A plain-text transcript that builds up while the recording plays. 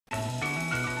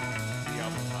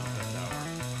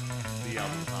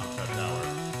album concept hour.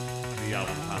 The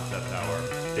album concept hour.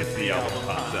 It's the album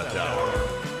concept hour.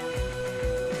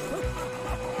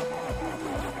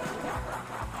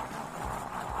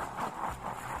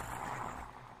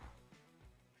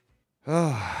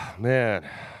 Oh, man.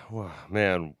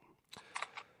 Man.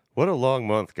 What a long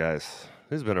month, guys.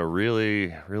 This has been a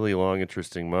really, really long,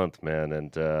 interesting month, man.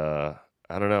 And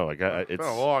I don't know. It's been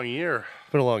a long year.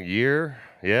 It's been a long year.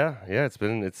 Yeah. It's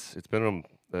been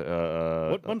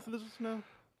What month is this now?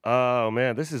 Oh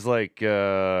man, this is like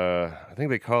I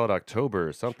think they call it October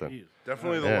or something. Jeez.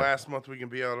 Definitely the last month we can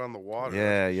be out on the water.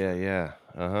 Yeah.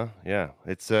 Yeah.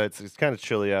 It's kind of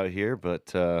chilly out here,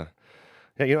 but yeah,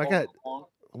 I got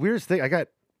weirdest thing. I got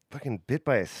fucking bit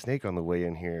by a snake on the way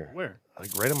in here. Where?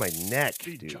 Like right on my neck,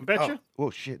 Did he dude. jump at you? Whoa,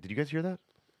 shit! Did you guys hear that?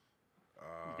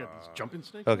 You got this jumping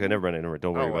snake? Okay, never mind.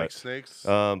 Don't worry I about like it. snakes.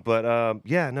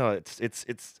 Yeah, no,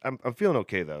 it's. I'm feeling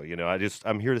okay though.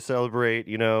 I'm here to celebrate.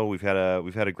 We've had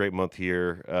a great month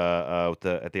here. At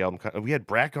the album. We had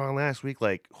Brack on last week.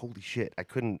 Like, holy shit, I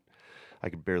could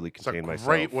barely It's a contain myself.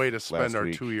 great way to spend last our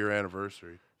week. 2-year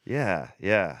anniversary. Yeah.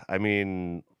 I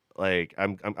mean, like,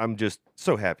 I'm just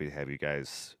so happy to have you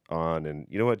guys on, and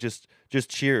you know what? Just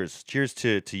cheers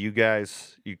to you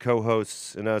guys, you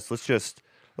co-hosts, and us. Let's just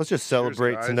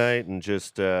celebrate guys. tonight and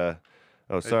just. Sorry.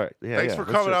 Yeah. Thanks for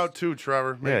coming out too,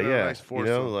 Trevor. Making it a nice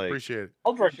foursome. Like, Appreciate it.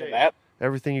 I'll drink to that.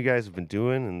 everything you guys have been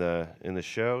doing in the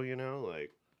show.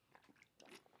 Like,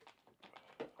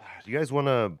 do you guys want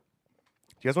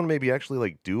to maybe actually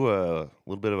like do a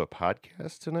little bit of a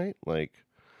podcast tonight? Like,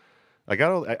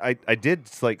 I did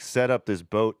like set up this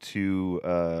boat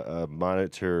to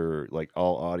monitor like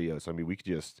all audio. So I mean, we could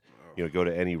just go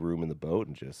to any room in the boat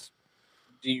and just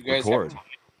Do you guys record. have time?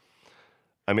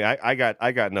 I mean, I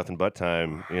got nothing but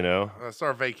time. That's our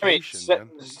I mean, vacation, man.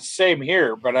 same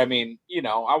here, but I mean,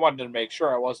 I wanted to make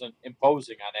sure I wasn't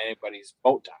imposing on anybody's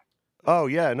boat time. Oh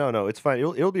yeah, no, it's fine.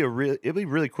 It'll be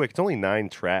really quick. It's only 9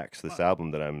 tracks. This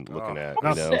album that I'm looking at,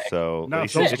 Oh, sick. so No, it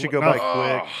should go by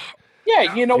quick.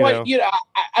 Yeah, you know what? know.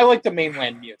 I like the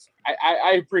mainland music.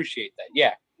 I appreciate that.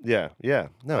 Yeah. Yeah.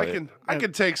 No, I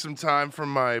can take some time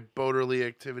from my boaterly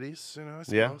activities. I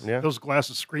suppose. yeah. Those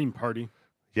glasses scream party.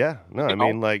 Yeah, no, I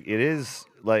mean, like, it is,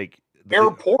 like...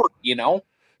 Airport,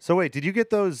 So, wait, did you get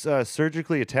those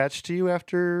surgically attached to you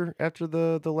after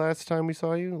the last time we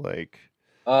saw you? Like...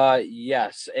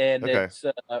 Yes, and Okay. it's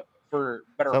for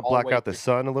better Does that block hallway out the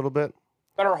sun a little bit?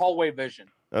 better hallway vision.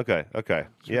 Okay. Sweet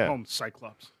Yeah. home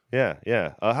Cyclops. Yeah.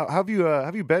 How have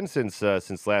you been since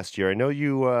last year? I know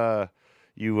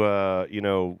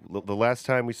the last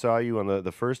time we saw you on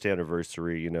the first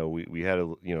anniversary, we had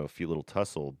a few little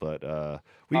tussle, but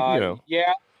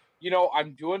Yeah,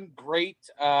 I'm doing great.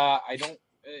 I don't.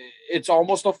 It's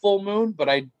almost a full moon, but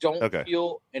I don't Okay.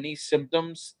 feel any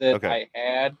symptoms that Okay. I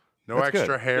had. No That's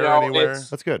extra good. hair You know, anywhere. it's-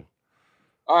 that's good.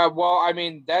 Well, I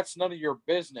mean, that's none of your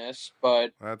business.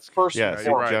 But That's first Yeah, and so,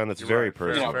 you're foremost, John, that's You're very right.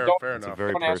 personal. Fair, Don't- fair It's a enough.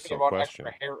 very don't ask me personal about question.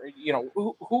 extra hair.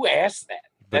 Who asked that?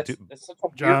 But That's such a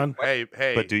weird John. question.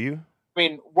 Hey. But do you? I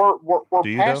mean, we're Do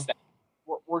you, past though? that.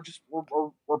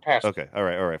 We're past. Okay. All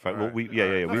right. Fine. Well, Alright, we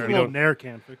alright, we That's a don't. little Nair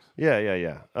can fix.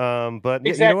 Yeah. But you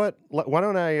Exactly. know what? Why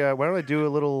don't I do a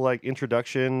little like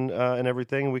introduction and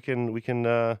everything? We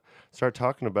can start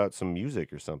talking about some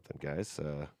music or something, guys.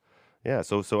 Yeah.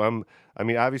 So I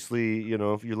mean, obviously,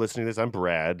 if you're listening to this, I'm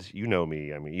Brad. You know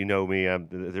me. I mean, you know me.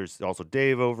 There's also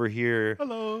Dave over here.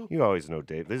 Hello. You always know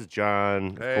Dave. This is John,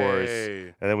 of course.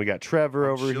 Hey. And then we got Trevor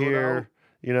I'm over chilling here. out.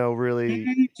 Really,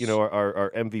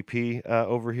 our MVP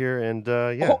over here, and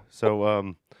yeah.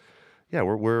 So yeah,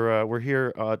 we're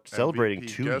here celebrating MVP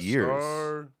 2 guest years.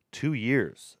 star. 2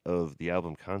 years of the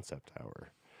album concept hour,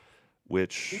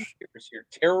 which You're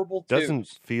terrible. doesn't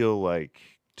twos. feel like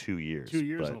 2 years. 2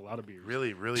 years but and a lot of beers.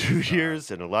 Really, really. 2 does not. years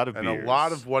and a lot of And beers. a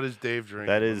lot of what is Dave drinking?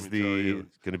 that let is me tell you.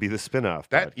 going to be the spinoff.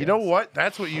 That you know podcast. what?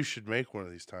 That's what you should make one of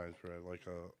these times, Brad. Like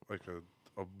a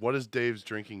what is Dave's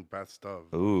drinking best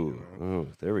of? Ooh,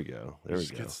 there we go. There we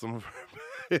Just go. get some of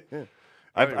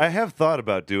I have thought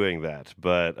about doing that,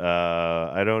 but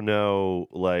I don't know.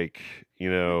 Like, We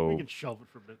can shelve it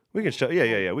for a bit. we can show.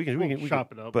 Yeah. We can. We'll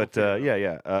chop it up. But We'll figure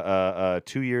it yeah.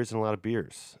 2 years and a lot of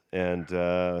beers, and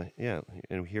yeah,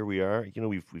 and here we are.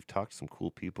 We've talked to some cool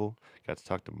people. Got to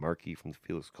talk to Marky from the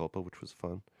Felix Culpa, which was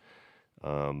fun.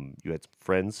 You had some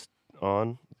friends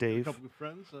on, A Dave. couple of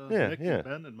friends. Yeah, Nick yeah. and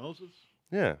Ben and Moses.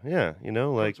 Yeah.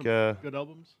 Done Like some good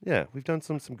albums. yeah, we've done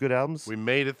some good albums. We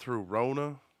made it through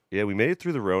Rona. Yeah, we made it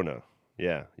through the Rona.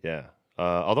 Yeah.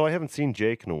 Although I haven't seen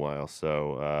Jake in a while,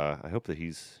 so I hope that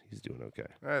he's doing okay.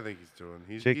 I think he's doing.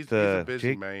 He's Jake a busy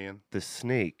Jake- man. The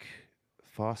Snake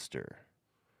Foster.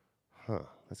 Huh.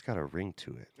 That's got a ring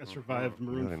to it. I survived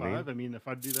Maroon what I mean? 5. I mean, if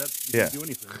I'd do that, you Yeah. can do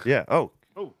anything. Yeah. Oh.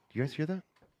 Oh. Do you guys hear that?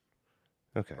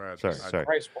 Okay. Brad, Sorry.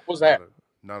 Christ, what was that?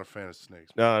 Not a fan of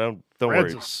snakes. No, don't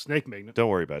Brad's worry. a snake magnet. Don't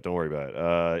worry about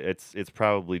it. It's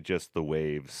probably just the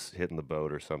waves hitting the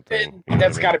boat or something. You know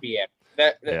That's what I got to mean? be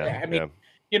it. Yeah, I mean,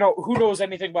 yeah. who knows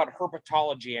anything about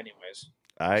herpetology, anyways?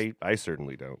 I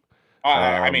certainly don't.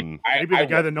 I mean, Maybe the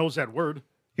guy that knows that word.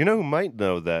 You know who might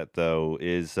know that though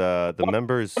is the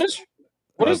members.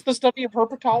 What is the study of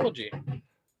herpetology?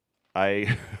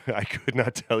 I could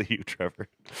not tell you, Trevor.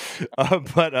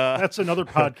 But That's another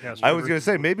podcast. I was gonna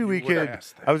say maybe we You would could.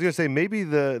 ask that. I was gonna say maybe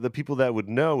the people that would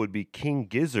know would be King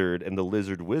Gizzard and the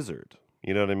Lizard Wizard.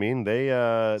 You know what I mean? They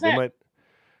might.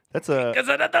 That's a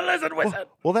Gizzard and the Lizard Wizard.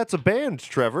 well, that's a band,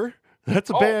 Trevor. That's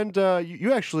a band.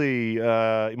 You actually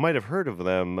you might have heard of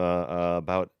them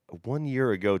about 1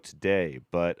 year ago today,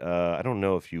 but I don't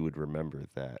know if you would remember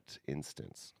that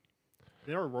instance.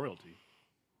 They are royalty.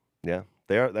 Yeah,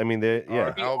 they are. I mean, they. Yeah.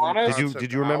 To be honest,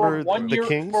 Did you remember the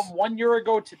Kings? From 1 year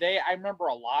ago today, I remember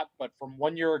a lot, but from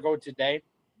 1 year ago today,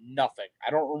 nothing. I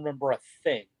don't remember a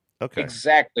thing. Okay.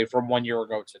 Exactly from 1 year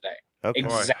ago today. Okay.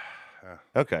 Exactly.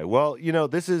 Okay. Well,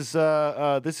 this is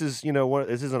this is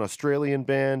an Australian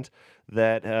band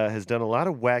that has done a lot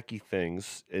of wacky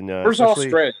things. In Where's especially-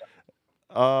 Australia?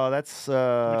 That's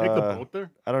Can we take the boat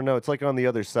there? I don't know. It's like on the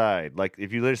other side. Like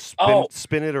if you just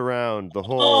spin it around the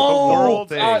whole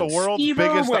The thing. world's Steve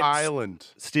biggest Irwin's. island.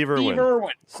 Steve Irwin. Steve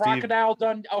Irwin. Crocodile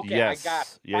Dundee. Okay, Yes. I got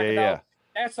it. Yeah, Crocodile. yeah.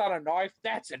 That's not a knife.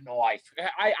 That's a knife.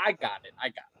 I got it.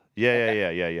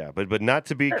 Yeah. But not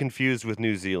to be confused with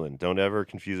New Zealand. Don't ever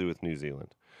confuse it with New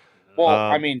Zealand. Well,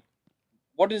 I mean,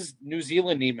 what does New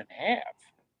Zealand even have?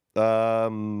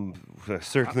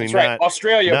 Certainly That's not. right.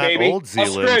 Australia, not baby. Old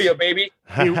Zealand. Australia, baby.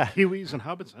 Kiwis and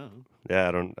hobbits. Oh.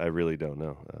 Yeah, I really don't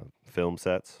know. Film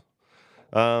sets.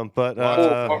 But Lots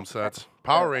of film sets.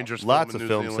 Power Rangers. lots filmed of in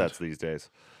film New Zealand. sets these days.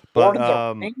 Lord But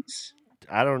of the Rings?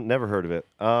 I never heard of it.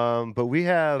 But we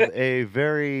have a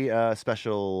very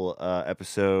special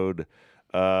episode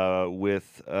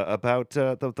with about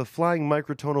the flying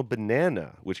microtonal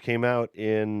banana, which came out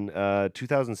in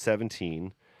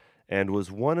 2017 and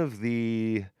was one of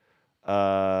the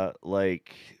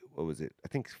what was it? I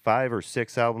think 5 or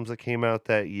 6 albums that came out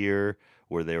that year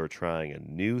where they were trying a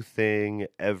new thing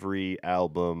every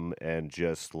album and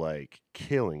just like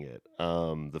killing it.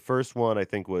 The first one I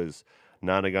think was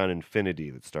Nonagon Infinity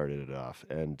that started it off,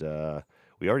 and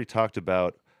we already talked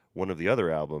about one of the other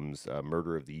albums,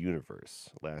 Murder of the Universe,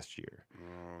 last year.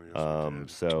 Oh, yes, we did.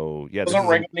 So yeah, Doesn't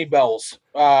ring any bells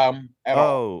at all.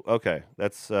 Oh, okay.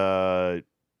 That's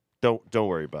don't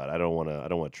worry about it. I don't want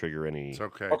to trigger any. It's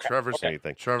okay. Okay, Trevor's okay.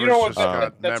 Trevor's You know what, just that's-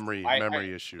 got that's-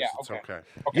 memory issues. yeah, It's okay. okay.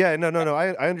 Yeah, no.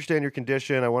 I understand your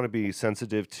condition. I want to be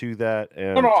sensitive to that.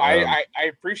 And No, I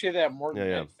appreciate that more than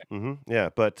yeah. anything. Yeah,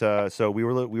 but so we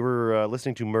were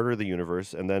listening to Murder of the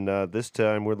Universe, and then this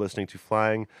time we're listening to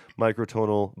Flying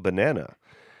Microtonal Banana,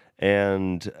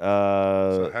 and It's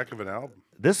a heck of an album.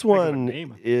 this of a one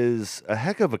name. is a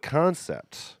heck of a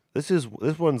concept. This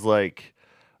one's like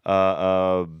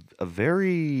a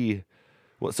very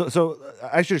well. So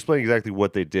I should explain exactly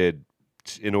what they did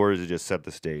in order to just set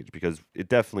the stage, because it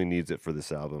definitely needs it for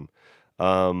this album.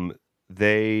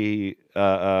 They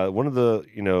one of the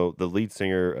lead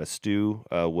singer Stu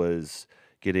was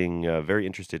getting very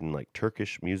interested in like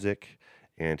Turkish music,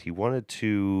 and he wanted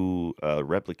to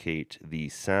replicate the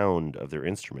sound of their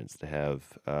instruments to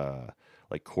have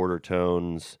like quarter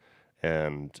tones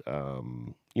and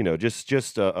just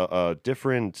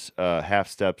different half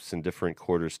steps and different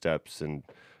quarter steps and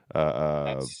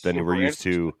than super we're used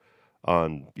to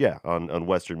on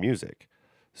Western music.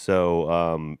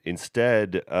 So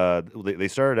instead, they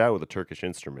started out with a Turkish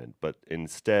instrument, but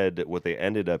instead, what they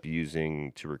ended up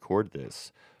using to record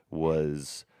this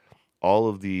was all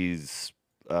of these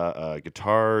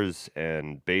guitars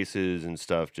and basses and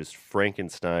stuff just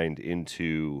Frankensteined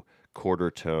into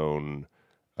quarter tone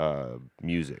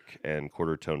music and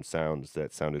quarter tone sounds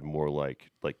that sounded more like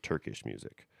Turkish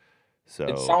music. So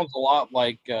It sounds a lot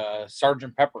like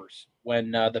Sgt. Pepper's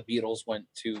when the Beatles went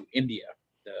to India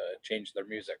to change their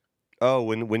music. oh,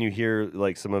 when you hear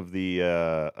like some of the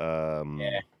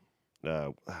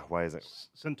why is it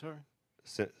Centaur?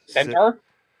 Centaur?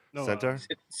 No, Centaur?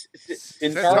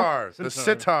 Centaur? The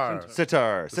sitar.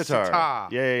 Sitar. sitar.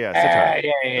 Yeah, sitar.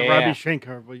 The Ravi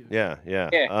Shankar. Yeah.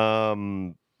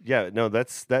 No,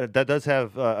 that does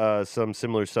have some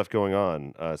similar stuff going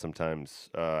on sometimes.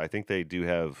 I think they do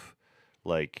have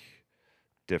like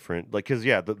different, like, because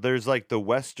there's like the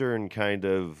Western kind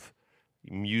of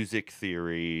music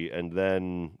theory, and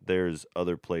then there's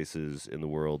other places in the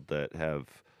world that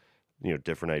have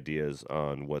different ideas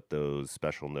on what those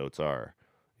special notes are,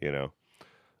 you know.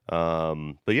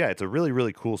 But yeah, it's a really,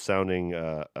 really cool sounding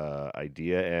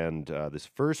idea. And this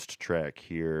first track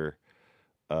here,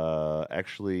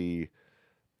 actually,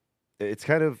 it's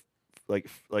kind of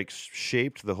like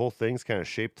shaped. The whole thing's kind of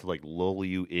shaped to like lull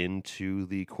you into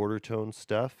the quarter tone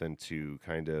stuff and to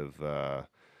kind of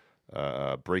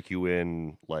break you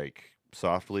in like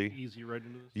softly. Easy right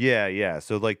into this. Yeah, yeah.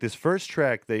 So like this first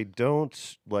track, they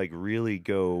don't like really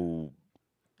go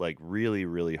like really,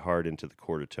 really hard into the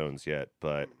quarter tones yet,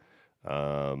 but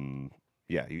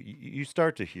yeah, you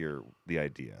start to hear the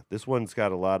idea. This one's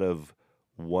got a lot of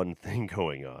one thing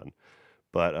going on,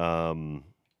 but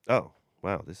oh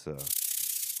wow, this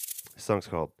song's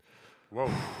called Whoa.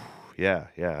 yeah,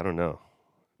 I don't know,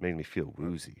 made me feel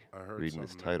woozy I heard reading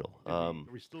this something. title. Are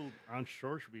we still on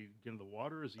shore? Should we get in the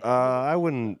water? Is he I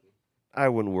wouldn't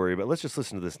worry, but let's just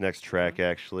listen to this next track.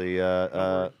 Actually,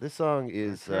 this song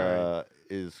is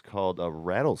Okay. called a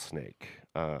Rattlesnake.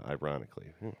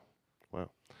 Ironically, wow.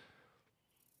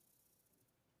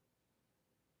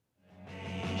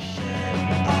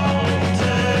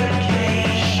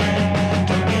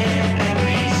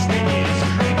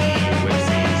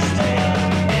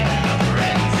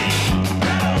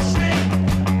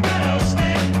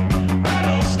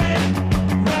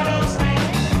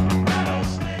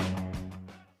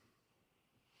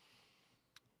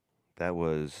 That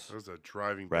was That was a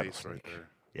driving bass right Rattlesnake. there.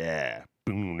 Yeah.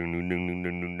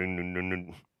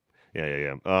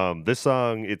 Yeah. This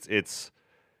song,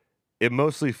 it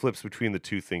mostly flips between the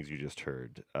two things you just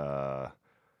heard.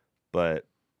 But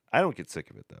I don't get sick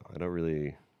of it though. I don't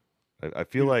really. I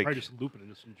feel like. probably just loop it and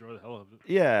just enjoy the hell out of it.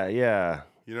 Yeah.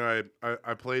 You know,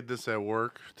 I played this at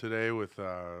work today with me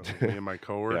and my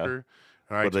coworker,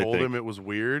 and I What'd they told think? him it was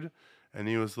weird, and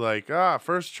he was like,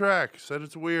 first track, said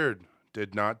it's weird.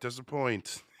 Did not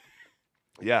disappoint.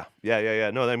 Yeah.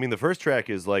 No, I mean the first track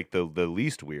is like the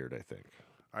least weird, I think.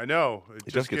 I know.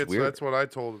 It just gets weird. That's what I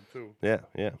told him too. Yeah.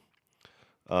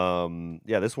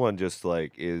 Yeah, this one just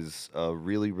like is a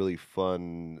really, really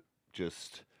fun.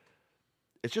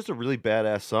 It's just a really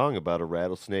badass song about a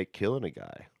rattlesnake killing a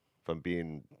guy. If I'm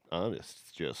being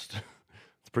honest, it's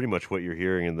pretty much what you're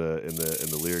hearing in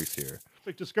the lyrics here. It's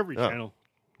like Discovery Oh. Channel.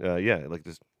 Yeah, like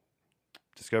this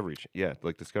Discovery.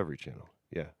 Like Discovery Channel.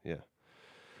 Yeah.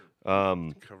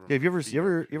 Have you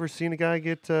ever seen a guy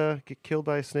get killed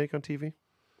by a snake on TV?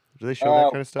 Do they show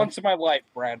that kind of stuff? Once in my life,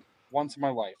 Brad. Once in my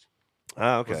life.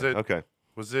 Ah, okay. Was it- Okay.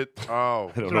 Was it? Oh,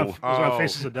 I don't Was know. it on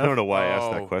Faces of I Death? don't know why I asked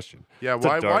Oh. that question. yeah. It's a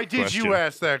Why dark did you question.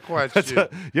 ask that That's question?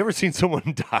 you ever seen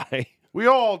someone die? We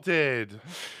all did.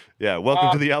 Yeah.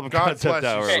 Welcome to the album God concept bless you,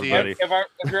 hour, Okay, Steve. everybody.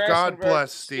 if you're God asking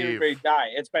bless if Steve. anybody die,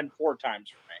 it's been 4 times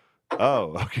for me.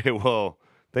 Oh, okay. Well,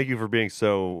 thank you for being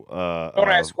so Don't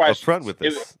ask questions. upfront with It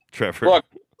this, Trevor. Look,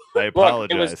 I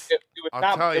apologize. it was I'll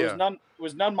not. tell It ya.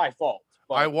 was none my fault.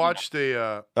 But, I you know. watched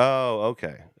a. Oh,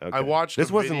 okay. I watched This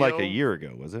a wasn't like a video. year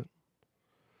ago, was it?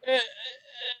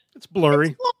 It's blurry.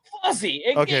 It's a little fuzzy.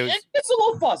 Okay, It's a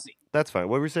little fuzzy. That's fine.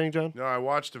 What were you saying, John? No, I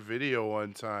watched a video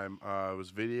one time. It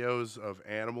was videos of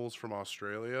animals from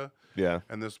Australia, Yeah.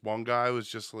 and this one guy was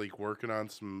just like working on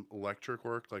some electric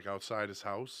work, like outside his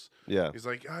house. Yeah. He's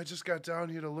like, I just got down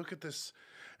here to look at this,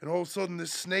 and all of a sudden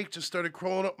this snake just started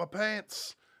crawling up my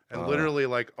pants, and literally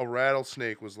like a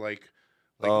rattlesnake was like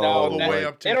all the Oh, way like-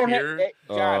 up to They don't here.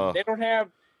 have John. They don't have,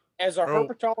 as a Oh.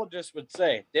 herpetologist would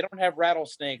say, they don't have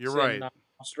rattlesnakes You're right. in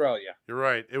Australia. You're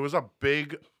right. It was a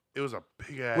big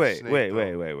ass. Wait. snake, They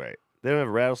though. don't have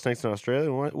rattlesnakes in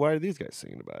Australia. Why are these guys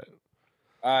singing about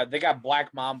it? They got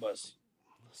black mambas.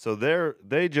 So they are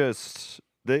Maybe are it's just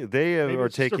their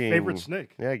taking favorite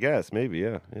snake. Yeah, I guess maybe.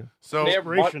 Yeah. So They have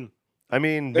Inspiration. I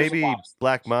mean, There's a maybe lot of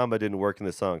Black snakes. Mamba didn't work in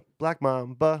the song. Black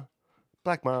Mamba.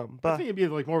 I think it'd be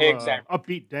like more of Exactly. a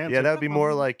upbeat dance. Yeah, that would be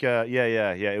more like yeah.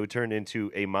 It would turn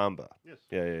into a mamba. Yes.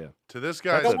 Yeah. to this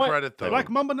guy's You know what? credit, though, Black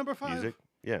Mamba number 5. Music.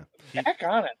 Yeah. Back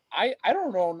on it. I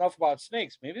don't know enough about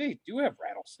snakes. Maybe they do have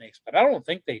rattlesnakes, but I don't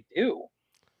think they do.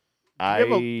 I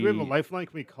Do we have a lifeline?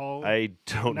 Can we call I an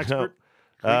don't know. expert?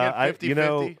 Can we get I 50-50? you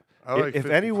know I like if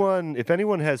 50-50. if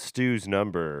anyone has Stu's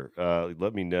number,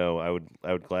 let me know. I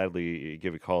would gladly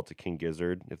give a call to King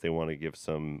Gizzard if they want to give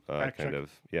some Fact kind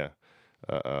check.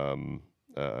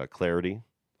 of clarity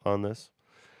on this.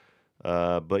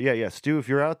 But yeah, Stu, if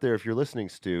you're out there, if you're listening,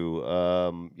 Stu,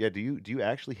 do you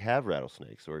actually have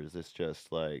rattlesnakes, or is this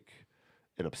just like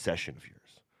an obsession of yours?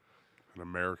 An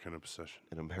American obsession.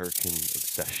 An American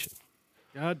obsession.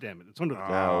 God damn it! It's under the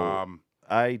Now, Um,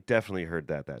 I definitely heard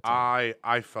that time.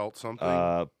 I felt something.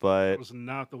 That But was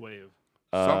not the wave.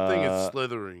 Something is uh,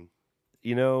 slithering.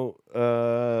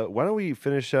 why don't we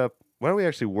finish up why don't we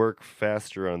actually work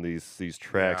faster on these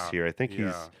tracks here? I think he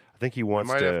wants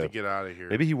might to. have to get out of here.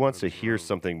 Maybe he wants to hear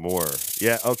something more.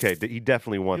 Yeah. Okay. He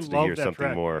definitely wants to hear something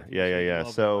track, more. man. Yeah.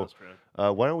 So,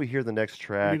 why don't we hear the next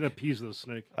track? We need to appease the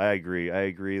snake. I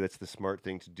agree. That's the smart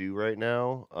thing to do right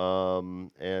now.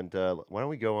 And why don't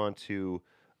we go on to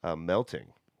Melting?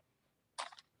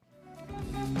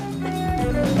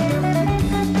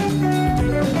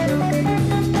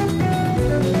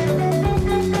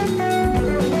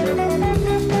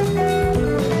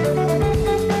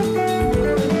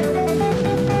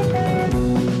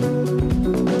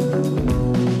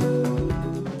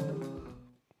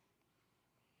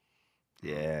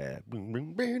 Yeah.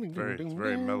 It's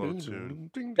very mellow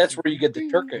tune. That's where you get the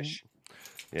Turkish.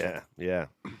 Yeah.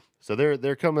 So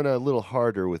they're coming a little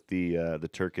harder with the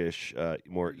Turkish,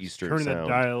 more Eastern Turning sound.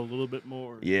 that dial a little bit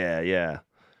more. Yeah.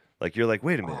 Like you're like,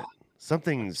 wait a minute,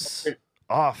 something's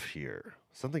off here.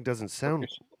 Something doesn't sound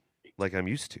like I'm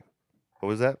used to. What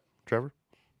was that, Trevor?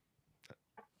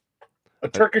 A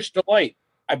Turkish delight.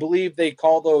 I believe they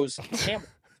call those camel.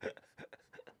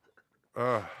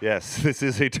 Yes, this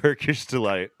is a Turkish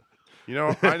delight. You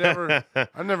know, I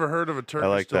never heard of a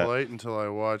Turkish delight that. until I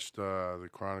watched the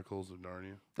Chronicles of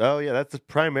Narnia. Oh yeah, that's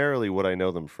primarily what I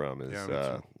know them from is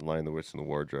Lion, the Witch, and the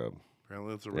Wardrobe.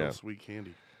 Apparently, it's a real sweet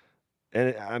candy.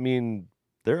 And I mean,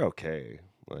 they're okay.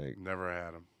 Like never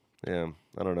had them. Yeah,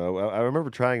 I don't know. I remember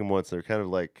trying them once. They're kind of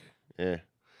like, eh.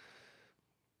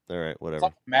 All right,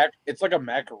 whatever. It's like a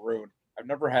macaroon. I've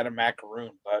never had a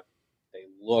macaroon, but they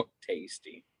look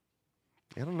tasty.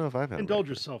 I don't know if I've had. Indulge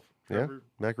yourself, Trevor.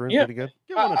 Yeah, macaroon's pretty good.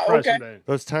 Give one a try someday.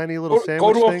 Those tiny little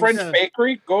sandwich Go to a things. French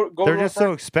bakery. Go. They're to just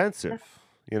so expensive,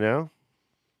 you know.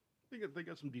 They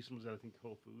got some decent ones at I think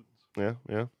Whole Foods.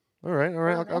 Yeah. All right.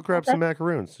 I'll grab some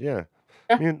macaroons. Yeah.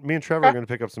 Me and Trevor are gonna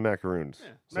pick up some macaroons.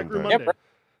 Yeah. Macaroon Monday.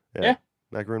 Yeah.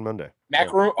 Macaroon Monday.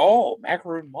 Macaroon. Oh,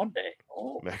 Macaroon Monday.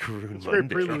 Oh, Macaroon it's Monday. very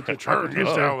prelude to Taco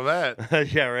Tuesday. Out with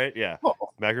that. Yeah. Right. Yeah.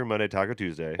 Macaroon Monday, Taco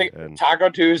Tuesday, and Taco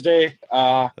Tuesday.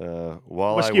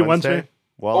 Walleye Whiskey Wednesday.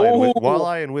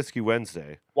 Walleye and Whiskey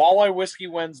Wednesday. Walleye Whiskey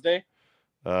Wednesday.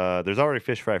 There's already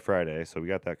Fish Fry Friday, so we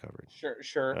got that covered.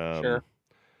 Sure.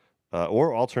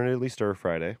 Or alternatively Stir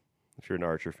Friday, if you're an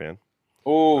Archer fan.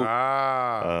 Oh.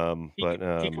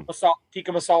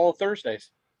 Tikka Masala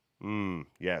Thursdays.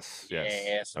 Yes.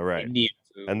 All right. Need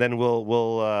and then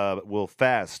we'll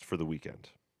fast for the weekend.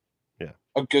 Yeah.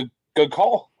 A good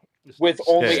call. With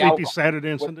only Sleepy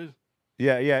Saturday and Sunday.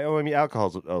 Yeah. Oh, I mean,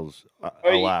 alcohol's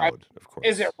allowed, of course.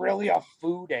 Is it really a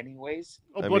food, anyways?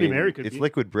 Oh, Bloody Mary could it's be.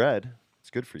 liquid bread.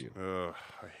 It's good for you. I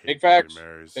hate Big facts. Bloody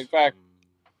Marys. Big fact.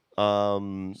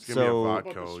 Give me a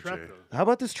vodka, OJ. How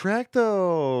about this track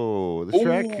though? This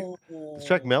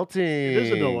track Melting. It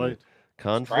is a delight.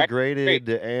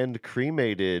 Conflagrated and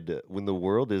cremated when the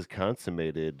world is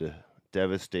consummated,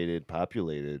 devastated,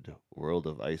 populated, world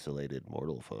of isolated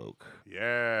mortal folk.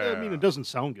 Yeah. I mean, it doesn't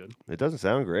sound good. It doesn't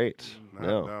sound great.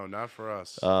 No, not for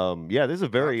us. Yeah, this is a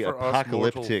very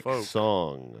apocalyptic folk.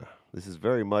 song. This is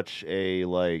very much a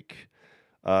like.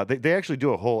 They actually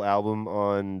do a whole album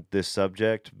on this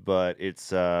subject, but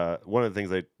it's one of the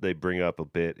things they bring up a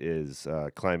bit is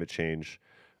climate change.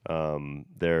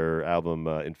 Their album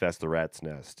Infest the Rat's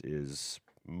Nest is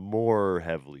more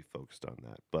heavily focused on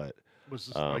that. But was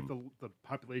this like the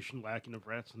population lacking of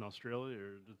rats in Australia?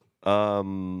 I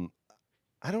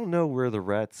don't know where the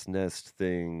Rat's Nest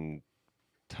thing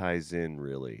ties in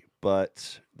really,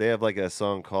 but they have like a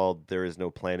song called "There Is No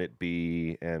Planet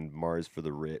B" and "Mars for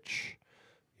the Rich."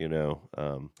 You know,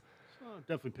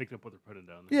 definitely picked up what they're putting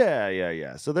down there.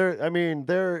 Yeah. So they're in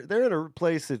a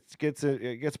place that gets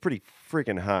pretty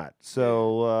freaking hot.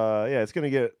 So it's gonna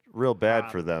get real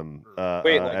bad for them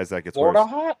as that gets Florida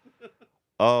worse. Hot?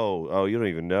 Oh, you don't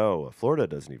even know. Florida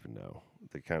doesn't even know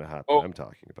the kind of hot that I'm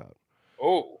talking about.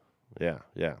 Oh, yeah.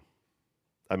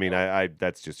 I mean, I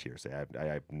that's just hearsay. I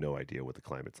have no idea what the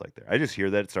climate's like there. I just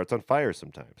hear that it starts on fire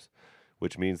sometimes,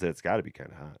 which means that it's got to be kind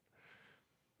of hot.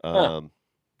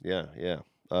 Yeah.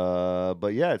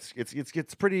 But yeah,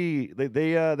 it's pretty.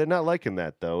 They're not liking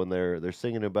that though, and they're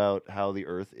singing about how the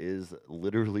Earth is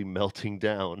literally melting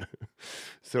down.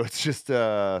 So it's just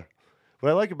what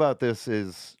I like about this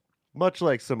is much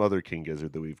like some other King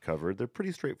Gizzard that we've covered. They're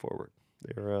pretty straightforward.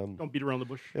 They're don't beat around the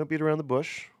bush. They don't beat around the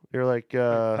bush. They're like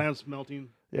planet's melting.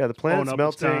 Yeah, the planet's up,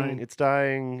 melting. It's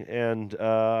dying, and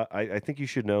I think you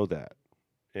should know that.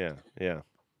 Yeah.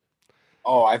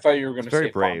 Oh, I thought you were going to say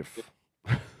very brave.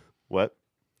 What?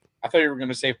 I thought you were going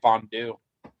to say fondue.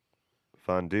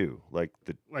 Fondue, like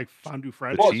fondue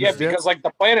fried. Well, yeah, because like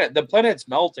the planet's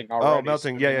melting already. Oh,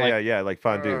 melting. Yeah. Like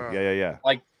fondue. Yeah.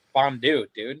 Like fondue,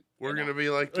 dude. We're gonna be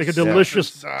like a just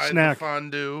delicious inside the snack.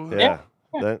 fondue. Yeah.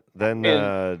 Yeah. Then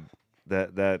And-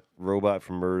 that robot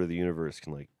from Murder of the Universe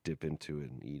can like dip into it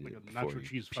and eat Like it a before nacho he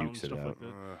cheese fountain, pukes it stuff out. like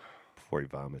that. Before he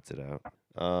vomits it out.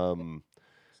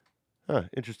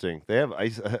 Interesting. They have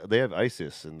they have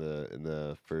ISIS in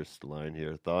the first line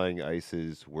here. Thawing ice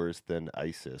is worse than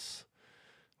ISIS,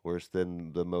 worse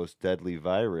than the most deadly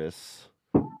virus.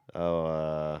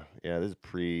 Oh, yeah, this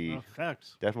is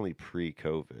Facts. definitely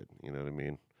pre-COVID. You know what I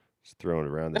mean? Just throwing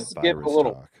around that This is getting virus a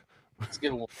little- talk. It's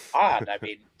getting a little odd. I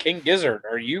mean, King Gizzard,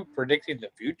 are you predicting the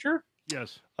future?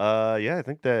 Yes. Yeah, I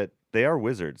think that they are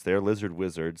wizards. They are lizard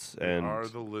wizards, They and are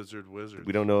the lizard wizards.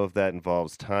 we don't know if that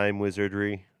involves time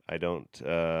wizardry. I don't.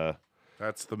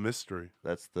 That's the mystery.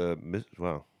 That's the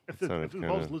well. If it it sounded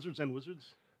involves kinda- lizards and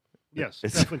wizards, yes,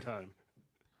 It's- definitely time.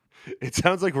 It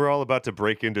sounds like we're all about to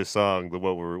break into song with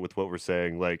what we're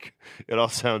saying. Like it all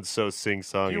sounds so sing Do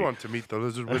songy. you want to meet the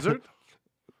lizard wizard?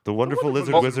 The wonderful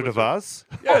lizard Wonderful wizard of Wizard. Oz?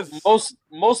 Yes.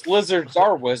 Most lizards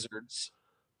are wizards.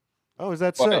 Oh, is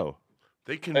that But- so?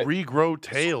 They can regrow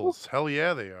tails. Hell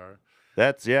yeah, they are.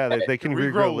 That's they can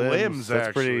regrow regrow limbs. limbs, That's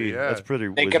actually, pretty. yeah. That's pretty.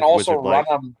 They can also run wizard-like.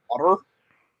 on water.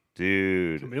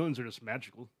 Dude. Chameleons are just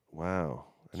magical. Wow,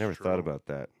 I never true. thought about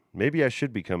that. Maybe I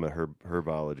should become a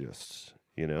herbologist.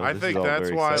 You know, I this think is all that's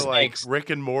very why, exciting. like, Snakes. Rick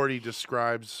and Morty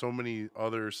describes so many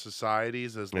other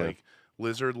societies as Yeah. like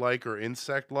lizard-like or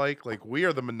insect-like. Like we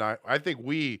are the I think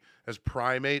we, as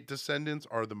primate descendants,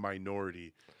 are the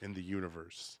minority in the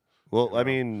universe. Well, you I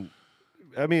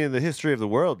know. mean, in the history of the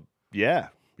world, yeah,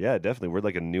 definitely, we're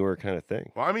like a newer kind of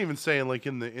thing. Well, I'm even saying like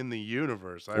in the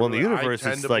universe. Well, in the universe, I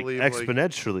tend it's to like believe,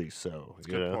 exponentially so. It's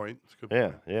a you good know? point. It's a good Yeah,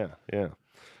 point. yeah.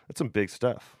 That's some big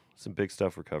stuff. Some big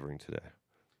stuff we're covering today.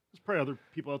 There's probably other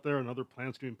people out there on other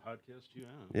planets doing podcasts too.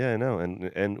 Yeah, I know,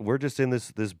 and we're just in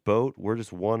this boat. We're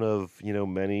just one of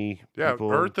many Yeah,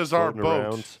 people. Earth is our floating boat.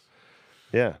 around.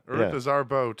 Yeah, Earth yeah. is our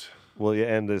boat. Well,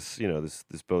 yeah, and this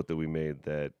this boat that we made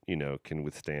that can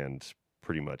withstand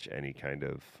pretty much any kind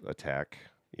of attack.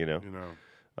 You know,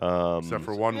 Um, except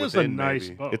for one It is within. a nice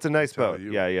maybe. boat. It's a nice tell boat.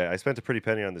 you. Yeah. I spent a pretty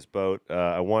penny on this boat.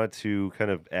 I wanted to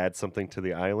kind of add something to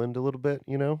the island a little bit.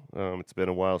 It's been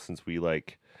a while since we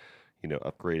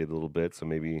upgraded a little bit, so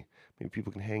maybe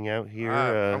people can hang out here.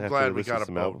 I'm after glad they we listen to got a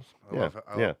some boat. albums. I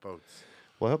Yeah, love boats.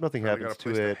 Well, I hope nothing Glad we happens got a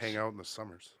place to it. hang out in the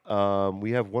summers.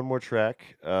 We have one more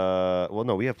track. Well,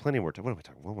 no, we have plenty more. What am I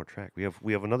talking? One more track. We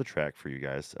have another track for you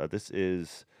guys. This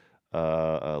is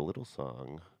a little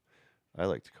song I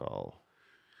like to call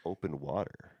 "Open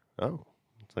Water." Oh,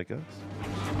 it's like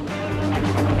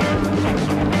us.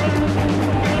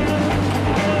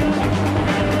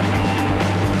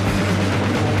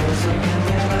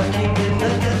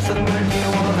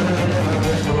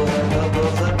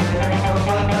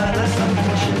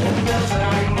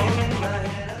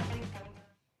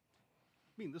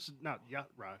 I mean, this is not yacht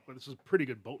rock, but this is pretty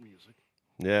good boat music.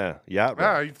 Yeah, yacht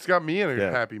Ah, rock. it's got me in a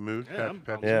Yeah. happy mood. Yeah, happy I'm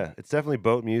peppy. Yeah, it's definitely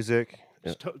boat music.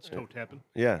 It's, it's toe tapping.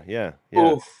 Yeah.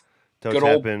 Oof. Toe Good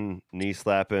old- tapping, knee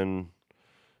slapping.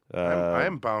 I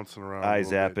am bouncing around. eye a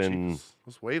little bit. zapping. Jeez,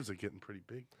 those waves are getting pretty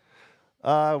big.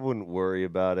 I wouldn't worry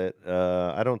about it.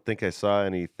 I don't think I saw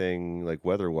anything like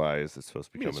weather-wise that's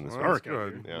supposed to be I mean, coming it's this Well, way. that's dark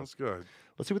out good. here. Yeah. That's good.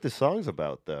 Let's see what this song's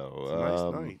about, though. It's a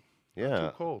nice night. Not Yeah.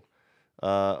 too cold.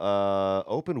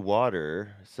 Open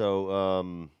water.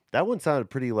 So that one sounded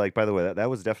pretty like. By the way, that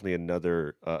was definitely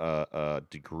another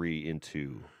degree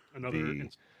into Another.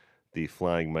 the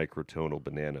flying microtonal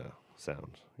banana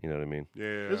sound. You know what I mean?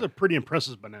 Yeah. This is a pretty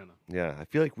impressive banana. Yeah, I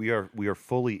feel like we are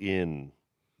fully in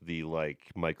the like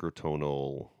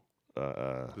microtonal.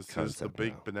 This is the concept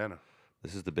big now. banana.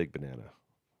 This is the big banana.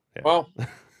 Yeah. Well,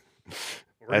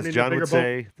 We're As in a John bigger would boat.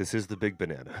 say, this is the big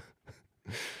banana.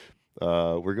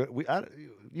 We're going.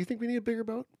 You think we need a bigger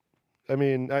boat? I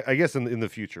mean, I guess in the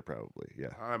future, probably. Yeah.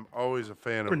 I'm always a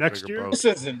fan For of next bigger year? boats.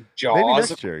 this isn't Jaws. Maybe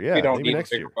next year. Yeah. we don't maybe need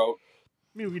next a bigger year. boat.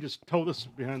 I mean, we just tow this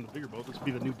behind the bigger boat. This would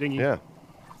be the new dinghy. Yeah.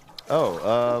 Oh,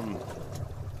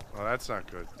 Oh, that's not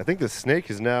good. I think the snake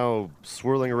is now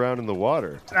swirling around in the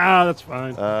water. Ah, that's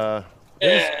fine.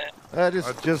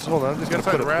 Just hold on. I'm just gonna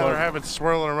Guess put I'd a rather plug. have it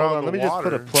swirling Hold around on. the Let me just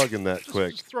water. put a plug in that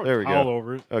quick. Just throw There a we towel go.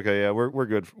 over it. Okay. Yeah, we're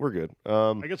good. We're good.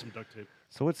 I get some duct tape.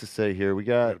 So what's to say here? We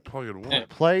Gotta got plug it in water.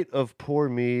 plight of poor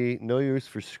me. No use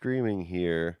for screaming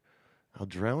here. I'll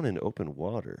drown in open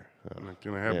water. I'm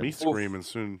gonna have Yeah. me screaming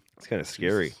soon. It's kind of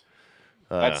scary. Jesus.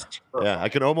 That's terrifying. Yeah, I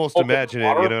can almost Open imagine it.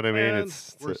 water? You know what I mean? Man,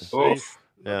 It's we're a- safe. Oof.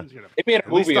 Yeah. Nothing's gonna- They made a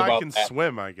At least movie I about can that.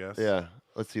 swim, I guess. yeah.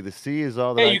 Let's see. The sea is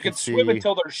all that Yeah, I you can can swim see.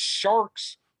 until there's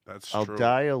sharks. That's I'll true.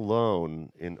 die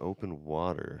alone in open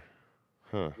water.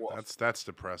 Huh. Woof. That's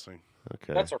depressing.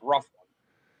 Okay. That's a rough one.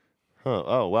 Huh.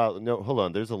 Oh wow. No, hold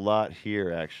on. There's a lot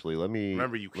here actually.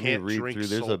 Remember, you let can't me read drink through.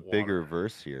 There's a salt bigger water.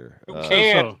 verse here. You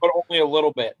can, but only a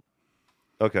little bit.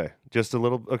 Okay, just a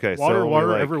little. Okay, Water, so water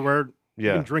like, everywhere. You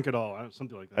Yeah, can drink it all.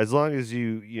 Something like that. as long as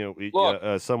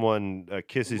Look, someone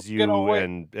kisses look at you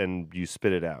always- and you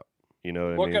spit it out. You know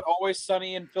what I Look mean? at Always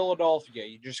Sunny in Philadelphia.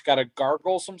 You just got to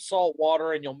gargle some salt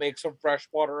water and you'll make some fresh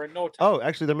water in no time. Oh,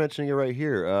 actually, they're mentioning it right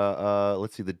here.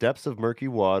 Let's see. The depths of murky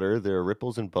water, there are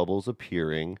ripples and bubbles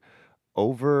appearing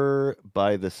over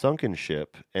by the sunken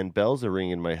ship, and bells are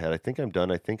ringing in my head. I think I'm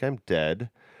done. I think I'm dead.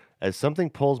 As something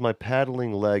pulls my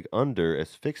paddling leg under,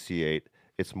 asphyxiate,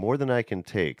 it's more than I can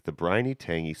take. The briny,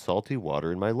 tangy, salty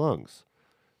water in my lungs.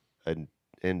 And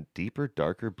deeper,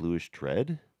 darker, bluish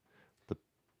dread? The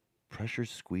pressure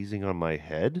squeezing on my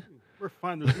head? We're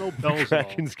fine. There's no bells at all.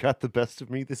 Kraken's got the best of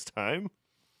me this time.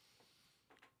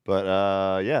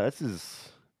 But yeah, that's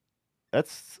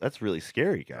really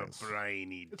scary, guys.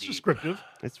 Briny It's deep. descriptive.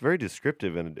 It's very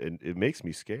descriptive and it makes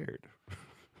me scared.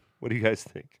 What do you guys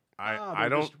think? I They're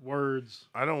don't. just words.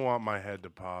 I don't want my head to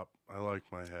pop. I like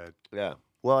my head. Yeah.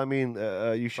 Well, I mean, you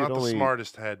It's should not only the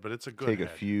smartest head, but it's a good take head.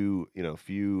 a few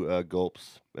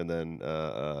gulps, and then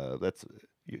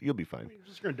you'll be I fine. mean, you're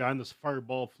just gonna die in this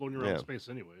fireball floating around Yeah. space,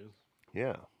 anyways.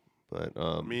 Yeah. But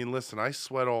I mean, listen, I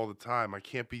sweat all the time. I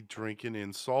can't be drinking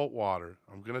in salt water.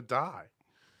 I'm gonna die.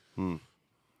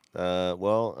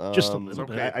 well, Just a It's little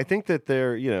okay. bit. I think that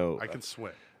they're I can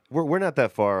sweat. we're not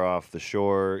that far off the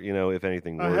shore. If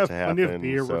anything I were have to plenty of happen,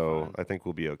 beer, we're so fine. I think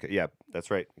we'll be okay. Yeah,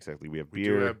 that's right. Exactly. We have We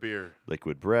beer, do have beer.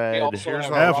 liquid We bread. also Here's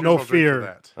have how Have I'm no gonna drink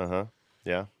to fear.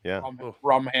 that. Yeah.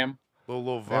 rum ham.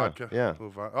 Little vodka. yeah.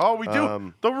 Little oh, we do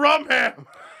Um, the rum ham.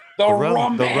 The rum-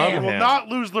 rum the rum We ham. will ham. not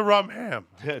lose the rum ham.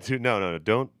 Dude, no,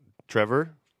 don't,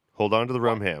 Trevor. Hold on to the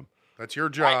rum ham. That's your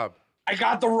job. I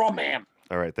got the rum ham.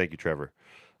 All right, thank you, Trevor.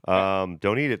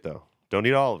 Don't eat it though. Don't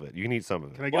eat all of it. You can eat some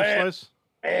of Can it. I get a What? slice?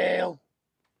 Well,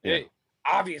 Yeah. hey,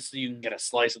 obviously you can get a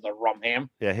slice of the rum ham.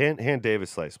 Yeah, hand Dave a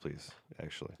slice, please.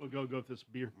 Actually, We'll go with this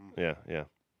beer. yeah.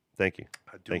 Thank you.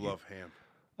 I do Thank you. love ham.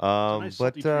 nice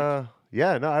But salty treat.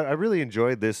 yeah, no, I really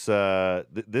enjoyed this.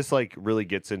 This like really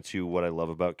gets into what I love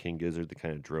about King Gizzard, the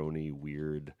kind of droney,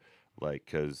 weird,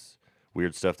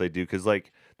 weird stuff they do. Because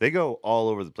like they go all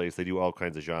over the place. They do all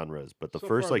kinds of genres. But the So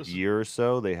first far, like this is- year or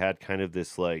so, they had kind of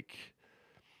this like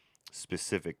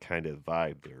specific kind of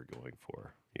vibe they were going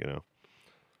for.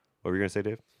 What were you gonna say,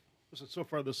 Dave? Listen, so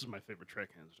far, this is my favorite track,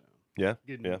 hands down. Yeah,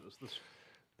 Getting yeah. into this.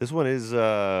 This one is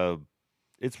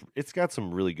it's got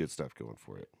some really good stuff going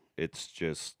for it. It's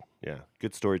just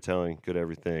good storytelling, good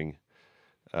everything.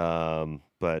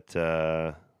 But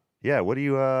yeah, what do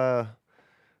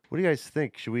you guys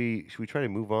think? Should we try to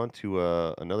move on to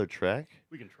another track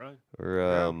We can try. or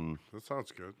That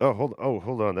sounds good.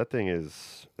 hold on. That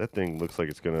thing looks like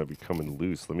it's gonna be coming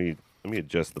loose. Let me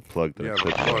adjust the plug that Yeah, I the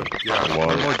put in plug. Yeah. the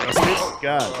water. More Oh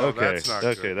God. Oh, Okay. that's not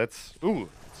okay. good. That's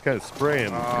it's kind of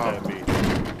spraying at me.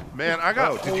 Man, I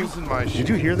got Oh, holes in my Did shit.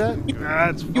 you hear that?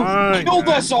 That's You fine. killed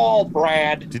us all,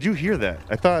 Brad. Did you hear that?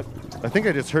 I think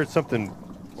I just heard something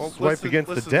swipe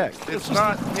against the deck. It's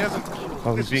not. He hasn't.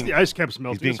 Oh, It's he's being just the ice caps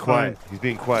melting. he's being It's quiet. fine. He's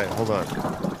being quiet. Hold on.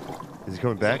 Is he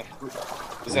coming back?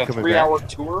 Is that a coming 3-hour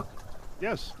tour?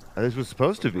 Yes. This was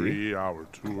supposed to be. 3-hour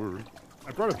tour.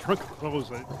 I brought a trunk of clothes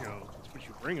that, that's what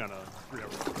you bring on a 3-hour.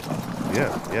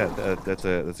 Yeah. That's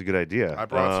a good idea. I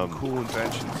brought some cool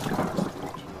inventions.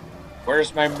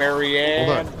 Where's my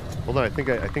Marianne? Hold on. I think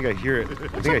I hear it. I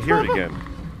think I hear it again.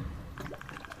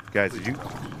 Guys, did you?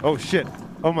 Oh shit!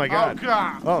 Oh my god! Oh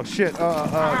god! Oh shit!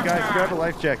 Guys, grab a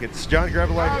life jacket. John, grab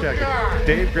a life jacket. God.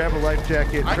 Dave, grab a life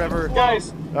jacket. Trevor,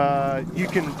 Guys, you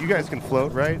guys can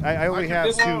float, right? I only have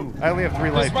this- two. I only have 3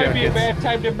 this life might be a jackets. bad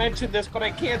time to mention this, but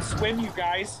I can't swim, you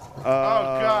guys.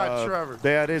 God, Trevor.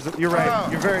 That is. You're right. Oh.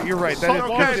 You're right. It's That is,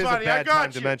 okay, this is buddy, a I bad got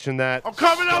time to you. mention that. I'm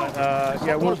coming over. Yeah,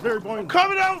 Well, well, it's very buoyant.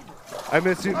 Coming over. I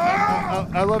miss you.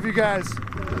 I love you guys.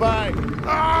 Bye.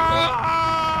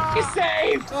 He's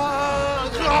safe.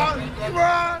 God, come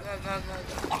on.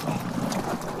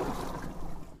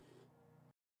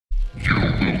 You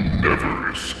will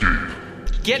never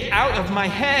escape. Get out of my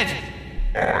head!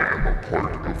 I am a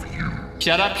part of you.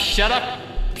 Shut up, shut up,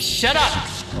 shut up!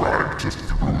 Subscribe to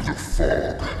Through the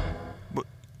Fog.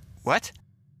 What?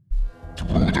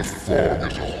 Through the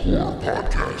Fog is a horror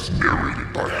podcast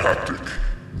narrated by Haptic.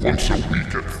 Once a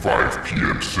week at 5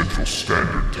 p.m. Central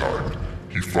Standard Time,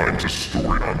 he finds a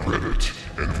story on Reddit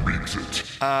and reads it.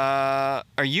 Are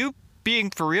you being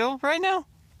for real right now?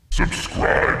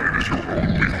 Subscribe, it is your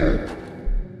only hope.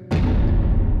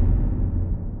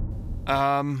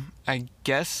 I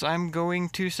guess I'm going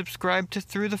to subscribe to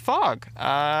Through the Fog.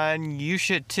 You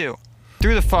should too.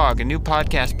 Through the Fog, a new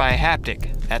podcast by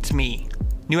Haptic. That's me.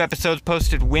 New episodes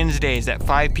posted Wednesdays at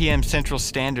 5 p.m. Central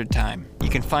Standard Time. You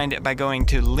can find it by going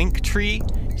to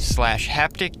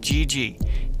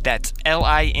linktree/hapticgg. That's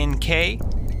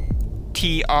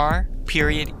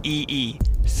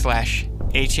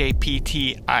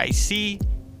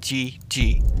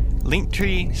linktr.ee/HAPTICGG.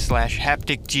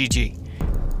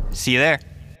 Linktree/hapticgg. See you there.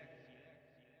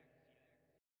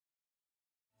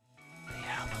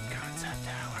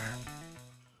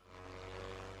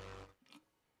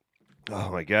 Oh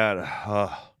my God.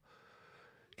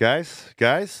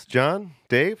 Guys, John,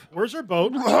 Dave. Where's our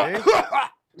boat? Dave?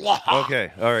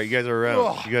 Okay, all right, you guys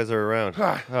are around.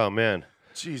 Oh man,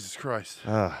 Jesus Christ.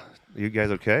 you guys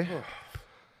okay?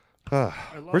 I lost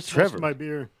Where's most Trevor? of my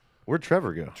beer. Where'd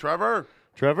Trevor go? Trevor.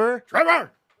 Trevor?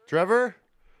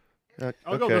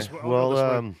 I'll go Okay. this way.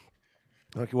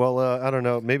 Okay. Well, I don't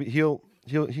know. Maybe he'll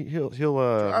maybe wash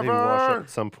up at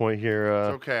some point here.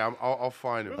 It's okay. I'll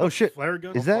find him. Oh shit! Flare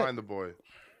gun? Is I'll that? find the boy.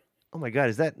 Oh my God!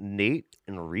 Is that Nate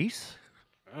and Reis?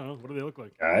 I don't know. What do they look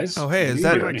like? Guys. Oh, hey, is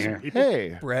what are that you doing here? People?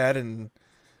 Hey. Brad and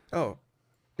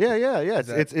Yeah. Is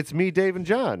that- It's me, Dave, and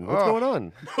John. What's going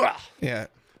on? yeah.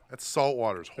 That salt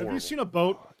water's Have horrible. you seen a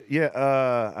boat? Yeah.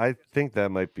 I think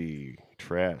that might be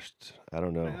trashed. I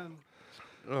don't know. Man,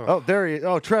 Oh, there he is.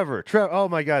 Oh, Trevor. Oh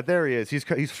my God, there he is. He's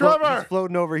Trevor! he's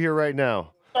floating over here right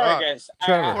now. Sorry, guys.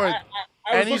 Trevor.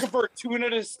 I was And he's- looking for a tuna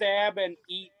to stab and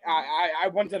eat. I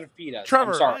wanted to feed us.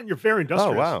 Trevor. I'm sorry. man, you're very Oh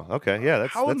industrious. wow. Okay. Yeah.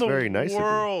 How in That's the very nice of you.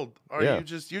 world are Yeah.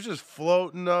 you're just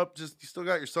floating up? You still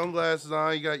got your sunglasses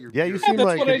on. You got your Yeah. You your, seem that's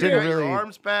like what I it do. didn't your really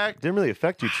arms back.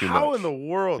 affect you too much. How in the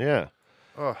world? Yeah.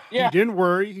 Ugh. Yeah. He didn't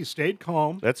worry. He stayed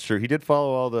calm. That's true. He did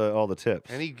follow all the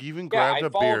tips. And he even Yeah, grabbed I a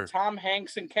followed beer. Tom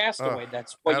Hanks and Castaway. Ugh,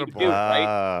 That's what you attaboy. do,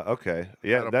 right? Okay.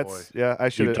 Yeah. Attaboy. That's yeah. I You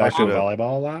should talk have.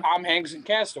 volleyball a lot? Tom Hanks and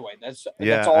Castaway. That's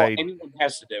Yeah, all I- anyone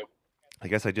has to do. I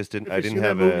guess I just didn't. If I you didn't see that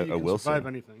have movie, a you can Wilson. survive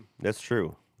anything. That's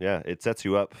true. Yeah, it sets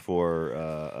you up for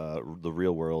the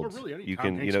real world. really any You Tom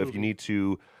can, Hanks if you movie. need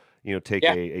to, take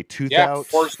Yeah. a tooth Yeah, out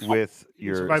Forrest with You can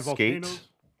your survive skate. volcanoes.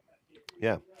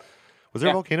 Yeah. Was there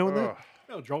a Yeah. volcano in that? Ugh.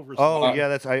 No, Joel versus Oh yeah,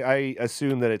 that's. I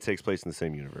assume that it takes place in the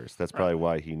same universe. That's probably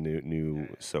why he knew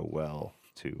so well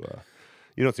to.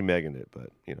 You don't see Meg in it, but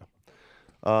you know.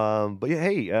 But yeah,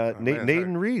 hey, Nate man, sorry.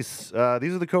 and Reis. These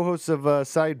are the co-hosts of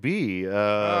Side B. Hey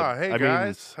I mean,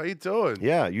 guys, how you doing?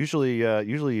 yeah, usually,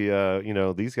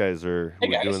 these guys are Hey, who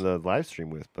we're guys. doing the live stream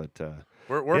with, but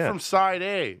We're yeah. from side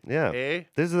A. yeah, Eh?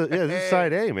 this is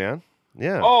Side A, man.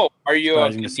 Yeah, Oh, are you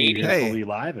a Surprising to see you Canadian? Hey. fully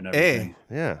live and Hey. everything.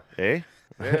 yeah, eh?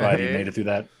 Glad you Eh? made it through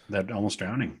that almost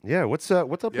drowning. Yeah, what's up Yeah,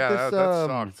 with this? that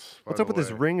sucked. What's by up the with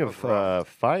this way. ring That of was rough.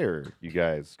 fire you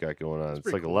guys got going on? It's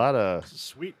pretty like cool. a lot of This is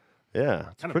sweet.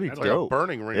 yeah, it's Kind of pretty metal. Like a dope.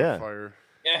 burning ring Yeah. of fire.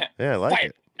 Yeah. Yeah, I like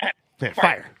Fire. it. Yeah,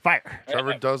 fire.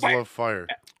 Trevor does Fire. love fire.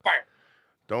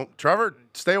 Fire. Trevor,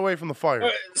 stay away from the fire.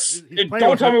 playing Don't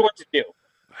with tell it. me what to do.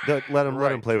 Let him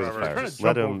Right, play with the Trevor. fire. Trying to Just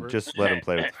let jump him over it. just let him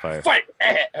play with the fire. Fire.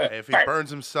 If he Fire.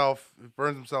 burns himself,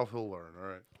 he'll learn. All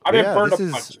right. I've been Yeah, burned this a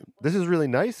is bunch. this is really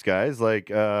nice, guys. Like,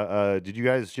 did you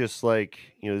guys just this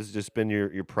has just been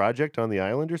your project on the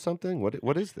island or something?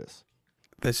 What is this?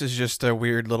 This is just a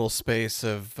weird little space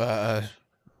of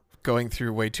going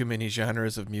through way too many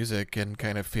genres of music and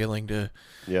kind of feeling to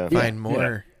Yeah. find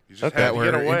more You just Okay. have that to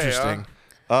get were away, interesting.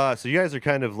 So you guys are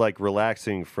kind of like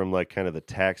relaxing from like kind of the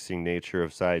taxing nature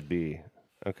of Side B.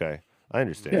 Okay, I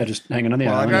understand. Yeah, just hanging on the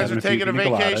Well, island. you guys having are a few taking a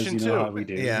pina coladas, vacation, you know too. how we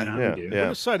do. Yeah. You know how Yeah, we do. yeah.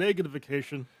 What is side A get a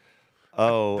vacation?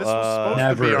 Oh, This was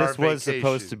supposed to be our this was vacation.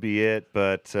 supposed to be it,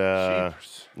 but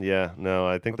Jeepers. yeah, no,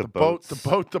 I think the the boat,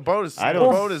 boats- the boat is. I the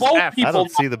don't- boat is Boat F. people- I don't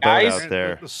see the boat guys. out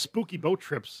there. The spooky boat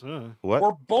trips. What?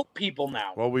 We're boat people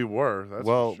now. Well, we were. That's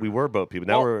Well, for sure. we were boat people.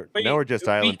 Now Well, but we're just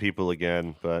island we- people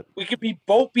again. But We could be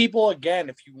boat people again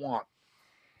if you want.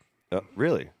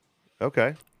 really,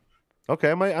 okay.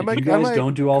 I might. If you guys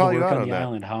don't do all call the you work out on the that.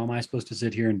 island, how am I supposed to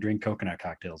sit here and drink coconut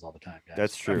cocktails all the time, guys?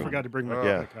 That's I true. forgot to bring my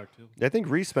Yeah. cocktail. I think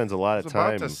Reese spends a lot I of was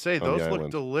time. about to say on those the look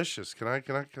island. delicious. Can I have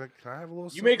a little?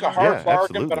 You make a sip? hard Yeah, bargain, but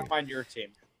absolutely. I'm on your team.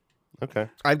 Okay.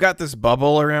 I've got this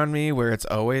bubble around me where it's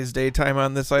always daytime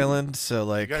on this island, so You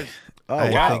like guys, Oh I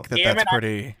wow. think that Damn that's it, I-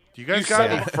 pretty. do you guys You got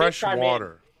son any of a fresh bitch, I'm in.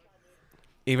 water?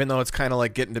 Even though it's kind of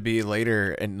like getting to be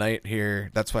later at night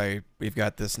here, that's why we've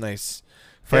got this nice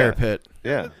fire Yeah. pit.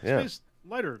 Yeah. Yeah. It's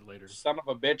lighter later. Son of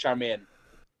a bitch, I'm in.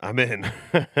 I'm in.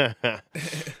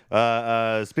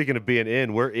 Speaking of being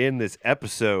in, we're in this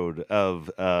episode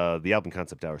of the album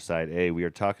concept hour side A. We are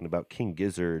talking about King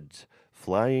Gizzard's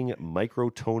Flying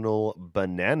Microtonal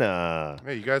Banana.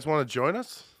 Hey, you guys want to join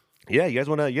us? Yeah, you guys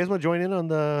want to join in on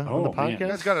the podcast? You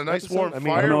guys got a nice episode? warm I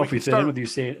fire. I don't know we if we can fit start, in with you.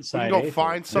 we can Side go A,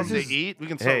 find but something This to is- eat. We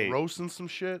can start hey, roasting some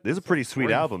shit. This is a pretty sweet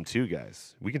Great. album too,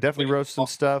 guys. We can definitely roast some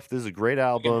stuff. This is a great We can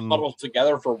album. huddle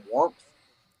together for warmth.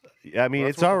 I mean, Well,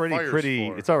 it's that's what the already fire's pretty.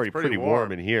 for. It's already It's pretty pretty warm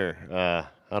warm. in here.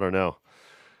 I don't know,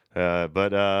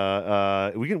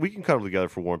 but we can cuddle together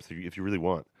for warmth if you really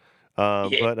want.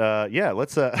 But yeah,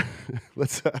 let's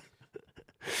let's.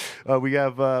 We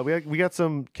got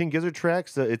some King Gizzard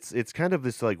tracks. It's kind of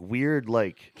this like weird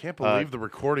like. Can't believe the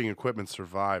recording equipment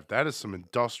survived. That is some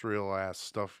industrial ass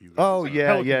stuff. You guys Oh done. yeah,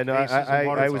 Pelican yeah. No, cases and I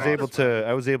water was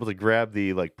fountains. able to grab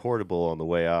the like portable on the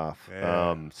way off.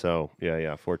 Yeah. So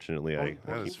yeah. Fortunately,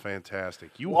 That is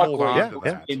fantastic. You Luckily, hold on yeah, to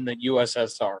yeah. that. in the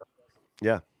USSR.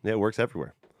 yeah, it works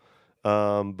everywhere.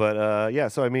 But yeah.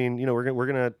 So I mean, we're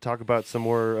gonna talk about some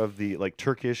more of the like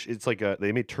Turkish. It's like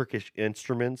they made Turkish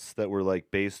instruments that were like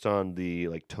based on the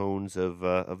like tones of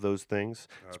those things.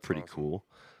 It's That's pretty awesome.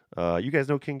 cool. You guys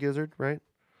know King Gizzard, right?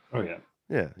 Oh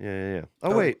yeah, Yeah.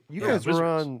 Oh wait, you yeah, guys were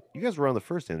Wizards. on the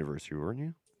first anniversary, weren't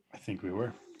you? I think we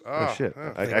were. Oh shit!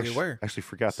 yeah. I think we were. actually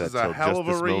forgot This that. is a till hell just of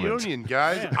a this moment. reunion,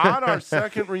 guys. On our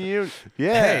second reunion.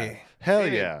 Yeah. Hey. Hell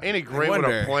Ain't it- yeah. Ain't it great when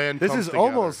wonder. a plan This comes is together?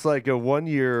 almost like a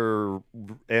 1-year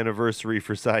anniversary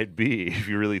for Side B, if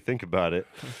you really think about it.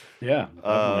 Yeah.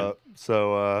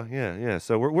 Yeah.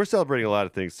 So we're celebrating a lot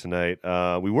of things tonight.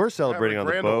 We were celebrating on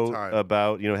the grand old boat time.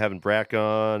 about having Brack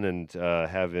on and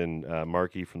having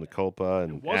Marky from the Culpa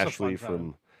and was a Ashley fun time.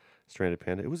 from Stranded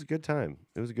Panda. It was a good time.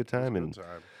 And Good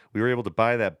time. we were able to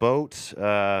buy that boat.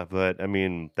 But I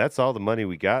mean, that's all the money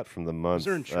we got from the month.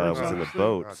 there insurance was on in the this thing?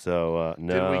 boat. So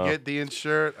no. Did we get the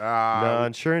insurance? No,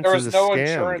 insurance There is was a no scam,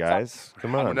 insurance on- guys.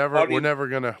 Come on.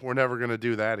 We're never gonna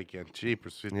do that again.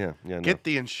 Jeepers. Yeah. No. Get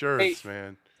the insurance, Hey,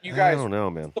 man. You I guys, don't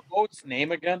know, man. what's the boat's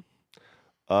name again?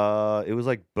 It was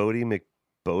like Bodie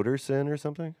McBoderson or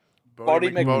something.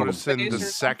 Bodie McBoderson McBoderface the or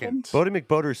second. Bodie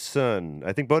McBoder's son.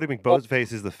 I think Bodie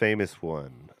McBoderface is the famous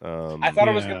one. I thought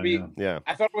it was gonna be. Yeah.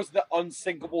 I thought it was the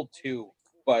Unsinkable 2,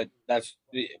 but I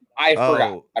forgot.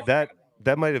 Oh, I forgot.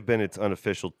 that might have been its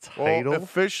unofficial title. Well,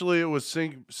 officially, it was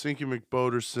Sinky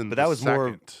McBoderson. But that was more-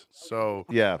 second. So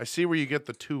Yeah. I see where you get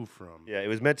the 2 from. Yeah, it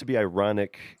was meant to be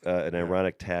ironic, an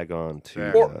ironic tag on to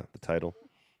Yeah. the title.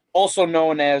 Also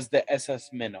known as the SS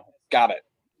Minnow. Got it.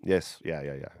 Yes, yeah.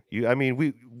 I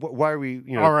mean, why are we,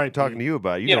 All right, talking dude. to you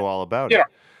about it? You You know know, all about you it.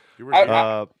 You were I-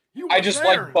 there. I just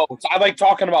like boats. I like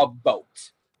talking about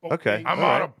boats. Okay. I'm all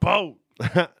on right. a boat.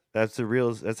 That's as real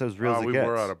as it We gets.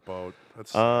 were on a boat.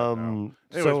 That's sad now.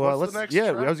 Anyways, So what's the let's. next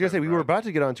Yeah, track I was gonna say then, we were Brad? about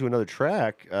to get onto another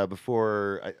track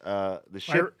before the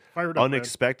ship Fired up,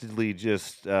 unexpectedly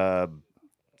just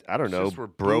I don't know Just were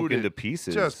broke booted. into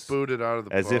pieces, Just booted out of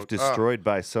the as boat. if destroyed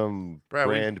by some Brad,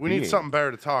 brand. we need being. something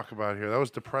better to talk about here. That was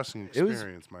a depressing It was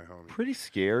experience, my homie. Pretty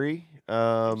scary. sad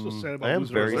about I am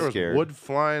losing very There was scared. wood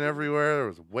flying everywhere. There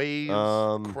was waves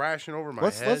crashing over my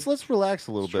head. Let's relax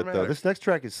a little It's bit though. dramatic. This next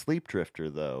track is Sleep Drifter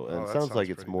though, and Oh, it that sounds like sounds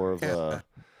it's pretty more of nice. a.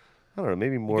 I don't know,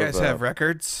 maybe more You guys of a. have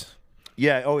records?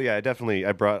 Yeah. Oh yeah. Definitely.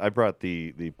 I brought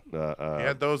the. He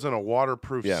had those in a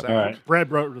waterproof yeah. sack. All right. Brad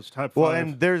brought his top 5. Well,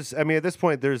 and there's, I mean, at this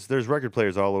point, there's record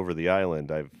players all over the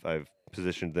island. I've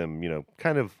positioned them,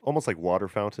 kind of almost like water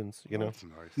fountains, That's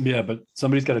nice. Yeah, but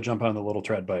somebody's got to jump on the little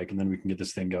tread bike, and then we can get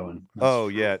this thing going. Oh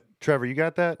yeah, Trevor, you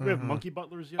got that? we have monkey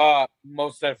butlers yet?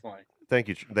 Most definitely. Thank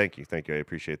you. I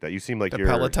appreciate that. You seem like The you're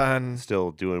Peloton.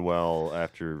 still doing well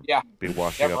after Yeah. being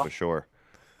washing Yeah, up bro. ashore.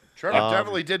 Trevor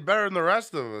definitely did better than the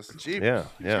rest of us. Jeepers. Yeah,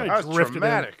 yeah, That was Drifted in.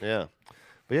 dramatic. yeah.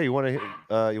 But yeah, you want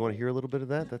to hear a little bit of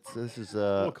that? This is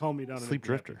Will calm me down in a Sleep bit.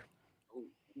 Drifter.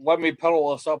 Let me pedal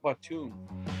us up a tune.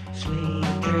 Sleep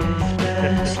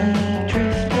drifter, sleep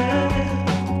drifter.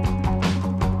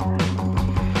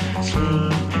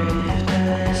 Sleep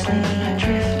drifter, sleep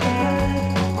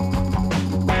drifter.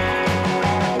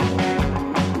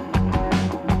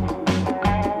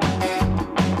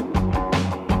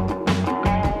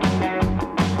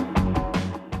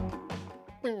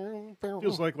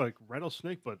 Feels like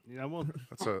rattlesnake, but I won't.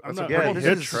 That's a I'm that's a not- Yeah, pretty I won't this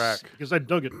hit is- track. because I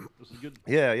dug it. This is good.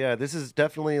 Yeah. This is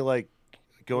definitely like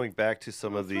going back to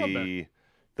some of the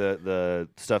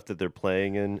stuff that they're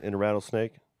playing in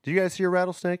Rattlesnake. Do you guys hear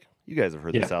Rattlesnake? You guys have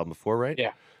heard this Yeah. album before, right?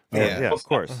 Yeah. Yeah, of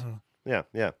course. Uh-huh.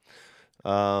 Yeah.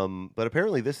 But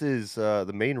apparently, this is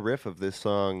the main riff of this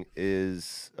song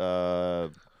is a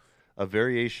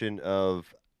variation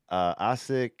of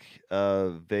Asik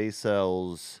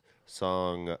Vaisel's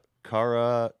song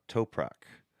Kara Toprak,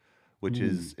 which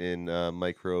is in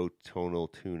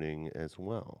microtonal tuning as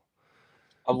well.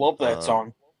 I love that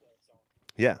song.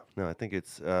 Yeah, no, I think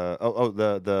it's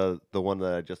the one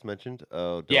that I just mentioned.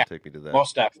 Oh, don't Yeah, take me to that.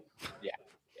 Most definitely. Yeah.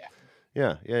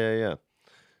 Yeah.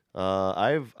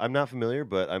 I'm not familiar,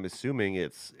 but I'm assuming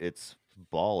it's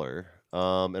baller.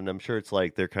 And I'm sure it's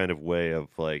like their kind of way of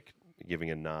like giving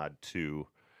a nod to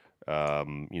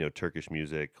Turkish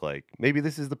music. Like maybe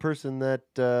this is the person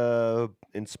that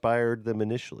inspired them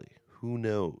initially. Who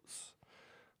knows?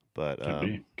 But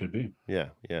Could be. Yeah.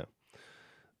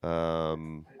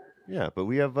 But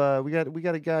we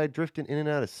got a guy drifting in and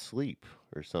out of sleep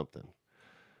or something.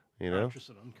 Conscious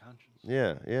and unconscious.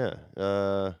 Yeah.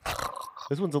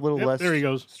 This one's a little Yep, less there he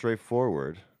goes.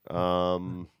 straightforward.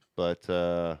 But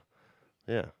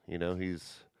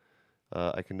he's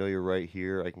I can know you're right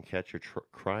here. I can catch your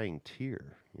crying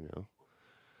tear,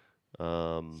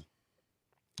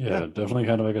 Yeah, definitely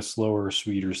kind of like a slower,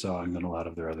 sweeter song than a lot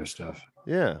of their other stuff.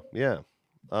 Yeah.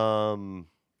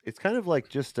 It's kind of like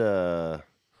just I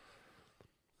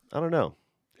don't know.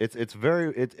 It's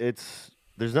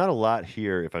there's not a lot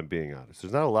here, if I'm being honest.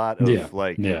 There's not a lot of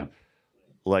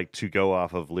like to go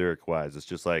off of lyric wise. It's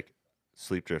just like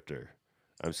sleep drifter.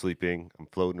 I'm sleeping, I'm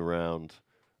floating around,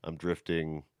 I'm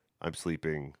drifting, I'm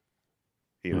sleeping,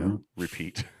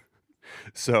 repeat.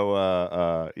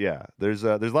 So there's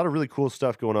a lot of really cool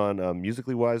stuff going on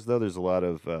musically wise though. There's a lot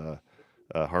of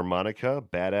harmonica,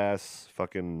 badass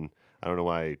fucking. I don't know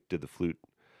why I did the flute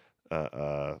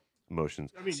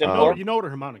motions. I mean, you know what a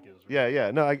harmonica is, right?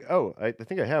 Yeah. No, I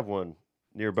think I have one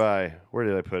nearby. Where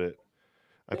did I put it?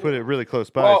 I put it really close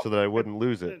by so that I wouldn't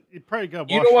lose it. It probably got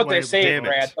You know what washed they away. say, Damn it.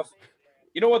 Brad?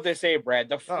 You know what they say, Brad?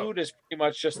 The flute is pretty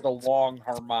much just the long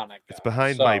harmonica. It's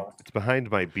behind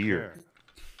my beard.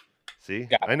 See?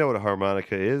 Got it. I know what a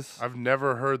harmonica is. I've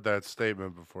never heard that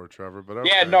statement before, Trevor. But okay.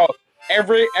 Yeah, no.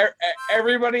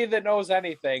 Everybody that knows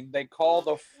anything, they call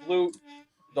the flute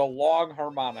the long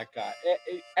harmonica.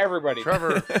 Everybody.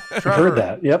 Trevor, Heard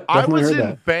that. Yep. I Definitely was heard in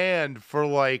that. band for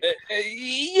like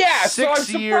yeah, so I'm 6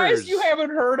 surprised years, you haven't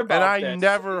heard about and I this.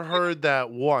 never heard that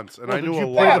once. And Well, I did knew you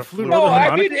a play lot the of flute flute. or the No, I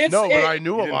harmonica? mean, No, but I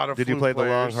knew a lot of Did you flute play the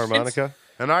long players. harmonica?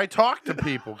 And I talked to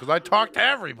people because I talked to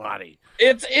everybody.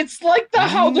 It's like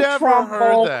how the Never trombone.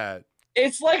 heard that.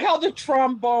 It's like how the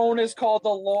trombone is called the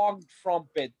long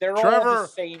trumpet. They're all the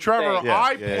same Trevor, thing.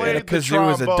 I played the Kazoo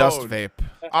trombone. is a dust vape.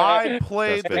 I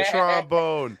played the Dust vape.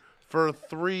 trombone for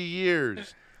 3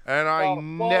 years, and I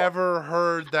never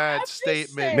heard that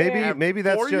statement. Maybe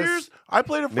that's 4 just years. I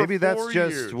played it for maybe that's 4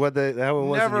 just years. how it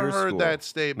was Never in your heard school. that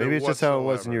statement. Maybe it's just how it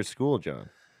was in whatsoever. your school, John.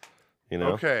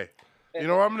 Okay. I'm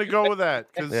going to go with that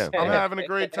because I'm having a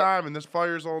great time, and this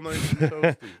fire's all nice and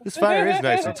toasty. This fire is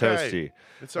nice and Okay. toasty.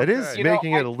 It's It is okay.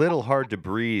 making it a little hard to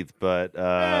breathe, but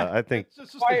I think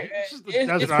It's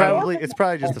it's probably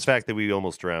just the fact that we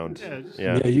almost drowned.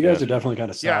 Yeah, you guys are definitely kind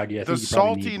of soggy. Yeah, I the think you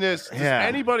probably need- saltiness. Does Yeah.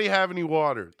 anybody have any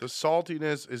water? The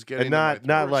saltiness is getting and not in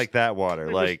my not throat. like that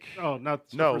water, like not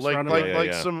No, like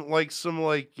Yeah. some like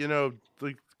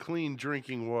clean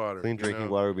drinking water. clean you drinking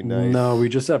know? water would be nice. No, we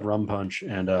just have rum punch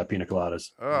and pina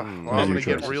coladas. Well, I'm Those are gonna your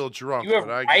get choices. real drunk, You have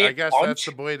but I Riot guess Punch? that's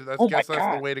the way. Oh my That's the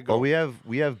God. way to go. Well,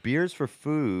 we have beers for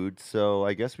food, so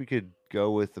I guess we could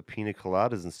go with the pina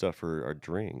coladas and stuff for our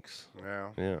drinks. Yeah.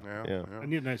 I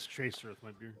need a nice chaser with my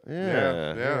beer.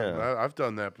 Yeah. I've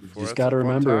done that You before. just That's got to a fun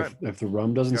remember, time. if the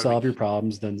rum doesn't Gotta be- solve your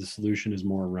problems, then the solution is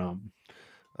more rum.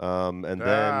 And then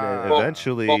Ah.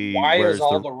 eventually, But why where's is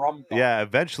all the rum gone? Yeah,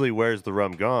 eventually, where's the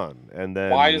rum gone? And then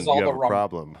Why is all you the have a rum-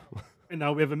 problem. And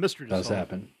now we have a mystery to Does solve.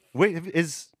 happen. Wait,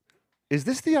 is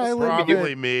this the island?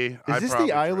 Probably that- me. Is this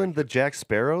the island that Jack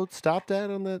Sparrow stopped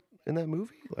at in that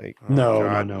movie? Like, No,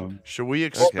 God. no. Should we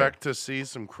expect to see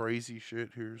some crazy shit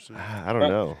here soon? I don't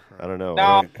know. I don't know.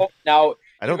 Now,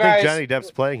 I don't you think guys- Johnny Depp's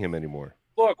playing him anymore.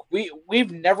 Look, we've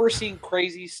never seen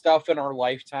crazy stuff in our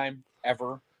lifetime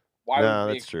ever. Why No,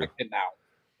 would we that's true. expect it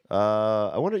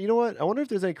now? I wonder. You know what? I wonder if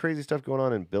there's any crazy stuff going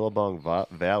on in Billabong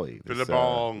Valley.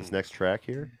 Billabong. This next track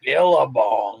here,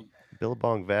 Billabong.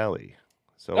 Billabong Valley.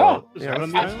 So, Oh, Is yeah, that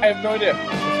on let's- the I have no idea. let's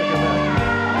check it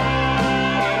out.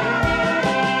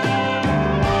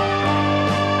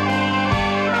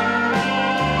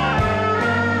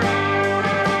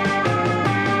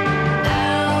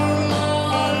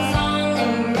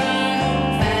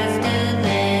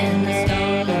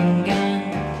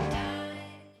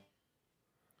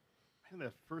 Man,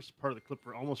 that first part of the clip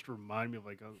almost reminded me of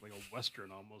like a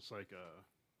western, almost like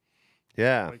a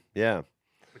Yeah, Like- yeah.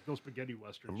 like those spaghetti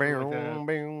westerns. something like that.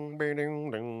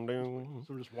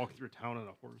 Someone just walking through a town on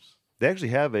a horse. They actually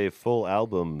have a full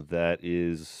album that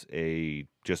is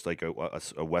just like a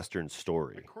Western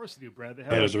story. Of course they do, Brad. They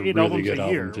have That like is a 8 really albums good a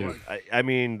year. album, too. Like, I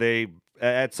mean, they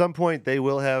at some point they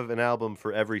will have an album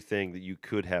for everything that you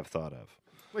could have thought of.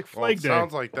 like Well, Flag it Day.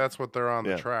 sounds like that's what they're on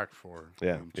Yeah. the track for.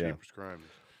 Yeah, in yeah. Jeepers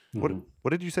Creepers. What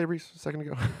did you say, Reese, a second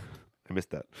ago? I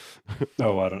missed that.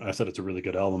 Oh, I said it's a really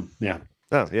good album. Yeah.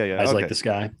 Oh, yeah. Eyes okay. Like the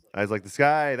Sky. Eyes Like the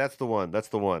Sky. That's the one.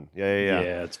 Yeah.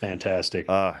 Yeah, it's fantastic.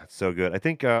 It's so good. I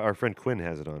think our friend Quinn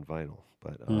has it on vinyl.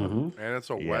 But And it's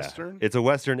a Western? It's a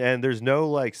Western, and there's no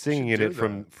like singing in should it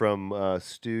do from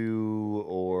Stu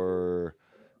or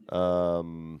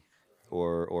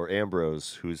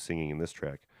Ambrose, who's singing in this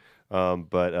track.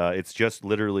 But it's just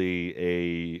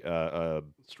literally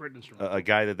Straight instrumental. a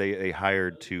guy that they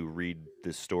hired to read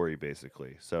this story,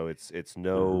 basically. So it's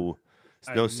no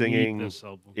I no need singing. this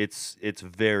album. It's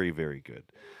very, very good.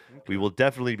 We will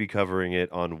definitely be covering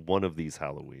it on one of these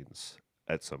Halloweens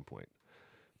at some point.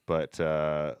 But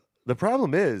the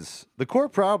problem is, the core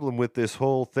problem with this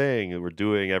whole thing that we're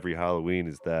doing every Halloween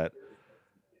is that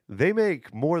they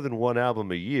make more than one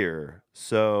album a year,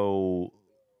 so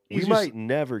we might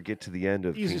never get to the end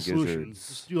of Easy King solution. Gizzard's.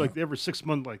 Just do like every 6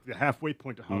 months, like the halfway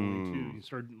point to Halloween too. You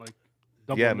start like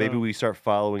doubling Yeah, maybe down. we start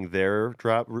following their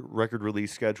record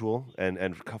release schedule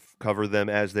and cover them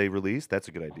as they release. That's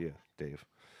a good idea, Dave.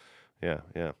 Yeah.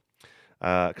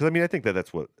 Because I mean, I think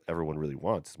that's what everyone really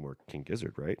wants is more King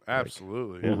Gizzard, right?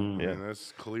 Absolutely. Yeah, I mean,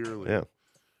 that's clearly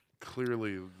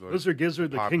the Lizard Gizzard,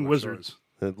 the King popular Wizards. choice.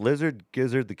 The Lizard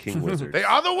Gizzard, the King Wizard. They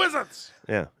are the wizards.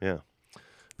 Yeah.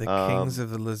 The kings of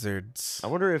the lizards. I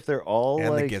wonder if they're all and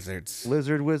like the gizzards.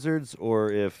 lizard wizards,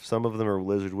 or if some of them are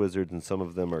lizard wizards and some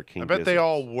of them are king. I bet gizzards. they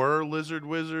all were lizard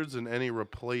wizards, and any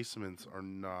replacements are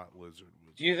not lizard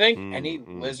wizards. Do you think any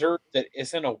lizard that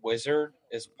isn't a wizard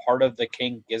is part of the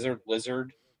King Gizzard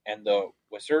lizard and the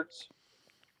wizards?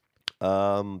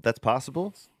 That's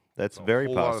possible. That's very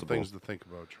whole possible. lot of things to think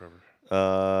about, Trevor.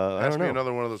 I Ask don't me know.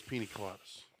 another one of those pina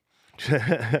coladas.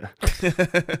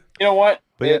 You know what?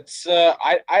 But yeah. It's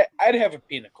I'd have a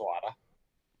pina colada.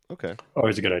 Okay.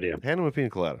 Always a good idea. Hand him a pina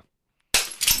colada.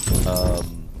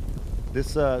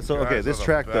 This Guys this are the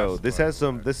track though, best, this by has the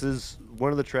some. way. This is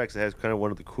one of the tracks that has kind of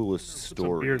one of the coolest Put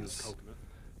some beer in this stories.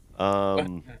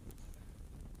 coconut.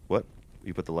 What?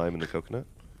 You put the lime in the coconut?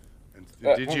 And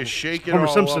did you shake it Homer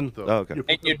all Simpson. up, though? Oh, okay. You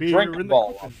And put you the beer drink in them the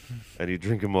all coconut. And you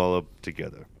drink them all up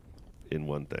together in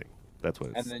one thing. That's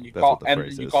what. and then you that's call what the and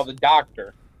phrase then you is. call the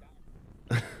doctor.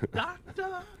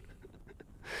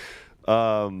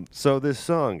 So this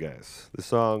song, guys. This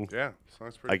song. Yeah,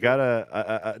 song's pretty I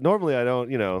gotta. Normally, I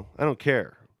don't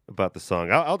care about the song.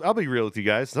 I'll be real with you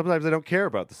guys. Sometimes I don't care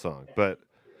about the song, but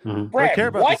I Brad, care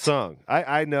about what? the song.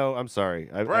 I know. I'm sorry.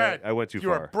 Brad, I went too you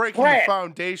far. are breaking Brad. the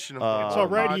foundation of It's all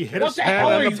right. He hit What his the hat hell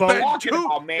on are the you boat. talking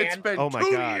about, man? It's been Oh my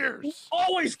 2 God. years.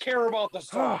 Always care about the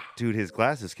song. Dude, his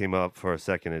glasses came up for a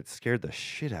second. It scared the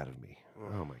shit out of me.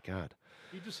 Oh my god.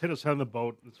 He just hit his head on the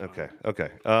boat. It's fine. Okay.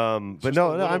 But just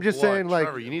no, a no, I'm little just blood. saying, like,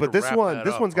 Trevor, you need but to this wrap one, that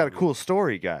this up, one's got a homie. cool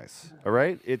story, guys. All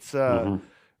right, it's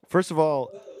first of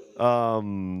all,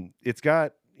 it's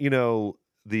got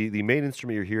the main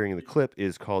instrument you're hearing in the clip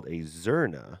is called a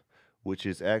zurna, which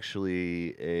is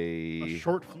actually A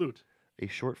short flute. a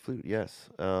short flute. Yes,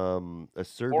 a Or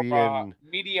Serbian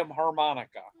medium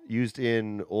harmonica. used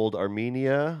in old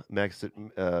Armenia,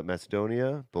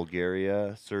 Macedonia,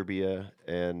 Bulgaria, Serbia,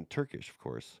 and Turkish, of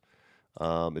course.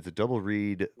 It's a double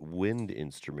reed wind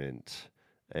instrument,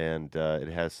 and it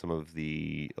has some of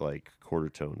the like quarter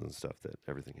tones and stuff that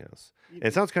everything has. And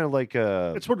it sounds kind of like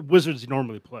It's what wizards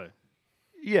normally play.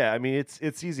 yeah. I mean,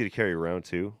 it's easy to carry around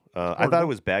too. I thought it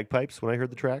was bagpipes when I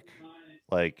heard the track.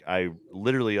 Like I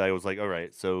was like, all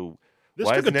right, so This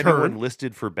why took isn't a anyone turn.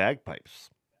 listed for bagpipes?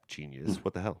 Genius!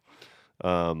 What the hell?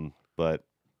 But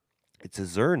it's a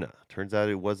zurna. Turns out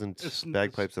it wasn't It's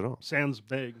bagpipes at all. Sans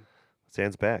bag.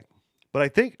 Sans bag. But I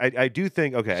do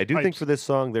think I do think Pipes. for this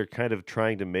song they're kind of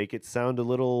trying to make it sound a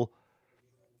little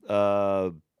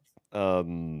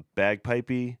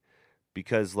bagpipey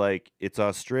because like it's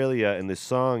Australia and this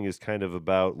song is kind of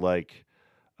about like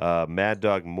Mad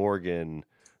Dog Morgan,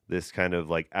 this kind of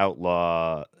like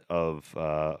outlaw of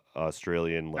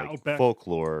Australian like Outback.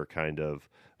 folklore kind of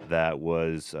that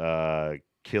was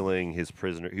killing his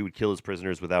prisoner. He would kill his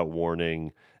prisoners without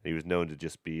warning. And he was known to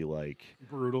just be like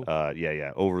Brutal.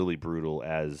 overly brutal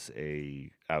as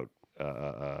a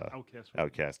Outcast.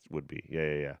 outcast would be.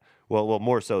 Yeah. Well,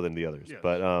 more so than the others. Yes.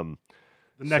 But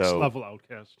The next so- level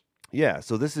outcast. yeah.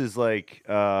 So this is like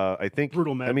I think.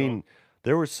 Brutal Mad I mean,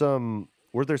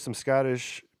 were there some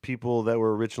Scottish people that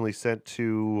were originally sent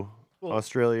to Well,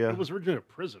 Australia? It was originally a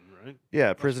prison, right?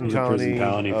 Yeah, It prison was a colony. prison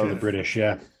colony for the of- British,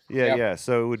 yeah. Yeah, Yep. yeah.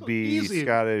 So it would So be easy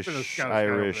Scottish, for the Scottish guy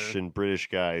over Irish, there. and British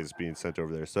guys being sent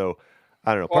over there. So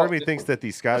I don't know. Well, Part of me thinks that the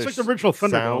like Scottish the original Thunderdome.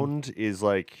 sound is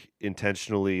like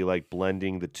intentionally like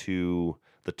blending the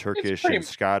Turkish pretty- and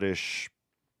Scottish,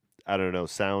 I don't know,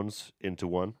 sounds into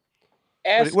one.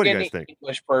 Ask what do you any guys think?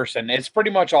 English person. It's pretty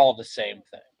much all the same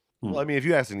thing. Well, I mean, if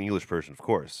you ask an English person, of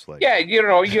course. Like, Yeah,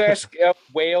 you ask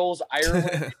Wales,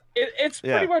 Ireland, it's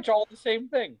pretty much all the same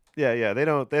thing. Yeah. They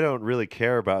don't really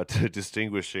care about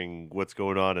distinguishing what's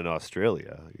going on in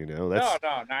Australia.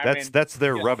 That's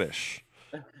their rubbish.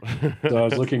 So I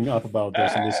was looking up about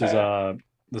this, and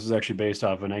this is actually based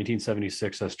off a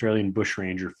 1976 Australian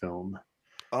bushranger film.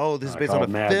 Oh, this is based on called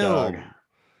a Mad film. Dog.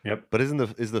 Yep. But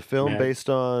is the film based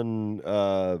on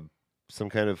some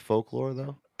kind of folklore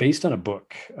though? Based on a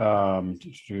book.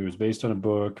 It was based on a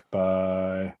book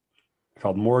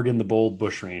called Morgan the Bold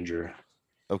Bushranger.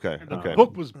 Okay. The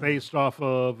book was based off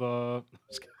of.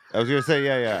 I was gonna say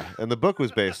yeah, and the book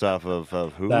was based off of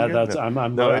who? That's I'm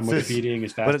Wikipediaing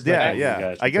as fast as I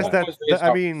can. I guess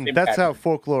that's how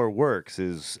folklore works.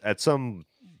 Is at some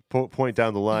point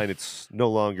down the line, it's no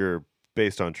longer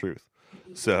based on truth.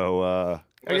 So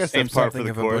I guess that's part for the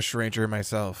of a course. bushranger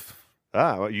myself.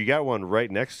 Well, you got one right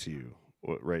next to you,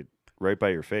 right by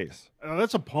your face.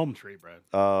 That's a palm tree, Brad.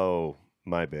 Oh,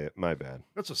 my bad.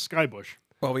 That's a sky bush.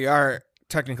 Well, we are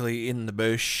technically in the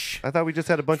bush. I thought we just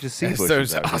had a bunch of sea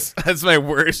bushes. That's my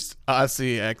worst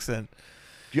Aussie accent.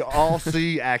 Your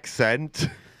Aussie accent.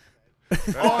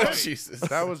 Oh, Jesus.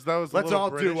 That was. Let's all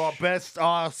do our best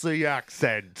Aussie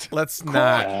accent. Let's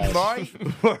not.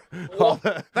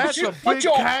 That's a What big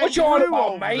you on about,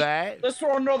 over mate? that. Let's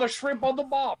throw another shrimp on the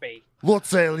barbie.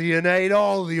 Let's alienate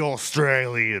all the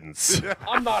Australians.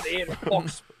 I'm not here to fuck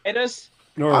spiders.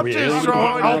 Nor are we aliens.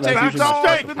 I'll take That's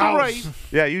usually in the race.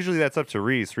 Yeah, usually that's up to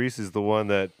Reis. Reis is the one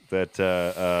that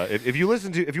if you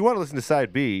want to listen to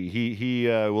side B, he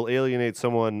will alienate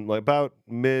someone like about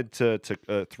mid to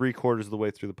 3/4 of the way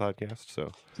through the podcast.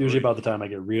 So It's usually about the time I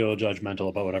get real judgmental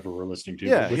about whatever we're listening to.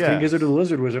 Yeah, With yeah. King Gizzard or the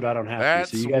Lizard Wizard, I don't have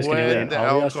That's to. So you guys can when alienate the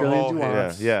all the Australians you alcohol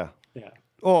want. yeah. Yeah.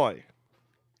 Oi,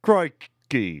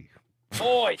 crikey!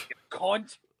 Oi, you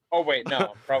cunt. Oh, wait,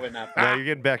 no, probably not. Now you're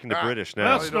getting back into British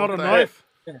now. That's not a knife.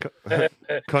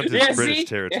 Cunt is Yeah, British see?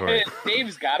 territory.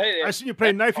 Dave's got it. I seen you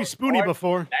play knifey spoony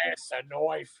before. That's a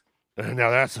knife. Now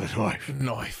that's a knife.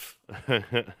 Knife.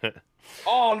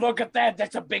 Oh, look at that.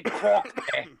 That's a big crock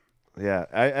there. Yeah,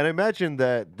 I imagine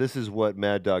that this is what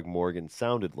Mad Dog Morgan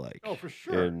sounded like. Oh, for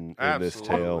sure. In this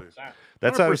Absolutely. tale.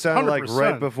 That's how he sounded like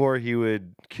right 100%. before he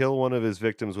would kill one of his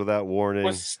victims without warning.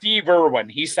 Was Steve Irwin.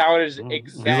 He sounded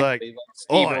exactly like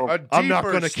Steve "Oi, Irwin. I'm not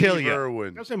deeper going to kill Steve you."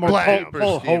 Irwin. I say more Blam.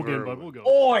 Paul Steve Hogan, Irwin. but we'll go.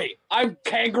 Oi, I'm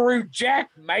Kangaroo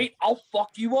Jack, mate. I'll fuck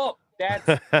you up. That's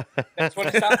what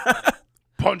it sounds like.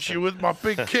 Punch you with my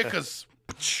big kickers.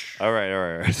 All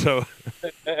right. So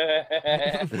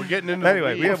We're getting into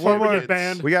anyway, we have one Before we more get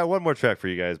banned. We got one more track for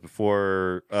you guys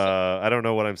before. I don't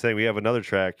know what I'm saying. We have another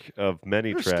track of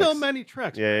many There's tracks. still many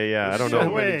tracks. Yeah. I don't There's know.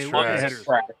 so many tracks.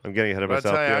 I'm getting ahead of But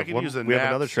I myself. tell you, We I have could one- use a we have nap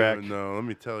another track. soon, though. Let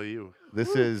me tell you.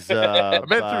 This is I've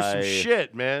been through by- some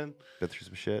shit, man. Been through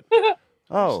some shit.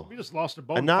 Oh, We just lost a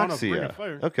bone. On a ring of anoxia.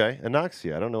 fire. Okay,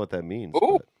 anoxia. I don't know what that means.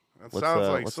 Ooh. but That let's, sounds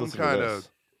like let's some listen to kind this.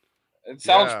 of. It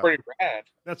sounds Yeah. pretty rad.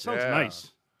 That sounds Yeah.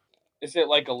 nice. Is it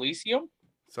like Elysium?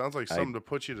 Sounds like something to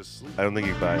put you to sleep. I don't think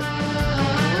you can buy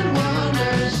it.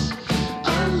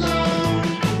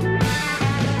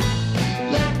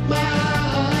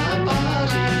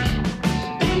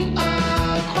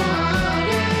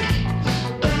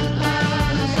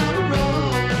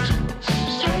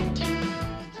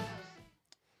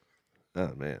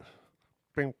 Oh man.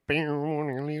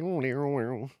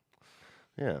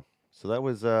 Yeah. So that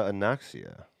was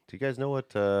anoxia. Do you guys know what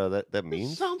that This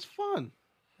means? sounds fun.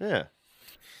 Yeah.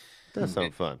 Does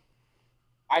sound fun.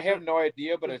 I have no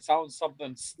idea, but it sounds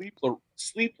something sleep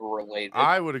related.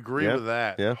 I would agree Yeah, with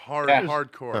that. yeah.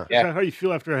 Hardcore. Huh. Is that how you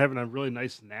feel after having a really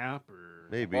nice nap? Or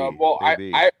Maybe. well,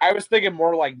 maybe. I was thinking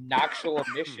more like nocturnal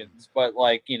emissions, but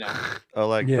like Oh,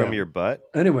 like Yeah. from your butt?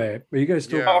 Anyway, are you guys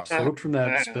still Yeah. soaked from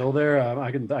that spill there?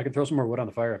 I can throw some more wood on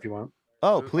the fire if you want.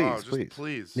 Oh, please, just please.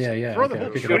 please. Yeah. throw the okay,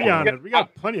 whole kick it shitty up. on it. We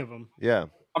got plenty of them. Yeah.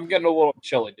 I'm getting a little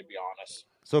chilly to be honest.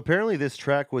 So apparently this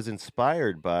track was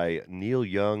inspired by Neil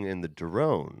Young and the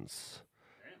Drones.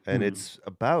 And it's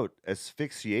about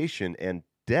asphyxiation and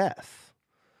death.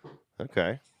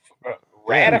 Okay.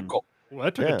 Radical. Well,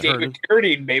 that took Yeah. a turn. David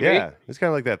Carradine, baby. Yeah. It's kind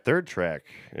of like that third track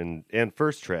and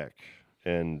first track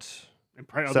and And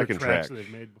probably other second tracks track. that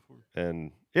they've made before.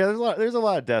 and yeah, there's a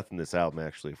lot of death in this album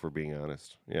actually, if we're being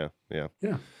honest. Yeah. Yeah,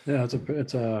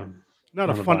 it's a Not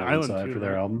on a the fun violent island side too, for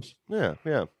their right? albums. Yeah.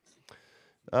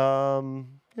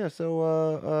 Yeah,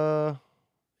 so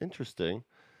interesting.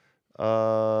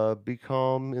 Be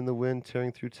calm in the wind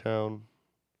tearing through town.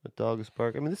 A dog is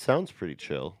bark. I mean, this sounds pretty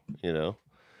chill, you know.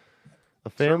 A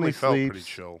family Certainly felt pretty sleeps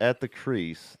chill. at the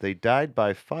crease. They died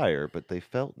by fire, but they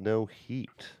felt no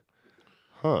heat.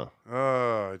 Huh.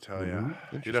 Oh, I tell you.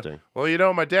 Interesting.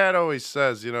 My dad always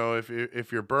says,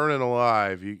 if you're burning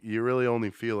alive, you really only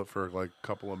feel it for like a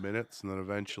couple of minutes, and then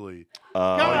eventually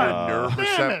all your nerve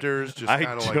receptors just kind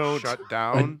of like shut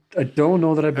down. I don't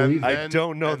know that I believe. I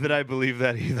don't know that I believe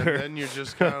that either. And then you're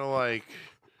just kind of like.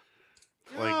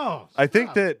 I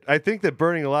think that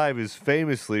burning alive is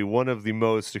famously one of the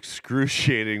most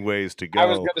excruciating ways to go. I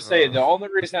was going to say the only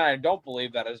reason I don't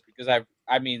believe that is because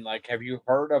have you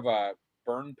heard of a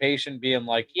burn patient being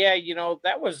like, yeah,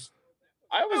 that was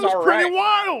all pretty right.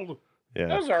 wild. Yeah,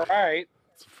 that was all right.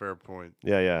 That's a fair point.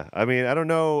 Yeah. I mean, I don't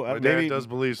know. My dad does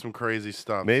believe some crazy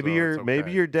stuff. Maybe so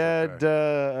your dad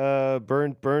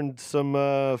burned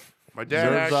some. My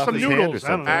dad some noodles.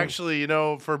 Actually,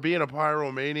 for being a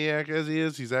pyromaniac as he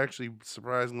is, he's actually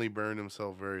surprisingly burned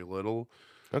himself very little.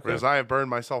 Okay. Whereas I have burned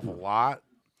myself a lot.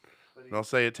 And I'll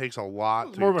say it takes a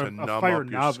lot to numb up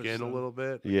your skin a little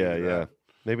bit. Yeah.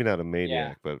 Maybe not a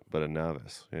maniac, but a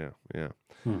novice. Yeah.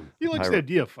 He likes the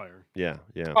idea of fire. Yeah.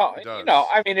 Well,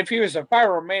 if he was a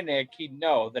pyromaniac, he'd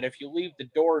know that if you leave the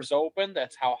doors open,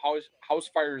 that's how house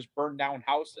fires burn down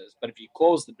houses. But if you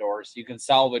close the doors, you can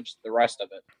salvage the rest of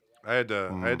it. I had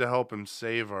to help him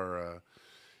save our.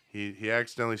 He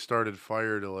accidentally started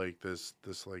fire to like this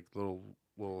like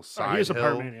little side he's a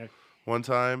hill pyromaniac. one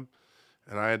time,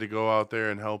 and I had to go out there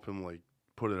and help him like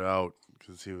put it out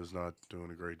because he was not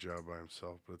doing a great job by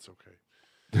himself. But it's okay.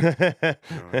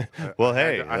 Well,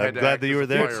 I'm glad that you were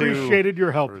there too. Appreciated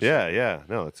your help. Yeah.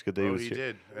 No, it's good that he was here.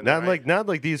 Did. And not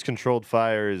like these controlled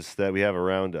fires that we have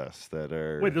around us that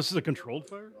are. Wait, this is a controlled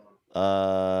fire?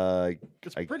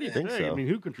 It's pretty think big. so. I mean,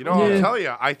 who controls? I'll tell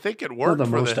you, I think it worked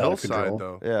for the hillside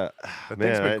though. Yeah, that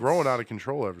thing's been growing out of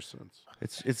control ever since.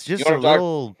 It's just a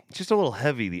little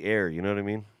heavy. The air, you know what I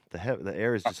mean? The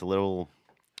air is just a little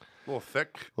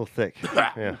thick.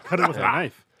 Yeah, cut it with a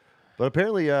knife. But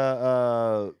apparently,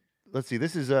 let's see.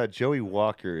 This is Joey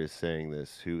Walker is saying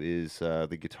this, who is one of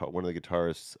the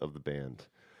guitarists of the band.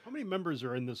 How many members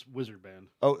are in this wizard band?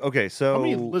 Oh, okay. So how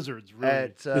many lizards?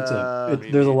 Really?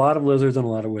 There's a lot of lizards and a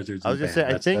lot of wizards. I was just saying.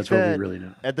 I think that's what we really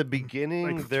know. At the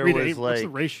beginning there 3 to was 8. like What's the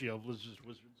ratio of lizards?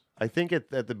 I think at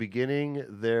the beginning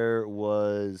there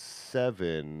was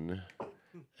 7,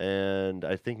 and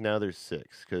I think now there's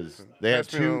 6 because they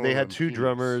had two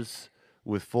drummers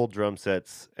with full drum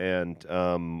sets, and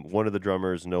one of the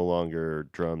drummers no longer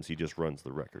drums; he just runs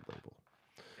the record label.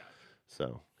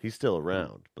 So he's still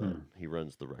around, but he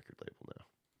runs the record label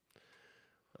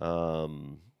now.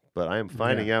 But I am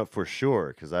finding out for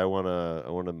sure because I want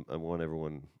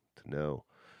everyone to know.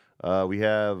 We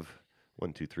have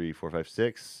 1, 2, 3, 4, 5,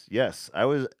 6. Yes, I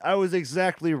was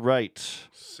exactly right.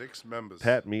 6 members.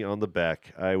 Pat me on the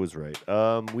back. I was right.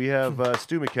 We have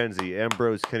Stu McKenzie,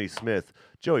 Ambrose Kenny Smith,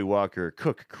 Joey Walker,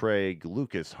 Cook Craig,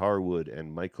 Lucas Harwood,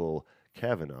 and Michael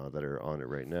Kavanaugh that are on it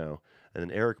right now. And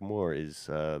then Eric Moore is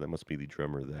that must be the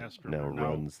drummer that now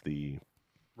runs the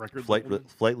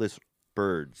Flightless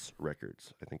Birds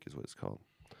Records, I think is what it's called.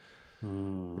 Yeah.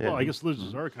 Well, I guess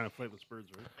lizards are kind of flightless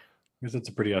birds, right? I guess it's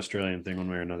a pretty Australian thing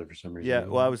one way or another for some reason. Yeah,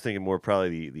 well, I was thinking more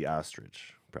probably the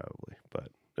ostrich, probably, but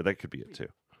that could be it too.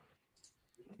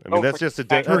 I mean, that's just a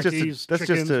different, that's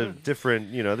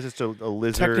just a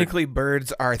lizard. Technically,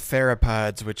 birds are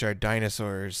theropods, which are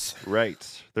dinosaurs.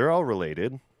 Right. They're all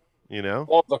related,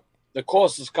 Well, the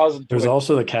closest cousin to There's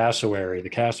also the cassowary. The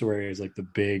cassowary is like the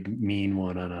big, mean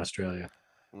one on Australia.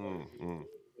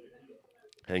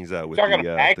 Hangs out with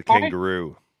the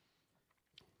kangaroo.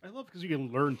 I love because you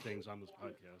can learn things on this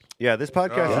podcast. Yeah, this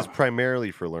podcast is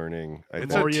primarily for learning.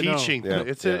 It's a teaching.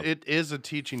 It is a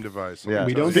teaching device. Yeah.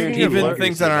 We don't even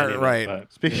things that aren't right.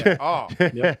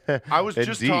 I was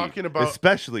just talking about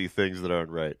especially things that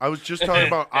aren't right. I was just talking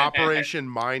about Operation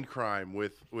Mindcrime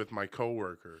with my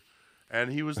coworker. And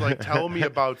he was like telling me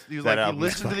about. He was like, "You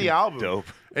listen to the album," dope.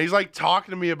 And he's like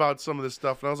talking to me about some of this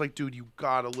stuff. And I was like, "Dude, you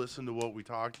gotta listen to what we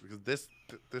talked because this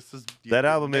is that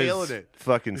album is it.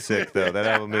 fucking sick though. That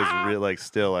album is really like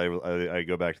still I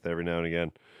go back to that every now and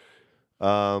again.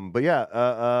 But yeah,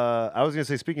 I was gonna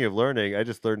say speaking of learning, I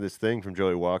just learned this thing from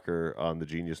Joey Walker on the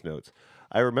Genius Notes.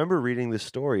 I remember reading this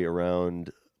story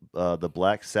around the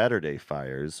Black Saturday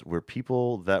fires, where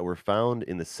people that were found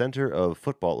in the center of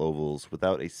football ovals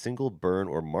without a single burn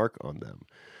or mark on them.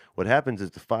 What happens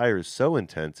is the fire is so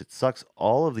intense, it sucks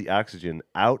all of the oxygen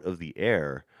out of the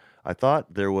air. I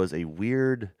thought there was a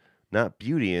weird, not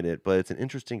beauty in it, but it's an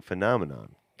interesting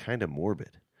phenomenon, kind of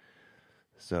morbid.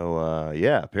 So,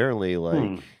 apparently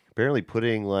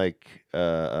putting like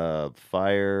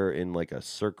fire in like a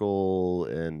circle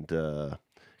and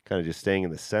kind of just staying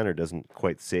in the center doesn't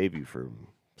quite save you from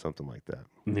something like that.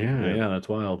 Yeah, that's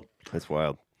wild. That's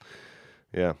wild.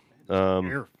 Yeah.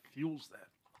 Air fuels that.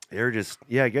 Air just,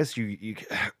 I guess you you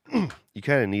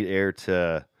kind of need air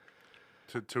to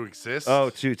exist. Oh,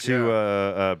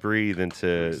 to breathe and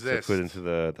to put into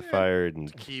the fire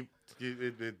and keep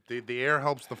the air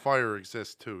helps the fire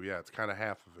exist too. Yeah, it's kind of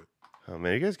half of it. Oh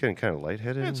man, you guys getting kind of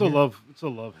lightheaded. It's a love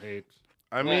hate.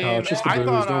 I mean, it's just the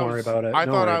booze. Don't worry about it. I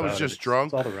thought I was just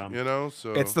drunk. You know,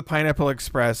 so it's the Pineapple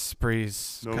Express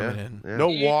breeze coming in. Yeah. No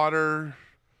water.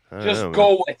 Just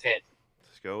go with it.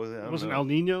 Just go with it. It wasn't El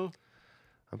Nino.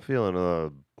 I'm feeling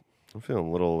a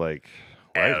little like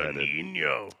El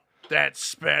Nino. That's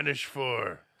Spanish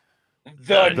for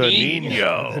the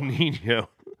Nino. The Nino.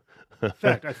 In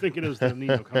fact, I think it is the El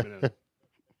Nino coming in.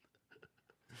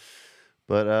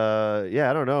 But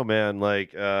I don't know, man.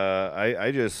 Like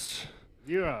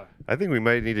I think we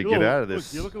might need to get out of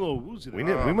this. You look a little woozy. We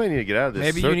might need to get out of this.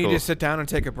 Maybe circle. you need to sit down and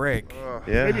take a break.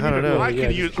 I don't know. I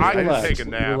can take a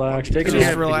nap. Relax. Take a Just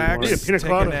nap. relax. Pina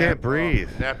colada. I can't breathe.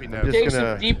 Nappy nap. Take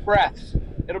some deep breaths.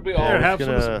 It'll be all. Have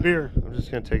some beer. I'm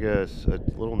just gonna take a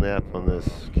little nap on this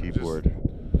keyboard.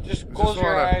 Just close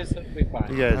your eyes and be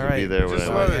fine. You guys will be there when I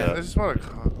wake up. I just want to.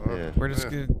 Yeah. We're just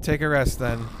gonna take a rest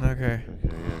then. Okay.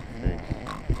 Thanks.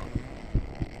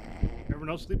 Everyone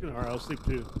else sleeping? All right, I'll sleep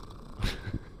too.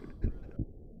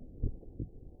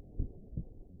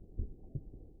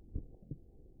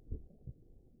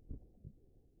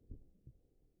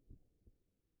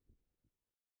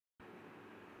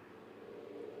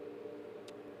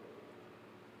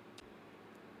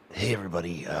 Hey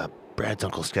everybody, Brad's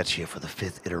Uncle Sketch here for the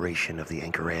 5th iteration of the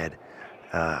Anchor ad.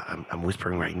 I'm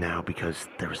whispering right now because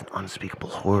there is an unspeakable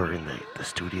horror in the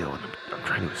studio and I'm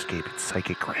trying to escape its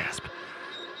psychic grasp.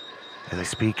 As I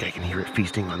speak, I can hear it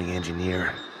feasting on the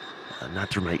engineer, not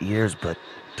through my ears, but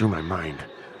through my mind.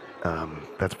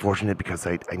 That's fortunate because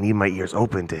I need my ears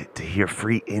open to hear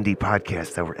free indie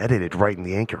podcasts that were edited right in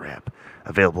the Anchor app,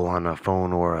 available on a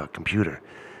phone or a computer.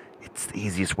 It's the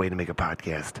easiest way to make a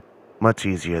podcast. Much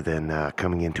easier than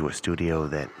coming into a studio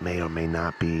that may or may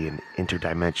not be an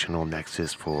interdimensional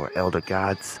nexus for elder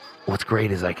gods. What's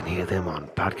great is I can hear them on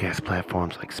podcast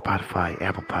platforms like Spotify,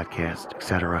 Apple Podcasts,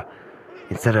 etc.,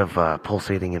 instead of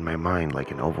pulsating in my mind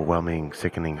like an overwhelming,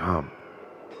 sickening hum.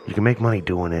 You can make money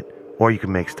doing it, or you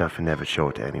can make stuff and never show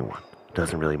it to anyone.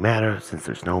 Doesn't really matter since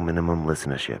there's no minimum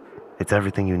listenership. It's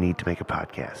everything you need to make a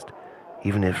podcast.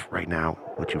 Even if, right now,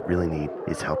 what you really need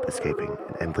is help escaping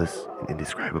an endless and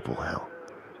indescribable hell.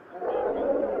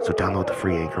 So download the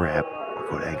free Anchor app or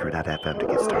go to anchor.fm to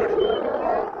get started.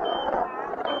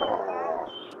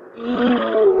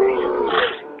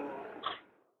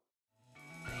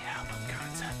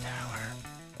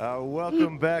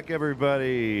 Welcome back,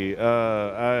 everybody.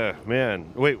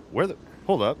 Man, wait,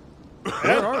 hold up.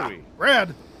 Where are we?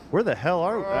 Brad! Where the hell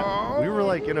are we? We were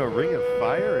like in a ring of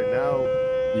fire, and now...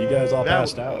 You guys all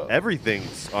passed out.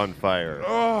 Everything's on fire.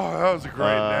 Oh, that was a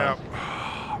great nap.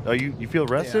 Oh, you feel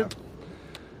rested?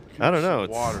 Yeah. I don't know.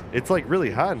 Water. It's like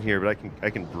really hot in here, but I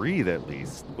can breathe at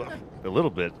least a little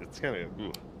bit. It's kind of.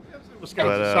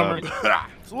 Wisconsin summer.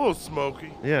 It's a little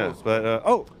smoky. Yeah,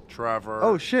 but Trevor.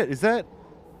 Oh shit! Is that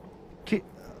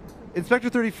Inspector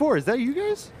 34? Is that you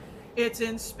guys? It's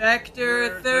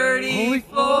Inspector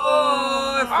 34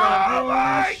 Oh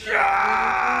my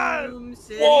God!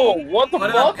 Whoa, what the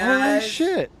fuck? Holy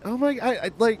shit! Oh my! I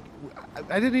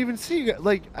didn't even see you guys.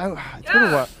 It's been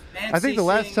a while. I think the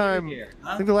last time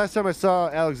I saw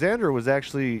Alexandra was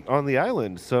actually on the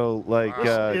island. So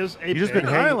you just been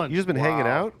hanging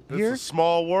out here. It's a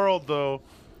small world, though.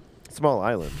 Small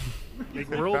island. Big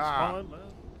world, small island.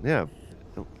 Yeah,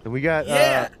 and we got.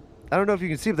 I don't know if you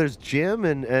can see, but there's Jim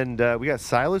and we got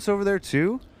Silas over there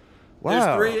too.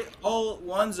 Wow. There's 3 old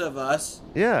ones of us.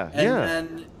 Yeah, and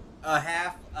then a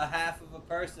half of a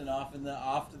person off to the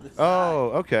side.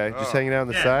 Oh, okay. Just hanging out on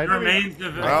the side. I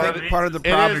think part of the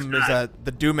problem is that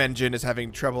the Doom engine is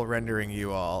having trouble rendering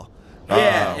you all.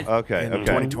 Yeah. Okay. In Okay.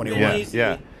 2021.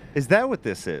 Yeah. Is that what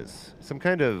this is? Some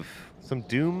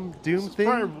Doom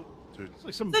thing? It's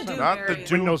like some not the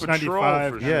Doom Windows Patrol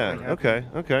 95. for sure. Yeah. Okay.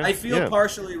 I feel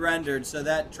partially rendered, so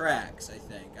that tracks. I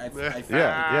think. I feel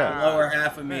Yeah. the lower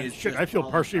half of me is. Shit, just I feel all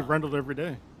partially the time. rendered every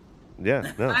day.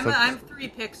 Yeah. No. I'm 3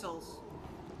 pixels.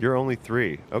 You're only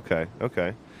 3. Okay.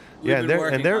 We've Yeah, been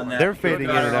working on that. they're fading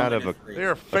in and out of a. They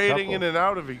are fading couple. in and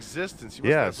out of existence. You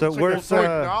must Yeah, have so some where's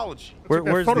technology? where's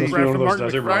It's the one of those Martin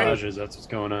desert McFly. mirages. That's what's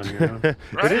going on here.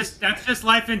 That's just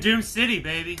life in Doom City,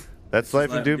 baby. That's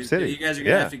life in Doom City. You guys are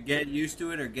gonna have to get used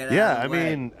to it or get out. Yeah, of I the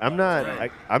way. mean,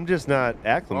 I'm just not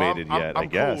acclimated Well, yet. I'm I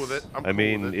guess. cool with it. I'm I cool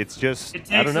mean, with it. it's just It I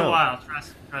takes don't know. a while.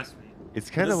 Trust me. It's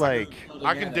kind of like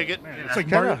I can dig it. it's like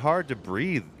kind of hard to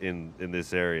breathe in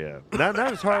this area. Not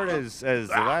as hard as the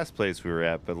last place we were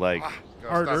at, but like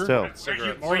still.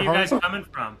 Where are you guys coming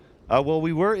from? Well,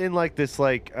 we were in like this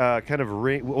kind of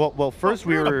ring. Well, first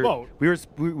we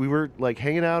were like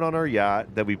hanging out on our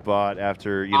yacht that we bought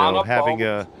after having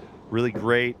a really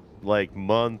great like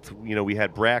month. We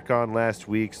had Brack on last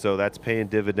week, so that's paying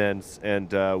dividends,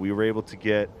 and we were able to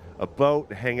get a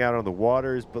boat, hang out on the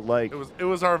waters, but like it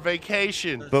was our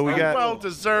vacation. But we got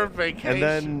well-deserved vacation. And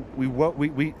then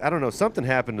we I don't know, something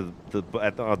happened to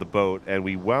on the boat, and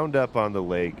we wound up on the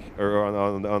lake or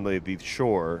on the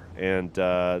shore, and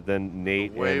then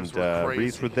Nate and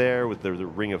Reis were there with the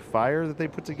ring of fire that they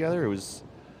put together. It was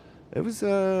I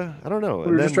don't know.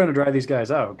 We were just trying to dry these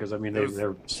guys out because I mean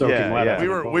they're soaking wet.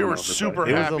 We were super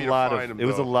happy to find them. It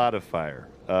was a lot of fire.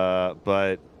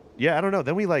 But yeah, I don't know.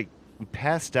 Then we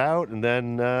passed out, and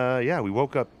then we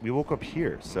woke up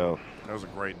here. So that was a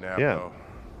great nap. Yeah, though.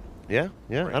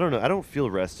 Yeah. I don't know. I don't feel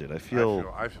rested. I feel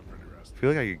pretty rested. I feel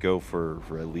like I could go for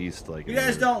at least like. You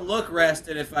guys don't look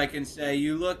rested, if I can say.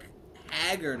 You look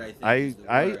haggard. I think.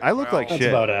 I look like that's shit.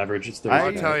 about average. It's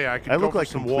I'll tell you, I look like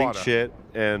some complete water. shit,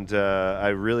 and I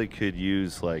really could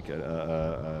use like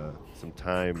some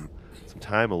time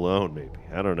alone. Maybe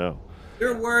I don't know.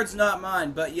 Your words, not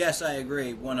mine, but yes, I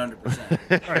agree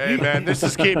 100%. Hey, man, this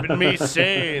is keeping me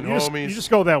sane, homies. You just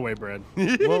go that way, Brad.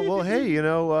 well, hey,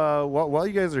 while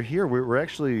you guys are here, we're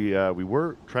actually we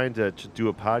were trying to do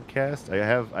a podcast.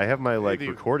 I have my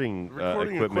recording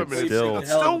equipment still. It's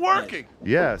still working.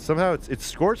 Yeah, somehow it's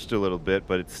scorched a little bit,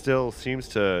 but it still seems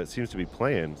to be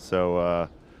playing. So.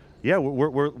 Yeah,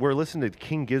 we're listening to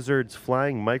King Gizzard's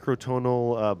Flying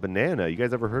Microtonal Banana. You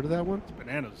guys ever heard of that one? It's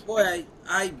bananas. Boy,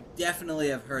 I definitely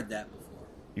have heard that before.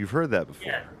 You've heard that before?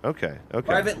 Yeah. Okay.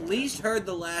 Or I've at least heard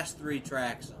the last 3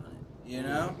 tracks on it, you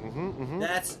know? Mm-hmm.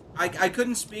 That's I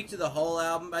couldn't speak to the whole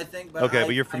album, I think, but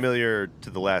but you're familiar to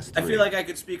the last 3. I feel like I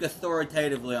could speak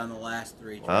authoritatively on the last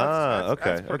 3 tracks.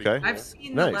 Okay. I've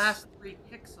seen the last 3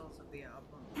 pixels of the album.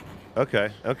 Okay.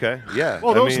 Yeah.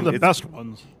 Well, those are the best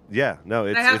ones. Yeah, no,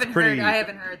 it's pretty. I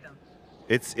haven't heard them.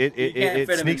 It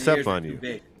sneaks up on you.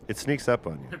 It sneaks up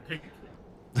on you.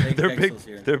 They're big.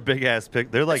 They're big ass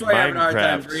pic. They're like That's why I have a hard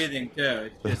time Minecraft. breathing too.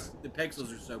 It's just the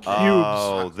pixels are so big.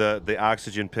 Oh, the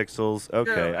oxygen pixels.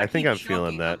 Okay, True, I think I'm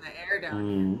feeling that.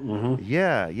 Mm-hmm.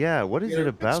 Yeah. What is it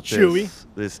about chewy.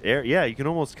 this air? Yeah, you can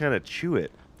almost kind of chew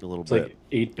it a little It's bit. like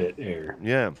 8-bit air.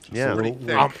 Yeah. Pretty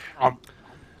thick.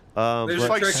 Just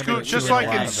like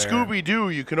in Scooby Doo,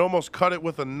 you can almost cut it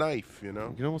with a knife. You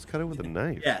can almost cut it with a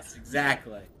knife. Yes,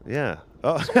 exactly. Yeah.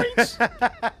 Oh.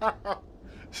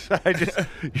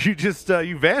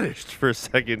 You vanished for a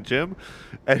second, Jim,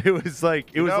 and it was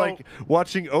like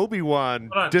watching Obi-Wan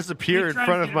disappear in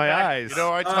front of my eyes.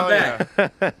 I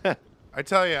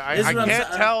tell you, I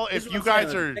can't tell if you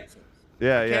guys are.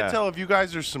 Yeah, I can't tell if you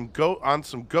guys are on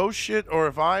some ghost shit or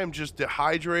if I am just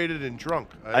dehydrated and drunk.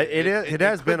 It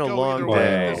has been a long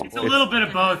day. It's a little bit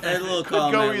of both. It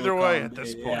could go either way at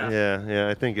this point. Yeah,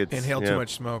 I think it's inhale too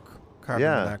much smoke. Carbon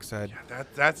monoxide. Yeah,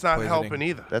 that's not helping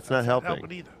either. That's not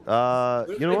helping either.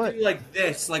 You know what? Do like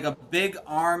this, like a big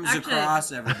arms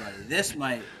across everybody. This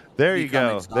might. There you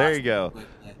go.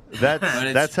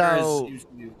 That's how.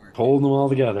 Holding them all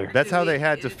together. That's how they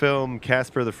had to film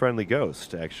Casper the Friendly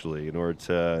Ghost, actually, in order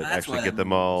to actually get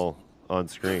them all on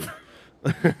screen.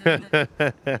 I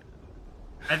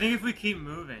think if we keep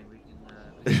moving, we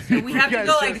can. We have to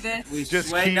go like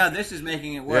this. No, this is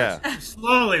making it worse. Yeah.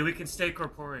 Slowly, we can stay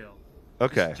corporeal.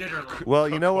 Okay. Well,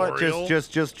 you know what?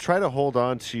 Just try to hold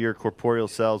on to your corporeal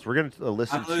selves. We're gonna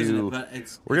listen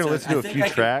to a few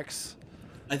tracks.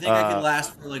 I think I can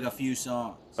last for like a few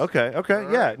songs. Okay.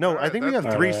 Yeah. No, I think we have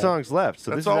 3 songs left,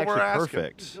 so this is actually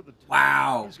perfect.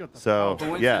 Wow. So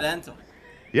coincidental.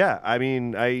 Yeah. I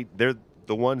mean, they're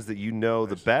the ones that you know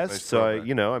the best. Nice So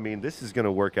I mean, this is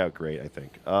gonna work out great. I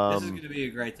think. This is gonna be a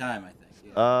great time. I think.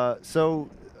 Yeah.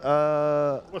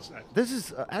 What's next? This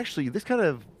is actually this kind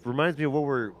of reminds me of what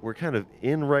we're kind of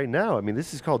in right now. I mean,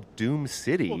 this is called Doom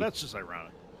City. Well, that's just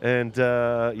ironic. And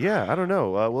I don't know.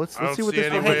 Well, let's see what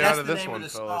this one. Hey, out of the this name one,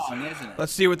 of the fellas. song, isn't it?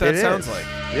 Let's see what that sounds like.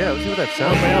 Yeah, let's see what that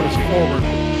sounds Way out is forward.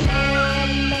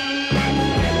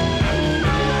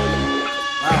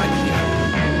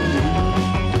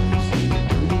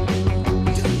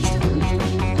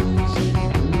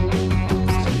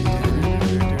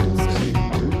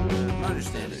 I'm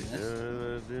understanding this.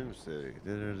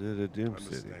 Doom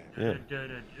City. Yeah.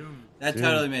 That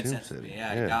totally made sense to me.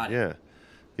 Yeah, I got it.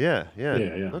 Yeah.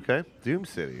 Okay, Doom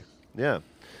City. Yeah.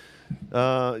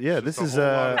 This is Seems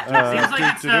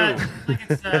like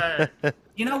it's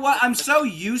You know what? I'm so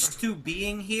used to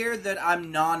being here that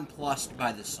I'm nonplussed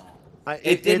by the song.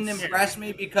 It didn't impress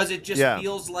me because it just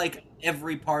feels like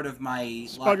every part of my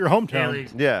life. About your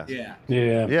hometown.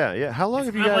 Yeah. How long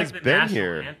have you guys been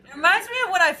here? It reminds me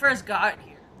of when I first got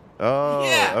here. Oh,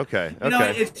 Yeah. okay. You know,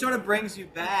 it sort of brings you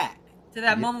back. To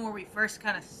that moment where we first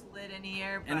kind of slid in the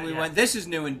air. And we went, this is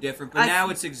new and different, but now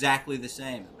it's exactly the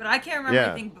same. But I can't remember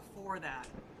anything before that.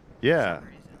 Yeah.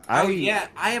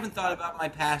 I haven't thought about my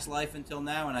past life until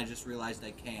now, and I just realized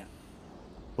I can't.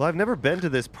 Well, I've never been to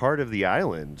this part of the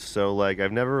island, so like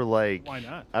I've never like. Why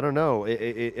not? I don't know.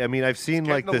 I mean, I've seen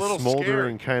like the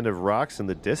smoldering kind of rocks in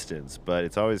the distance, but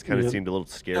it's always kind of seemed a little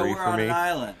scary for me. An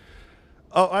island.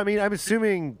 Oh, I mean, I'm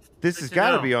assuming this has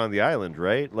got to be on the island,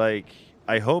 right? Like,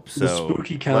 I hope so. The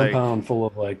spooky compound full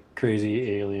of like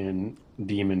crazy alien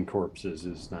demon corpses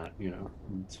is not,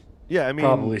 it's I mean,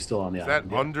 probably still on the Is island.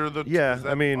 that under the? Yeah, is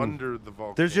that I mean, under the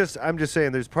volcano. I'm just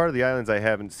saying, there's part of the islands I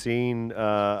haven't seen.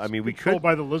 I mean, we could.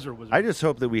 by the lizard wizard. I just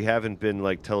hope that we haven't been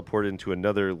like teleported into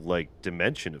another like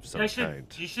dimension of some kind.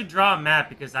 You should draw a map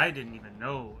because I didn't even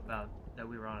know about that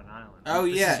we were on an island. Oh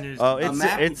This yeah. is news Oh, to me.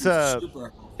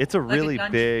 it's a really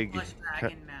big.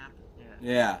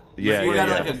 Yeah. Yeah, If you got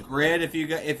yeah. like a grid, if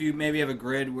you maybe have a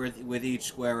grid with each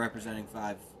square representing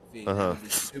 5 feet, that would be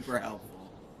super helpful.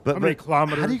 But, How many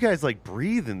kilometers? How do you guys like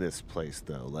breathe in this place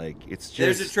though? Like it's just.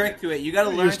 There's a trick to it. You got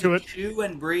to learn used to to it. chew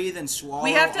and breathe and swallow.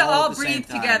 We have to all all at the same breathe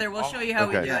time. together. We'll show you how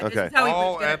we do it. Okay. This is how we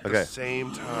all breathe at together. the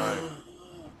same time.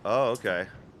 Oh, okay.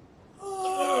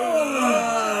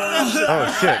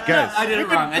 Oh shit, guys! I did it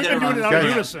wrong. Guys,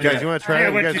 you want to try? Yeah, I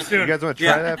it? went You too guys, soon. you guys want to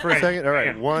try that for a second? All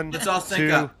right, 1, Let's all sync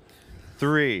 2, up.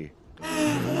 3.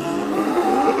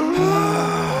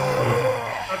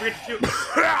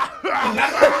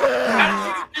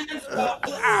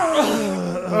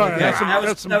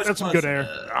 That's some good air.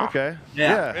 Okay.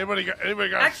 Yeah. Anybody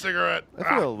got a cigarette?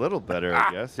 I feel a little better,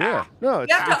 I guess. Yeah. No,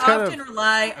 it's We have it's to kind often of.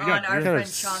 rely on our kind friend of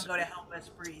Chongo to help us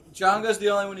breathe. Chongo's the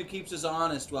only one who keeps us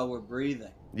honest while we're breathing.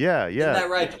 Yeah, Isn't that yeah.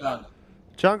 right, Chongo?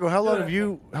 Chongo, how long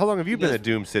have you been at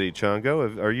Doom City,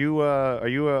 Chongo? Are you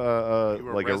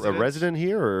like a resident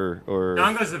here or?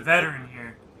 Dongo's a veteran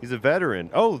here. He's a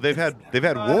veteran. Oh, they've had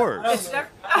wars.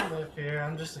 I live here.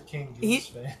 I'm just a King Goose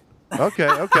fan. Okay.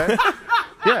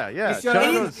 Yeah.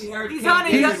 Chongo's, He's on a.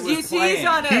 You see, he's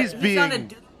on a. He's He's on a being-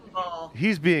 Doom ball.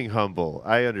 he's being humble.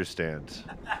 I understand.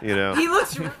 You know. He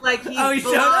looks like he. Oh, he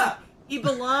showed up. He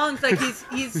belongs. Like he's.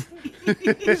 He's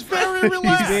very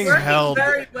relaxed. He's being working held.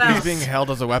 very well. He's being held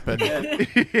as a weapon.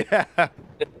 Yeah.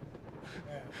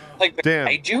 Like the Damn.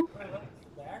 kaiju?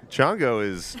 Chongo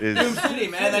is Doom City,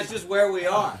 man. That's just where we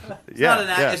are. It's Yeah, not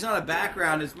yeah. It's not a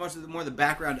background. It's more the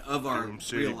background of our Doom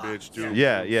City, real lives. bitch. Doom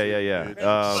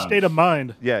yeah. State of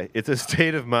mind. Yeah, it's a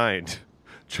state of mind.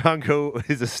 Chongo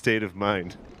is a state of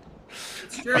mind.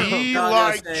 It's true. Be Chongo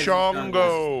like says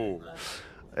Chongo.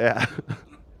 Yeah.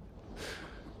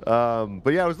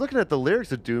 But yeah, I was looking at the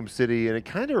lyrics of Doom City, and it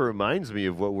kind of reminds me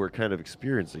of what we're kind of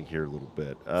experiencing here a little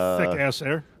bit. Thick ass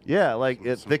air. Yeah, like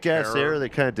thick ass terror. air that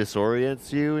kind of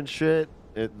disorients you and shit.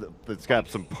 It's got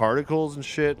some particles and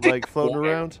shit like floating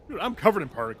around. Dude, I'm covered in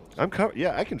particles. I'm covered.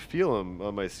 Yeah, I can feel them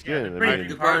on my skin. they're I pretty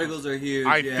mean, The particles are huge.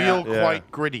 I yeah. feel Yeah. quite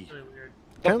gritty.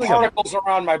 The Kinda like particles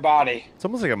around my body. it's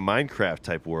almost like a Minecraft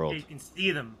type Yeah, world. you can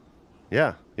see them.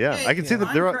 Yeah. I can see them.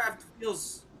 Minecraft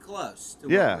feels close to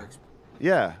what Yeah. we're experiencing.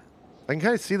 Yeah, I can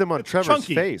kind of see them on It's Trevor's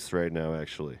chunky. face right now,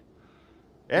 actually.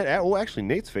 And actually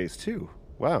Nate's face too.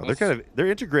 Wow, they're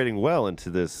integrating well into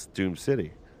this Doom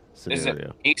City Is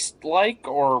scenario. it taste like,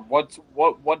 or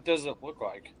what does it look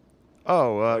like?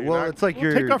 Oh, you're well, not- it's like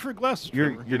Well, take off your glasses. your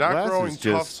Trevor. You're not glasses growing just.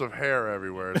 tufts of hair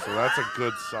everywhere, so that's a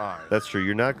good sign. That's true.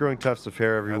 You're not growing tufts of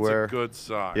hair everywhere. That's a good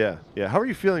sign. Yeah. How are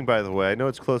you feeling, by the way? I know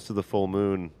it's close to the full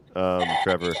moon,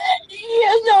 Trevor.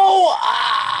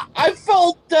 I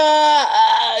felt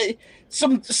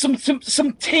some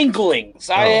tinglings.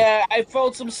 I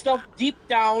felt some stuff deep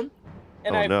down,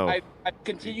 and Oh, no. I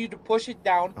continued to push it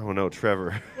down. Oh no,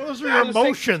 Trevor. Those are your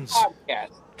emotions.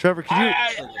 Trevor, can you?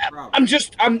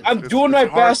 I'm doing my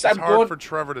best. It's I'm hard going. for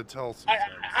Trevor to tell.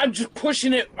 I'm just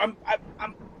pushing it. I'm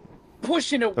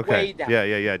pushing it way Okay. down.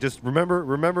 Yeah. Just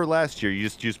remember last year. You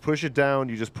just push it down.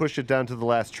 You just push it down to the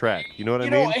last track. You know what I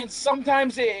You mean? know, and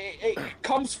sometimes it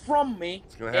comes from me.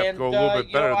 It's gonna have to go a little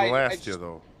bit better than last year,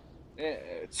 though.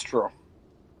 It's true.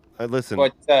 Listen.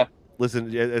 But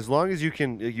Listen, as long as you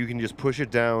can just push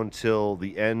it down till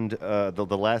the end,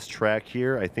 the last track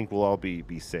here. I think we'll all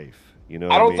be safe. You know.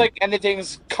 I don't mean? think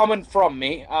anything's coming from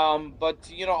me. But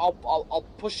you know, I'll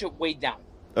push it way down.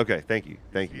 Okay, thank you.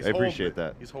 I appreciate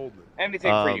that. He's holding it.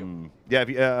 Anything for you.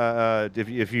 Yeah,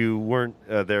 if you weren't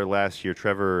there last year,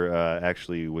 Trevor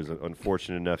actually was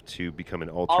unfortunate enough to become an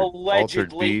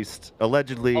altered beast.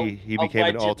 Allegedly, he became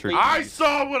an altered beast. I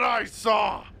saw what I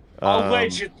saw.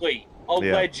 Allegedly.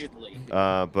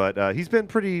 But he's been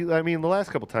pretty. I mean, the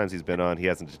last couple times he's been on, he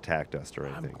hasn't attacked us or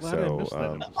anything.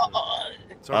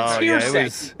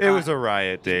 It was a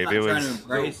riot, Dave. I'm it trying was. to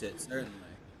embrace it, certainly.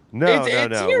 No.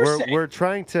 We're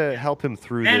trying to help him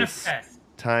through this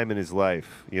time in his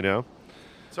life. You know.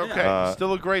 It's okay.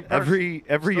 Still a great person.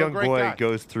 Every young boy guy.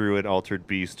 goes through an altered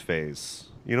beast phase.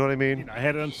 You know what I mean? I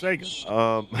had it on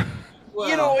Sega.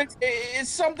 It's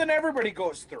something everybody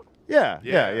goes through. Yeah.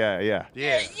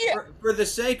 For the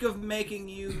sake of making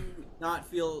you not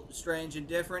feel strange and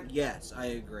different, yes, I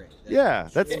agree.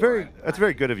 That's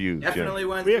very good of you. Definitely Jim.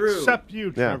 went we through. accept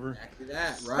you, Trevor. Exactly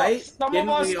that, right? Some of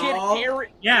us get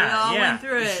hairy. We all went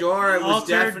through it. Sure, it was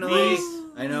definitely.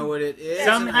 I know what it is.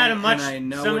 Some had a and much. I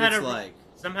know some what had it's a. like.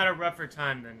 Some had a rougher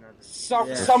time than others.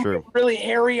 Some get really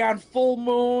hairy on full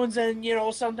moons, and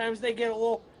sometimes they get a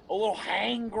little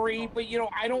hangry. But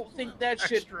I don't think that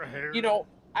should.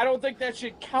 I don't think that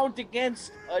should count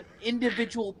against an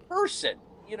individual person.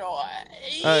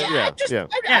 It's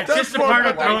just a part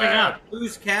of growing up.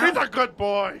 Who's count? He's a good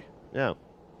boy. Yeah.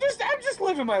 I'm just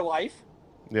living my life.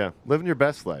 Yeah, living your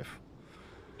best life.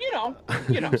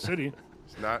 City.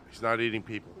 He's not eating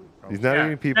people. He's not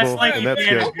eating people, and that's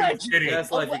good.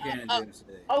 That's like you can't do in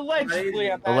City.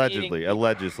 Allegedly, I'm not Allegedly.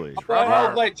 Allegedly.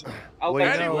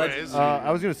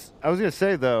 I was gonna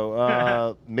say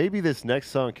though, maybe this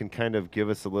next song can kind of give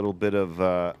us a little bit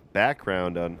of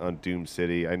background on Doom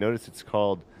City. I noticed it's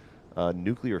called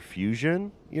Nuclear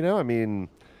Fusion. I mean,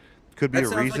 could be a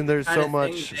reason there's so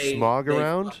much smog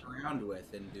around.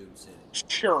 With in Doom City.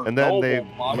 Sure. And then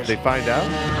they find out.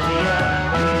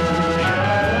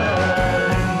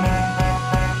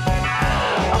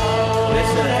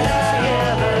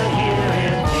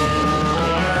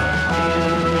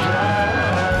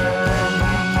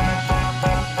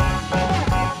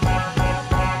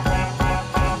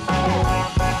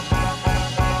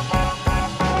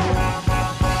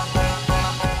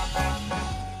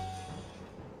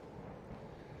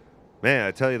 Man,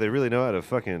 I tell you, they really know how to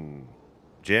fucking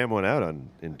jam one out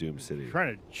in Doom City.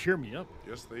 Trying to cheer me up.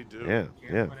 Yes, they do. Yeah.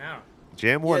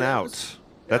 Jam one out.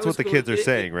 That's what the kids are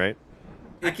saying, right?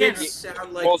 It didn't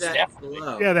sound like that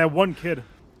below. Yeah, that one kid.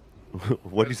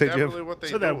 What did you say, Jim?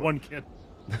 So that one kid.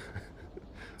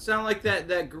 Sound like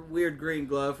that weird green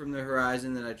glow from the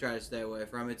horizon that I try to stay away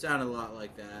from. It sounded a lot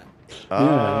like that.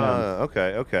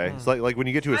 Okay. It's like when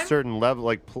you get to a certain level,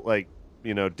 like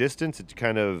distance, it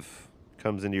kind of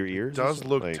comes into your ears. It does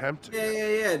look tempting. Yeah.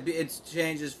 It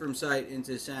changes from sight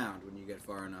into sound when you get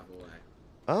far enough away.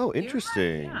 Oh,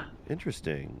 interesting. Right, yeah.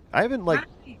 Interesting. I haven't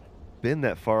been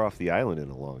that far off the island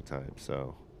in a long time,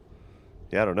 so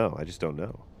I don't know. I just don't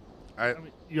know. I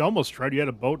mean, you almost tried. You had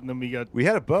a boat, and then we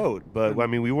had a boat, but I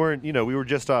mean, we weren't. We were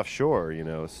just offshore.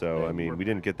 So I mean, we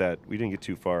didn't get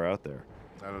too far out there.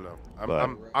 I don't know.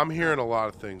 I'm hearing a lot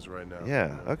of things right now.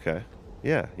 Yeah. Okay.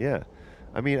 Yeah.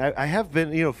 I mean, I have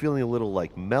been, feeling a little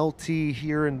melty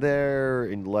here and there,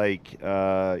 and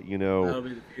That'll be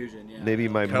the fusion, yeah. maybe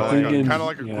my kind mind of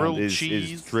like a grilled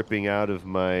cheese is dripping out of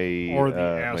my or the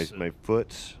acid. my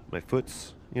foots.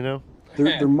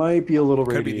 There might be a little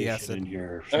Could be the radiation acid. in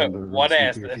here from the What nuclear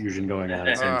acid? fusion going on.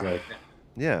 It seems like.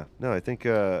 Yeah. No, I think.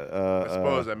 I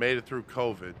suppose I made it through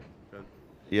COVID.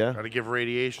 Yeah. Got to give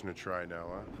radiation a try now,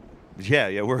 huh? Yeah.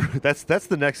 That's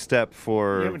the next step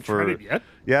for. You haven't tried it yet?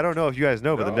 Yeah, I don't know if you guys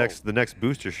know, but No. the next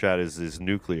booster shot is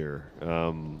nuclear.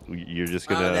 You're just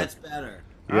gonna. Oh, that's better.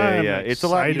 Yeah. It's a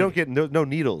lot. You excited. don't get no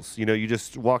needles. You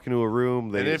just walk into a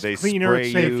room. And They if cleaner, spray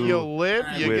it's If you. you live,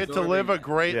 you with- get to live a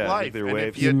great life. nuclear And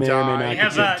waves. if you You may or may die, not They get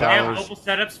have some towers. mobile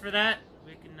setups for that.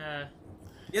 We can.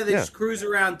 Yeah, they Yeah. just cruise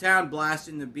around town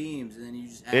blasting the beams, and then you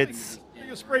just. It's-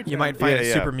 You might find a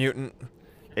Yeah. super mutant.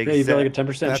 Yeah, you've got like a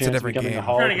 10% That's a chance of different becoming a game.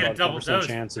 Hulk, Trying to get a about double 10% dose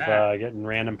chance of of that. getting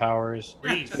random powers.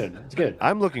 Please. It's good.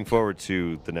 I'm looking forward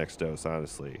to the next dose.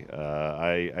 Honestly,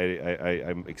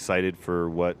 I'm excited for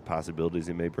what possibilities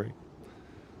it may bring.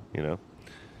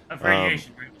 Of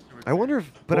radiation. I wonder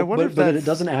if, but But it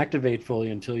doesn't activate fully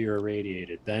until you're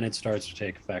irradiated. Then it starts to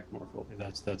take effect more fully.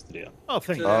 That's the deal. Oh,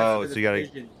 thank you. Oh, so you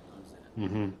gotta.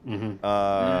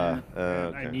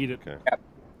 I need it. Okay.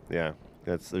 Yeah,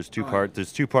 there's two parts.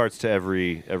 There's two parts to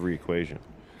every equation.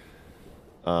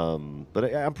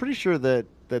 But I'm pretty sure that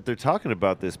they're talking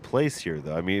about this place here,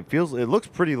 though. I mean, it looks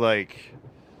pretty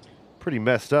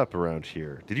messed up around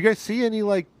here. Did you guys see any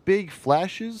big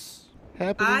flashes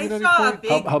happening? I at any saw a point?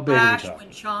 big How big are we flash talking? when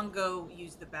Chongo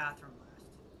used the bathroom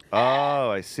Oh,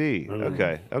 I see.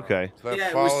 Okay. Okay. Is that Yeah,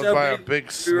 it was followed so by a big,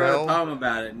 big we wrote a smell? poem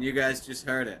about it, and you guys just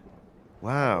heard it.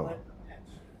 Wow.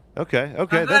 Okay.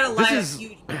 Okay. I'm gonna This light is. a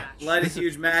huge match. Light a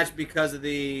huge match because of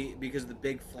the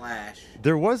big flash.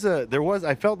 There was.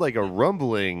 I felt like a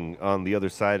rumbling on the other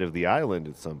side of the island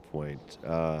at some point,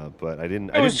 but I didn't.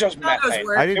 It was just methane.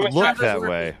 I didn't look Chongo's that work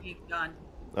way. was being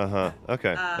done,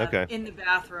 Okay. Okay. in the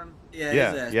bathroom.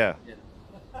 Yeah.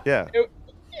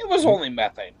 It was only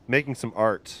methane. Making some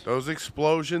art. Those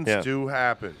explosions do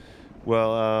happen.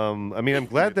 Well, I mean, I'm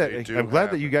glad that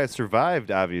do you guys survived.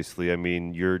 Obviously, I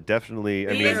mean, you're definitely.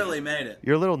 I We mean, barely made it.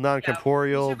 You're a little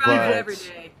non-corporeal, We but survive every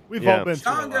day. We've Yeah. all been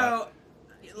through a lot. Chongo,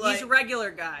 He's a regular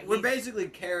guy. We're He's- basically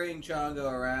carrying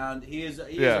Chongo around. He is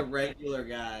Yeah. a regular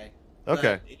guy.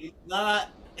 Okay. But he's not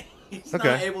Okay.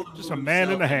 not able to Just move a man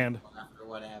in a himself hand. after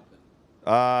what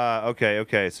happened.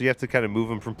 Okay. So you have to kind of move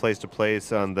him from place to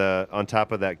place on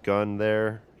top of that gun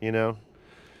there, you know.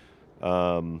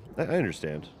 I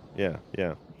understand. Yeah.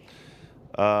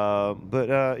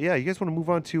 But you guys want to move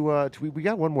on to we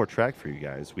got one more track for you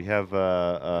guys. We have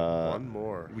one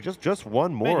more. We just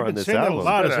one Man, more you've on been this saying that a album.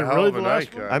 lot. It's Is been it a hell really of a the last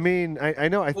night, one? guys. I mean, I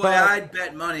know. I Boy, thought. I'd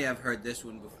bet money I've heard this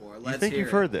one before. You Let's think hear you've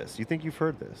it. heard this? You think you've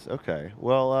heard this? Okay.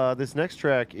 Well, this next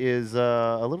track is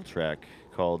a little track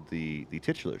called the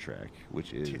titular track,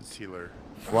 which is Titular.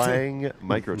 Flying Holy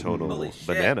Microtonal shit.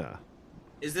 Banana.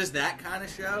 Is this that kind of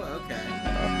show? Okay.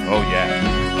 Oh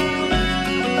yeah.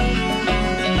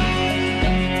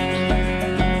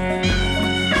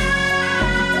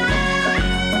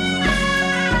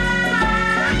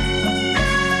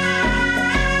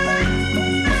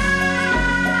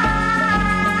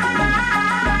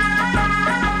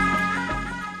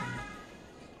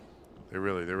 They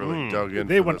really dug in.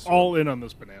 They for went this all in on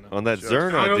this banana. On that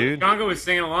Zerna, dude. Chongo was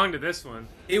singing along to this one.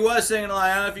 He was singing along.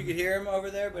 I don't know if you could hear him over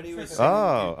there, but he was singing.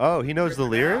 Oh, he knows the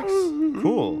lyrics?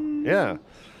 Cool. Yeah.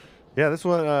 Yeah, this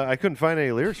one, I couldn't find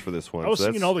any lyrics for this one. I was so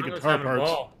singing that's- all the Chongo's guitar having a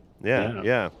parts. ball.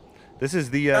 Yeah. This is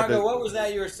the. Chongo, what was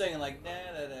that you were singing? Like,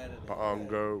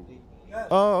 Bongo.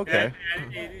 Oh, okay.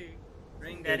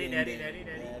 Ring Daddy, daddy, daddy,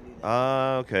 daddy.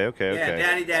 Okay.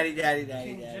 Yeah,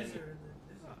 daddy.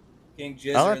 King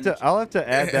Gizzard. I'll have to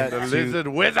add that The to lizard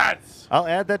wizards. I'll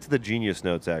add that to the Genius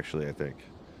Notes. Actually, I think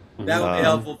That would be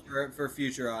helpful for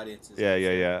future audiences. Yeah.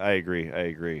 I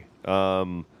agree.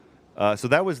 So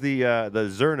that was the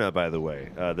Zerna, by the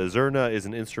way. The Zerna is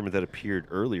an instrument that appeared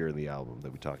earlier in the album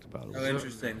that we talked about. Oh,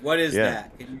 interesting. What is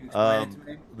that? Can you explain it to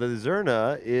me? The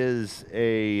Zerna is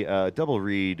a double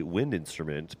reed wind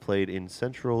instrument played in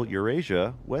Central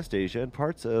Eurasia, West Asia, and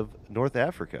parts of North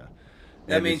Africa.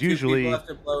 That And means it's usually two people have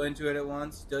to blow into it at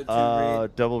once.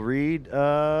 double reed.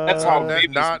 That's how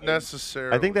Not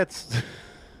necessarily. I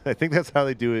think that's how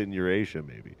they do it in Eurasia,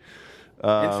 maybe.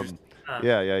 Interesting.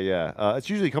 Yeah. It's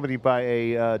usually accompanied by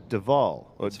a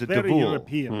Duval or Very Devul.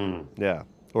 European. Yeah,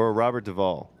 or a Robert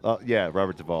Duvall.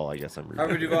 Robert Duvall. I guess I'm reading.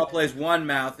 Robert Duvall plays one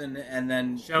mouth, and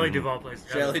then Shelley Duvall plays the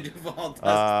Shelley other. Duvall does.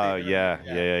 the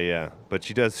other. Yeah. But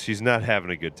she's not having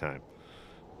a good time.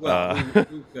 Well,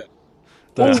 who could?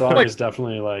 That song is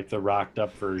definitely like the rocked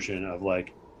up version of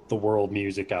like the World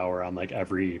Music Hour on like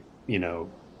every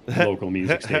local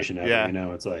music station ever.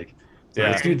 Yeah. It's like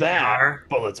Yeah. let's do that,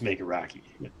 but let's make it rocky.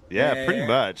 Yeah, pretty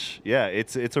much. Yeah,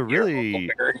 it's a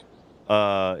really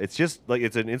it's just like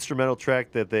it's an instrumental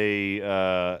track that they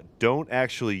don't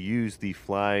actually use the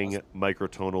flying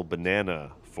microtonal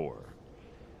banana for.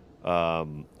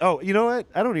 You know what?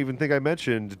 I don't even think I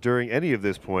mentioned during any of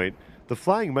this point the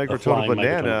flying microtonal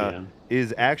banana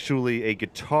is actually a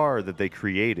guitar that they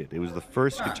created. It was the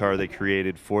first guitar they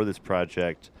created for this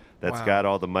project that's got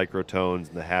all the microtones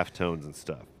and the half tones and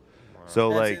stuff. So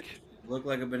Look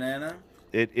like a banana.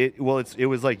 It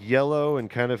was like yellow and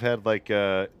kind of had like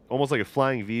almost like a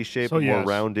flying V shape, but more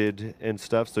rounded and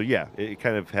stuff. So yeah, it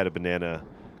kind of had a banana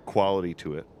quality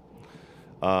to it.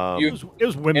 It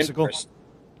was whimsical.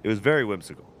 It was very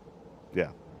whimsical. Yeah.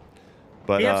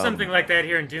 But We have something like that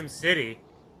here in Doom City.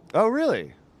 Oh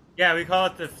really? Yeah, we call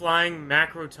it the flying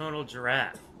macrotonal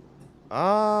giraffe.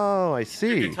 Oh, I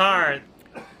see. It's a guitar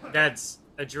that's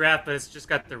a giraffe, but it's just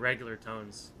got the regular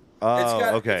tones.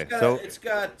 Oh, okay. It's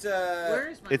got.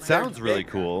 It sounds really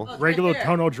cool. Regular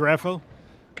tonal giraffe.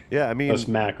 Yeah, I mean that's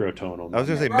macrotonal. I was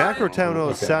gonna say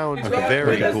macrotonal sounds very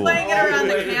We're just cool. playing it around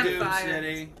the Doom campfire.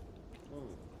 City.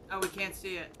 Oh, we can't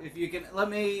see it. If you can, let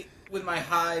me with my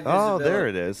high visibility. Oh, there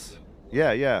it is.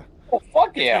 Yeah. Oh,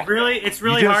 fuck yeah. It's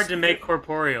really hard to make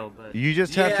corporeal, but You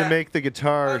just have to make the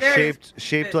guitar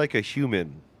shaped like a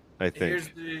human, I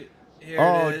think. Here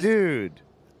it is. Dude.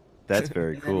 That's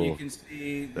very And cool. then you can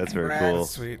see That's very Brad's cool.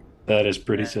 Sweet. That is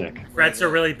pretty sick. Frets are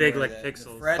really big, like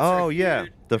pixels. Oh yeah,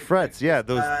 the frets. Yeah,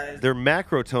 they're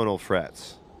macrotonal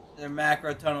frets. They're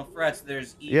macrotonal frets.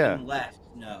 There's even less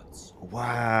notes.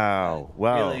 Wow.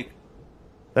 Really,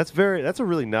 That's a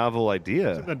really novel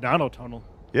idea. It's the monotonal.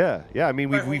 Yeah. I mean,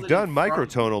 Right, we've hold it done in front.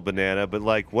 microtonal banana, but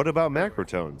like, what about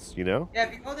macrotones? You know? Yeah,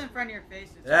 if you hold it in front of your face,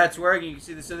 it's that's working. You can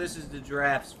see this. So this is the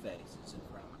giraffe's face. It's in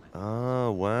front of me.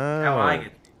 Oh wow. How I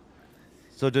get.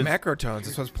 So does macrotones?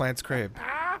 This what plants crave.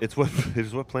 It's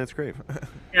what plants crave.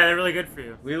 Yeah, they're really good for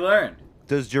you. We learned.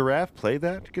 Does Giraffe play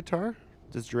that guitar?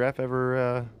 Does Giraffe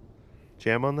ever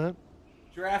jam on that?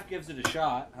 Giraffe gives it a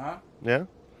shot, huh? Yeah.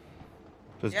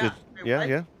 Yeah.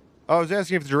 Yeah. Oh, I was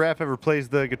asking if Giraffe ever plays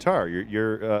the guitar.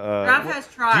 Giraffe has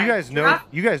tried. Do you guys know? Giraffe-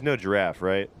 You guys know Giraffe,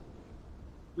 right?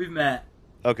 We've met.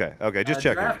 Okay. Just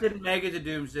checking. Giraffe didn't make it to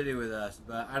Doom City with us,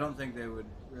 but I don't think they would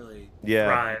really. Yeah.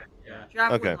 Thrive. Yeah.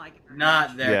 Giraffe Okay. wouldn't like it.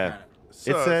 Not their Yeah. kind of.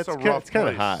 It's a rough kind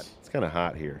of place. hot. It's kind of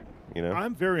hot here. You know.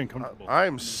 I'm very uncomfortable.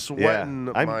 I'm sweating.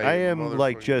 I am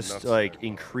like motherfucking just nuts like back.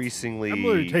 increasingly. I'm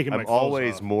literally taking my I'm clothes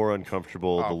always off. more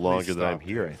uncomfortable Oh, the please longer that I'm stop,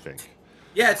 here. dude. I think.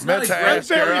 Yeah, it's not Meant to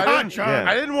exactly. ask her. Yeah.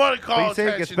 I didn't want to But call you say it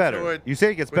attention gets better. to it. You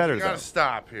say it gets but better You gotta though.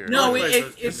 stop here. No, it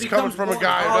This is becomes coming from a more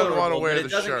guy who doesn't want to tolerable, wear but the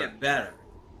it doesn't shirt. get better.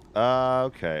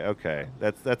 Okay.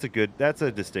 That's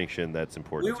a distinction that's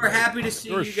important. We were happy to see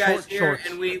There were you guys short here, shorts.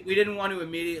 and we didn't want to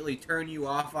immediately turn you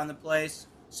off on the place,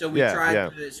 so we Yeah, tried yeah.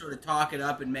 to sort of talk it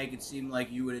up and make it seem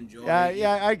like you would enjoy it.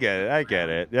 Yeah, I get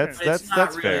it. That's But it's not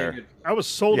that's really a fair. good- I was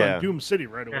sold Yeah. on Doom City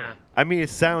right away. Yeah. I mean, it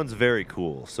sounds very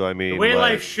cool. So I mean, The way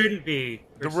like, life shouldn't be.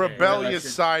 The per se.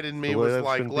 rebellious side in me The way was that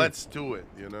like, shouldn't be. let's do it,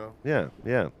 you know?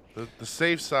 yeah. The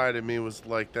safe side of me was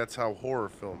like, that's how horror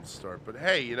films start. But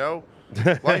hey, you know,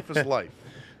 life is life.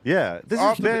 Yeah, this has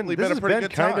Ultimately been been a pretty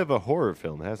good kind time. of a horror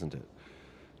film, hasn't it?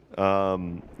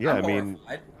 Yeah, I mean,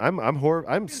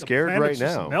 horrified. I'm scared right planet's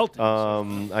just now.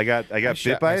 melting. I got bit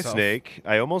shot by myself. a snake.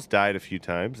 I almost died a few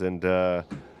times, and Oh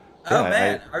yeah,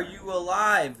 man, are you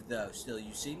alive though? Still,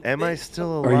 you seem. am I big.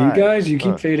 still Are alive? you guys? You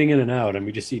keep Huh. fading in and out, and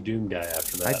we just see Doom guy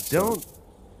after that. I so- don't.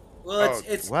 Well,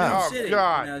 it's wow. Doom City.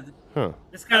 God. You know, Huh.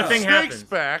 This kind of thing Snake's happens.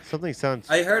 back. Something sounds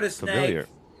I heard a snake. familiar.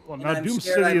 Well, And now I'm Doom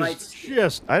scared I City might is see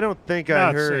just I don't think I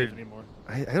not heard. safe anymore.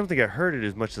 I don't think I heard it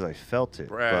as much as I felt it.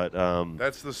 Brad, But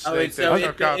that's the Oh, snake it's- so that it-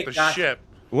 took out it the got- ship.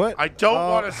 what? I don't Oh,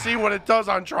 want to see what it does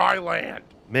on dry land.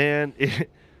 Man,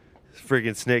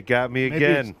 friggin' snake got me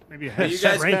again. Maybe it You has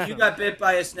guys, strength. you got bit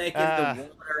by a snake in the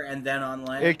water and then on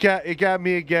land. It got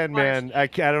me again, man. I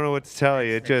don't know what to tell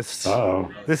you. It just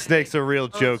this snake's a real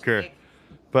joker.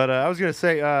 But I was gonna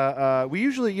say, we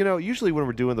usually when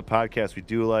we're doing the podcast, we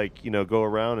do go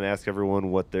around and ask everyone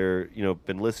what they're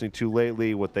been listening to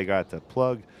lately, what they got to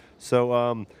plug.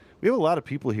 So we have a lot of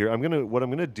people here. What I'm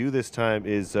gonna do this time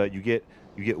is you get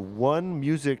one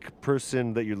music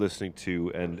person that you're listening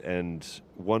to and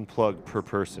one plug per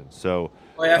person. So.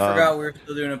 Oh, yeah, I forgot we were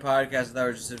still doing a podcast. I thought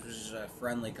it was just a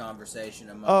friendly conversation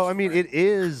amongst Oh, I mean, it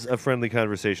is a friendly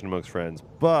conversation amongst friends,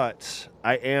 but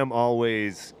I am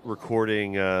always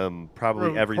recording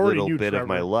probably every recording little you, bit of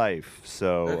my Trevor. life.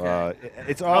 So Okay.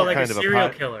 it's all like kind a of serial a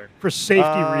killer. For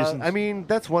safety reasons. I mean,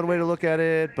 that's one way to look at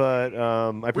it, but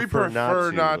I prefer not to.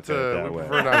 look at it that way.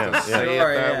 prefer not to say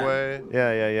Sure, it that yeah. way.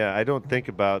 Yeah. I don't think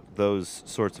about those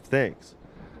sorts of things.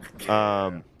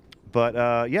 But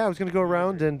I was gonna go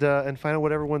around and find out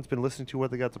what everyone's been listening to, what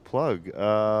they got to plug.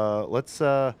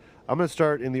 I'm gonna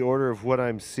start in the order of what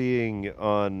I'm seeing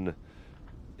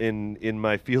in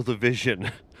my field of vision.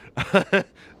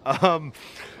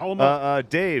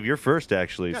 Dave, you're first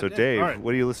actually. Yeah, So Dave. Dave, All right.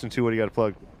 what do you listen to? What do you got to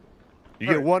plug? You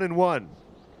All get right. 1 and 1.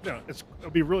 Yeah,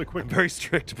 it'll be really quick. I'm very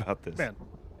strict about this. Man,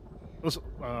 listen,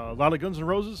 a lot of Guns N'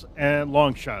 Roses and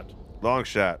Long Shot. Long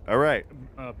shot. All right.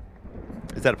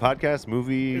 Is that a podcast,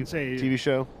 movie, It's a- TV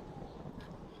show,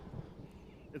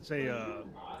 It's a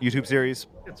YouTube series?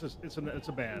 it's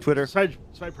a band. Twitter? It's a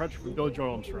side project from Billy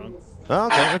Joel Armstrong.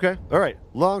 Oh, okay. All right.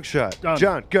 Long shot. Done.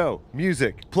 John, go.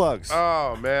 Music, plugs.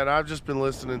 Oh man, I've just been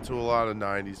listening to a lot of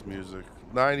 '90s music.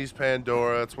 '90s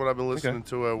Pandora. That's what I've been listening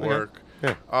to at work.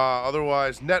 Yeah.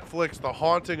 Otherwise, Netflix, The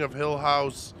Haunting of Hill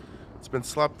House. It's been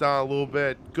slept on a little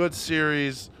bit. Good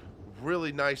series.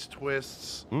 Really nice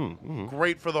twists.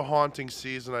 Great for the haunting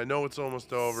season. I know it's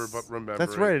almost over, but remember.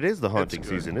 That's right. It is the It's haunting good.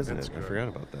 season, isn't It's it? I good. forgot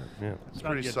about that. Yeah. It's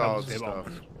pretty solid stuff.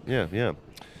 Yeah.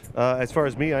 As far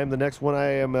as me, I am the next one. I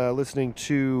am listening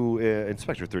to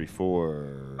Inspector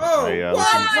 34. Oh,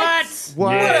 What?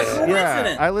 What a Yeah.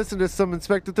 coincidence. I listened to some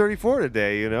Inspector 34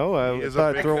 today. I He is a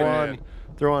thought big throw fan.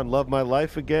 on Love My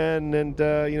Life again, and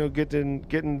getting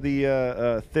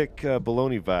the thick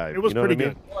baloney vibe. It was you know pretty what I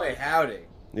mean? Boy, howdy.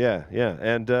 Yeah, yeah,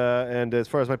 and as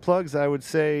far as my plugs, I would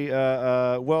say,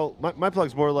 well, my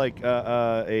plug's more like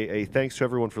a thanks to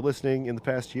everyone for listening in the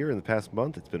past year, in the past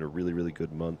month. It's been a really, really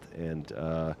good month, and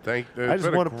I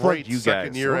just want to plug you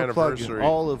guys. I want to plug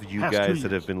all of you guys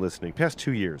that have been listening. Past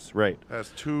 2 years, right?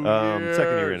 Past 2 years.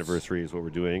 Second year anniversary is what we're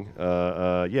doing.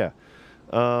 Yeah.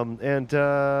 And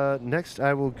next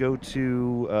I will go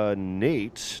to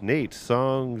Nate. Nate,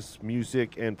 songs,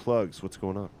 music, and plugs. What's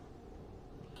going on?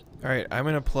 All right, I'm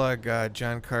going to plug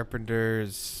John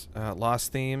Carpenter's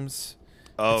Lost Themes.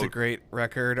 Oh, it's a great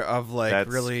record of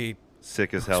like really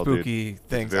sick as hell, spooky dude.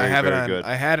 things. Very, I have it very on. good.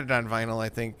 I had it on vinyl, I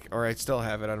think, or I still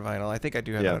have it on vinyl. I think I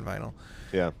do have it on vinyl.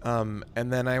 Yeah.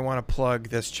 And then I want to plug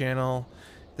this channel.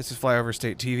 This is Flyover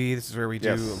State TV. This is where we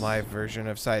do a live version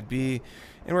of Side B,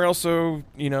 and we're also,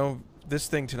 this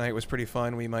thing tonight was pretty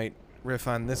fun. We might riff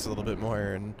on this a little bit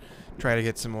more and try to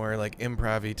get some more like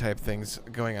improv-y type things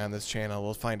going on this channel.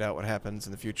 We'll find out what happens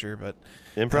in the future, but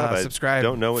improv. Subscribe. I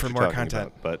don't know what for you're more talking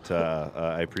content. about, but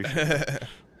I appreciate it.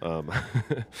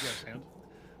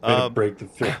 Break the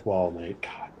fifth wall, Nate.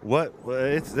 God. What?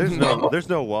 There's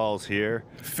no walls here.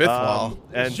 Fifth wall.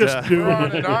 And it's just we're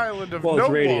on an island of no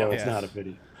radio. walls. It's not a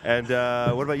video. And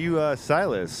what about you,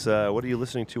 Silas? What are you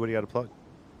listening to? What do you got to plug?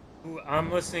 Ooh,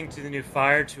 I'm listening to the new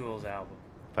Fire Tools album.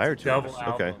 Fire It's a Tools. double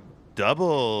album. Okay.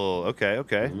 Double.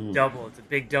 Okay. Double. It's a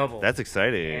big double. That's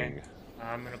exciting. And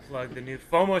I'm gonna plug the new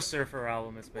FOMO Surfer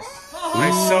album. It's my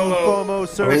solo FOMO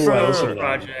Surfer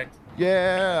project.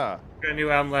 Yeah. Got a new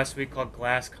album last week called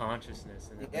Glass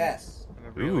Consciousness. And Yes.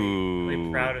 I'm really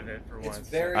proud of it for once. It's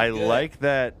very I good. like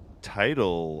that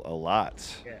title a lot.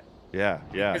 Yeah.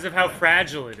 Because of how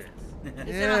fragile it is.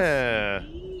 Yeah.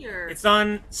 It's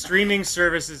on streaming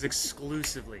services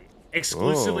exclusively.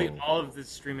 All of the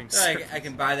streaming So services. I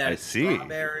can buy that I at see.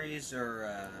 Strawberries or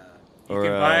You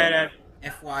can buy it at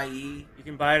FYE. You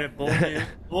can buy it at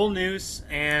Bull Noose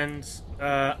and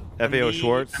FAO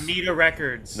Schwartz. Anita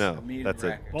Records. No, that's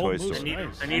a toy store.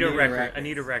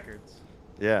 Anita Records.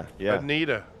 Yeah.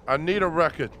 Anita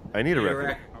record. I need a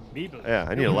record. Yeah,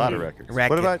 I need a lot of records.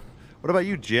 What about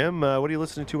you, Jim? What are you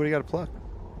listening to? What do you got to plug?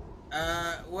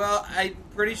 Well, I'm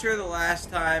pretty sure the last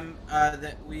time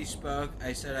that we spoke,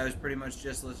 I said I was pretty much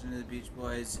just listening to the Beach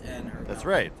Boys and her. That's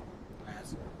right.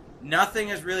 Nothing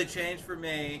has really changed for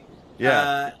me.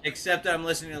 Yeah. Except I'm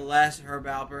listening to less Herb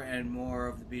Alpert and more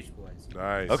of the Beach Boys.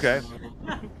 Nice. Okay.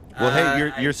 Well,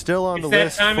 hey, you're still on the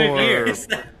list for. It's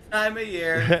that time of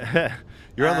year.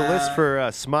 You're on the list for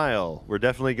Smile. We're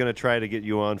definitely going to try to get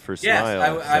you on for Smile.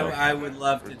 Yes, I would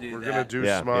love to do that. We're gonna do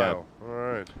Smile. All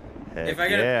right. If I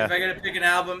gotta pick an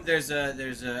album, there's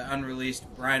a unreleased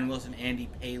Brian Wilson, Andy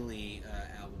Paley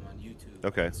album on YouTube.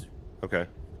 Okay.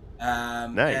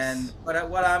 Nice. And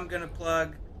what I'm gonna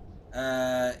plug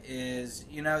is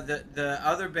the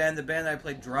other band, the band that I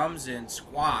played drums in,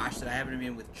 Squash, that I happen to be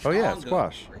in with. Chongo. Oh yeah,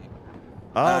 Squash.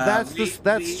 That's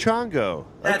Chongo.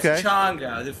 That's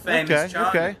Chongo, the famous Chongo.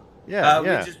 Okay.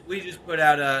 Yeah. We just put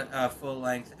out a full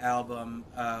length album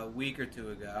a week or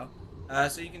two ago.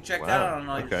 So you can check that out on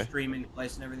all your streaming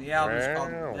places and everything. The album's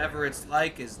called Whatever It's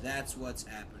Like Is That's What's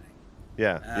Happening.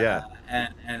 Yeah.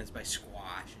 And it's by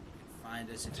Squash. And you can find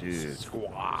us at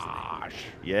Squash.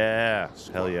 Yeah.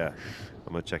 Hell yeah.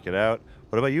 I'm going to check it out.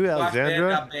 What about you,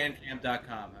 Alexandra?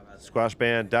 Squashband.bandcamp.com.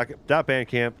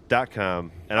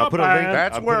 Squashband.bandcamp.com. And I'll put a link.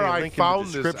 That's I'll where put a I link found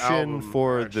in the this description album,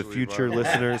 for actually, the future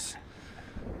listeners.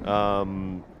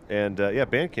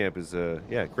 Bandcamp is a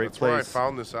great That's place. where I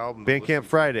found this album. Bandcamp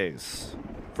Fridays.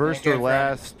 First or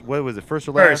last? What was it? First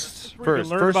or last?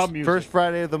 First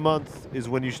Friday of the month is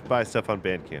when you should buy stuff on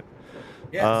Bandcamp.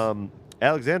 Yes.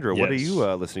 Alexandra, what are you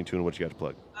listening to and what you got to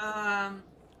plug?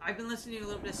 I've been listening to a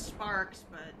little bit of Sparks,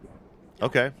 but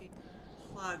okay.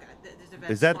 Plug. There's a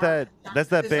band Is that Spark. that's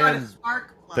that There's not a band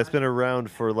Spark plug. that's been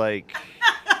around for like?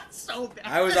 So bad.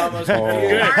 I was almost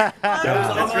confused.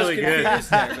 That's really good. There,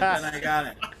 but then I got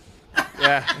it.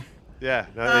 Yeah.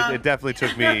 No, it definitely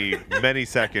took me many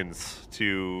seconds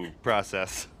to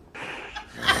process.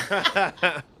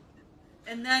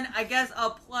 And then I guess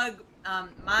I'll plug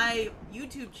my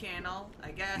YouTube channel.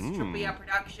 I guess Triple E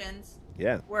Productions.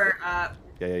 Yeah. Where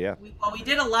Yeah. We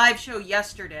did a live show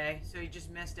yesterday, so you just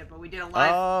missed it. But we did a live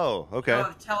show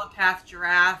of Telepath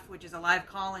Giraffe, which is a live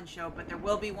call-in show. But there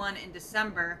will be one in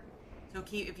December. So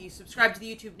if you subscribe to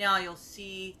the YouTube now, you'll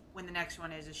see when the next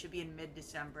one is. It should be in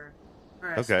mid-December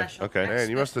for a special. Okay. Man,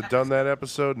 you must have done that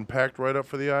episode and packed right up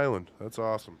for the island. That's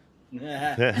awesome. You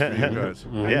guys.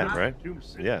 Yeah, right.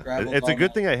 Yeah, it's a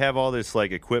good thing I have all this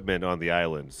like equipment on the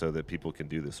island so that people can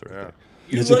do this sort of thing.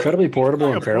 It's incredibly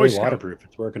portable and fairly waterproof.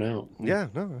 It's working out. Yeah,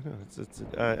 no.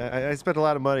 I spent a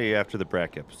lot of money after the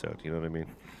Brack episode. You know what I mean?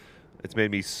 It's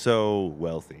made me so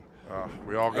wealthy.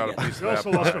 We all got a piece of We that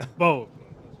also lost pie. a boat.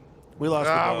 We lost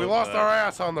the boat. We lost our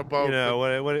ass on the boat. You know,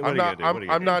 what are you gonna do? What are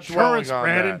you I'm gonna not do? dwelling Insurance, on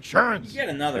Brad, that. insurance. You get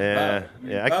another Yeah, boat. I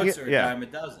mean, yeah, I can boats get- are a yeah. dime a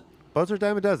dozen. Boats are a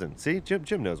dime a dozen. See,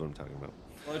 Jim knows what I'm talking about.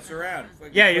 Floats around.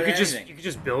 Yeah, you Put could anything.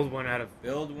 just build one out of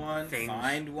build one, things.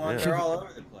 find one. Yeah. They're all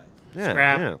over the place. Yeah,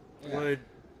 scrap, yeah. wood,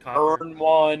 copper. Earn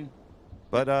one.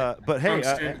 But hey,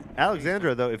 Tungsten.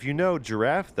 Alexandra, though, if you know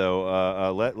Giraffe,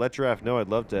 though, let Giraffe know. I'd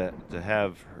love to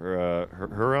have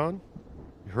her on.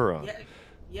 Her on.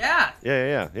 Yeah.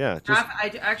 Yeah. Just Giraffe,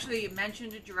 I actually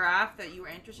mentioned to Giraffe that you were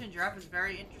interested. Giraffe was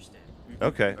very interested.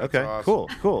 okay. awesome.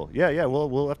 Cool. Yeah.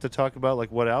 We'll have to talk about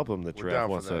like what album that We're Giraffe down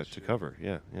for wants that to shit. cover.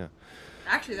 Yeah.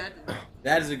 Actually,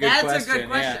 That is a good that's question. a good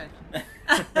question.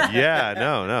 Yeah.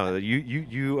 No.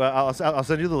 You. I'll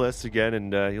send you the list again,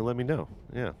 and you'll let me know.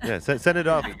 Yeah. Send it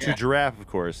off to Giraffe, of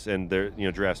course, and their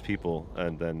Giraffe's people,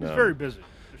 and then. He's very busy.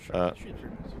 She's very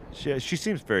busy. She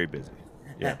seems very busy.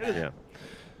 Yeah.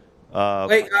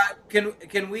 Wait,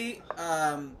 can we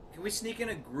sneak in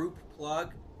a group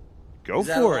plug? Go Is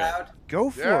that for it. allowed? Go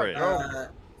for it.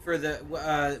 For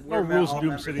the No rules in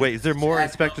Doom City. Wait, is there more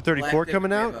Inspector 34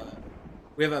 coming out?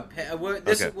 We have Okay.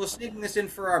 we're sneaking this in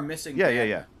for our missing. Yeah.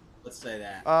 band. Let's say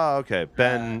that. Oh, okay.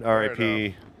 Ben,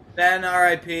 R.I.P. Ben,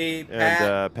 R.I.P. Pat,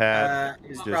 And Pat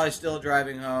is just- probably still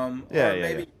driving home. Yeah, or yeah,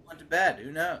 maybe yeah. he went to bed.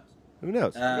 Who knows? Who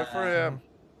knows? Good for him.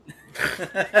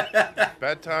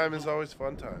 Bedtime is always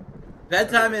fun time.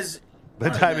 Bedtime is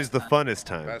Bedtime is the funnest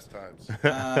time. Best times.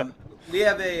 we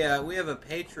have a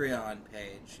Patreon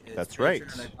page. It's That's right.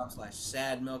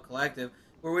 patreon.com/SadMilkCollective,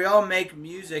 where we all make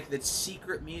music that's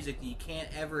secret music that you can't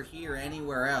ever hear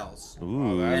anywhere else.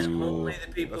 Ooh. And only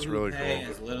the people That's who really pay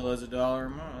cool. as little as $1 a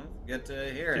month get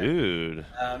to hear it. Dude.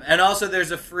 And also,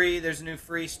 there's new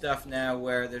free stuff now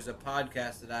where there's a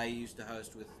podcast that I used to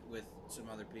host with some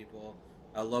other people,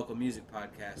 a local music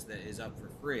podcast that is up for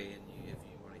free. And if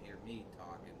you want to hear me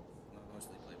talk and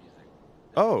mostly play music,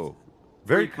 Oh,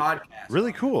 very free podcast.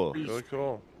 really cool. Really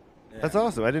cool. Yeah. That's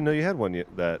awesome. I didn't know you had one yet,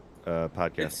 that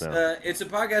podcast now. It's a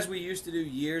podcast we used to do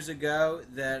years ago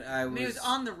that I was. I mean, it was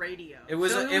on the radio. It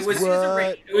was So a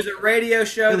radio. radio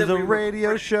show. It was that a we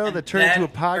radio show that turned into a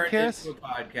podcast? Turned into a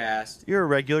podcast. You're a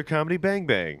regular comedy Bang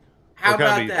Bang. How or about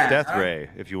comedy that, Death huh? Ray,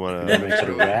 if you want That makes it a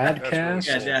to.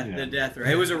 radcast. The Death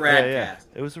Ray. It was a rad Yeah. cast.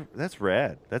 It was. That's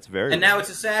rad. That's very. And now it's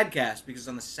a sad cast because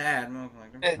on the sad.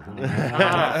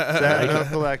 Sad Milk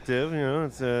Collective. You know,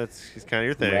 it's kind of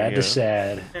your thing. Rad you to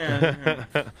know?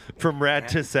 sad. From rad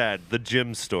to sad, the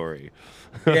Jim story.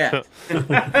 Yeah.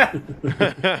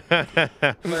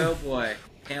 Oh boy,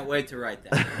 can't wait to write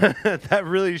that. That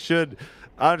really should.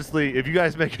 Honestly, if you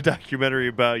guys make a documentary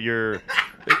about your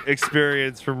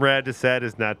experience from rad to sad,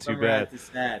 is not too From bad. rad to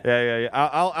sad. Yeah.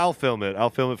 I'll film it.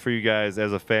 I'll film it for you guys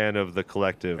as a fan of the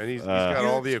collective. And he's got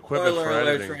all the equipment Spoiler for alert's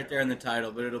editing. right there in the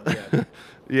title, but it'll be okay.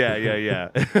 Yeah.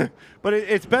 But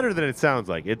it's better than it sounds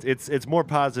like. It's more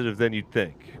positive than you'd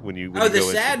think when you. When Oh, you the go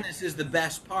into it. sadness is the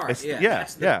best part. It's- Yeah, yeah,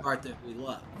 that's the yeah. part that we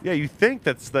love. Yeah, you think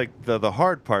that's like the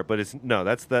hard part, but it's no.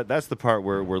 That's the part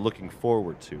where we're looking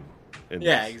forward to. in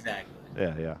Yeah, this. exactly.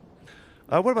 Yeah.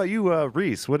 What about you,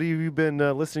 Reis? What have you been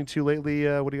listening to lately?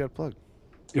 What do you got plugged?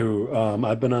 Ooh,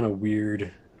 I've been on a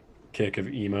weird kick of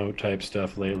emo type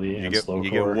stuff lately and get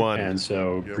slowcore, one. and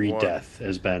so You get Greed one. Death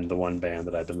has been the one band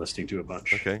that I've been listening to a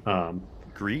bunch. Okay.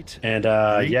 Greet? And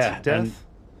Greet yeah, Death? and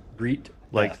Greet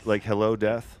Like Death. like Hello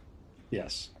Death?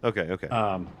 Yes. Okay.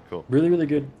 Cool. Really, really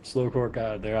good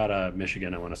slowcore. They're out of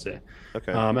Michigan, I want to say.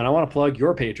 Okay. And I want to plug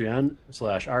your Patreon /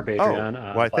 our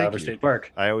Patreon, why? Thank Flyover you. State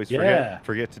Park. I always Yeah.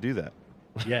 forget to do that.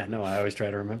 Yeah, no, I always try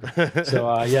to remember.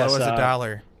 So yes, Low as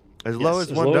 $1. As low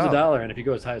as as low as $1. $1, and if you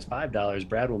go as high as $5,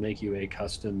 Brad will make you a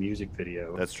custom music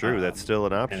video. That's true. That's still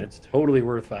an option. And it's totally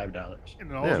worth $5.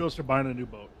 And it all goes to buying a new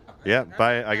boat. Yeah,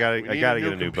 I gotta need get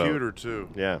a a new computer boat. too.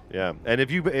 Yeah. And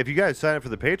if you guys sign up for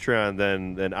the Patreon,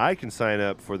 then I can sign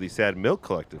up for the Sad Milk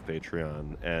Collective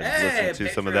Patreon and listen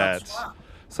to some of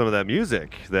that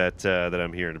music that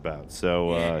I'm hearing about.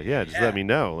 So just let me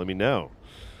know. Let me know.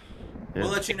 Yeah.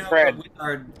 We'll let you know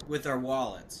with our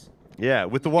wallets. Yeah,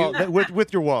 with the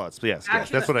with your wallets. Yes,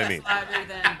 that's what I mean.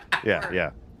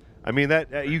 Yeah. I mean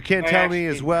that you can't tell me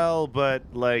as well, but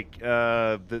like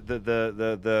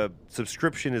the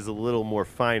subscription is a little more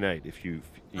finite if you.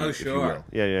 If you will.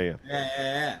 Yeah.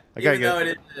 Yeah. I gotta Even though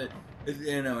get. it is,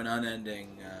 an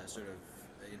unending sort of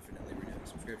infinitely renewing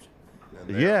subscription.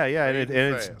 Yeah, and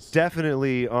it's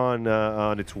definitely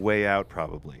on its way out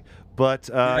probably. But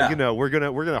we're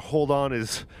gonna hold on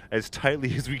as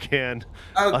tightly as we can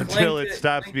until it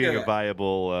stops being a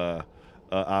viable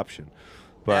option.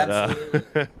 But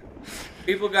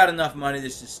People got enough money to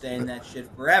sustain that shit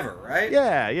forever, right?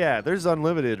 Yeah. There's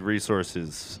unlimited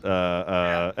resources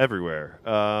everywhere.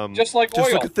 Just like oil.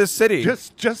 Just look at this city.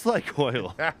 Just like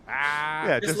oil.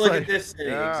 Yeah, Just look at this city,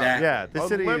 exactly. Yeah, this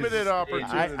city Unlimited is,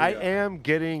 opportunity. I am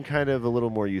getting kind of a little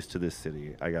more used to this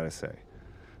city, I gotta say.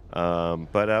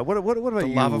 But what about The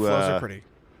you? lava flows are pretty.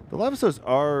 The lava flows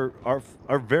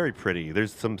are very pretty.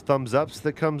 There's some thumbs ups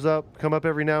that come up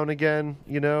every now and again.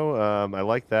 You know, I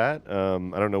like that. I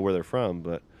don't know where they're from,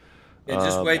 but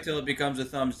just wait till it becomes a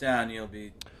thumbs down. You'll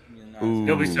be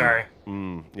sorry.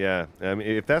 Yeah, I mean,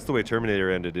 if that's the way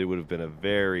Terminator ended, it would have been a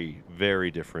very,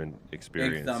 very different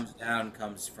experience. Big thumbs down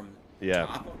comes from top of the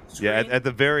yeah. screen. At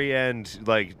the very end,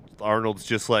 like Arnold's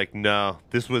just like, no,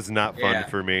 this was not fun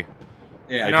for me.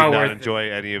 Yeah, I did not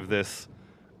enjoy any of this.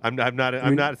 I'm not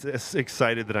as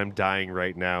excited that I'm dying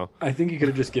right now. I think you could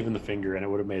have just given the finger and it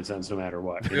would have made sense no matter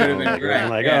what. It would have been great.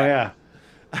 Like, oh yeah,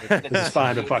 this is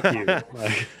fine, but fuck you.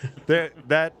 Like,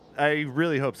 that I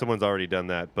really hope someone's already done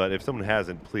that, but if someone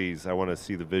hasn't, please, I want to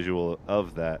see the visual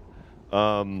of that.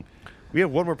 We have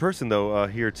one more person though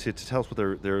here to tell us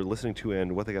what they're listening to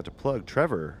and what they got to plug.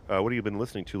 Trevor, what have you been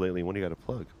listening to lately? And what do you got to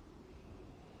plug?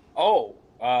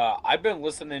 I've been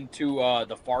listening to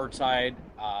The Far Side.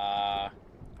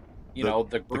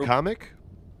 The group. The comic?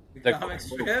 The comic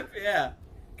strip, yeah.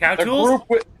 Cow The tools? group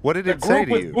with, What did the it say group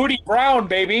to with you? Booty Brown,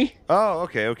 baby. Oh,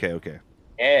 okay.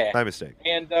 Yeah. My mistake.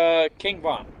 And King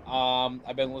Von.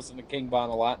 I've been listening to King Von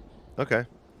a lot. Okay.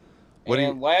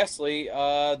 Lastly,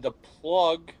 the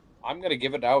plug. I'm gonna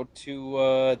give it out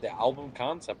to the album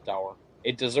Concept Hour.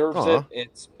 It deserves it.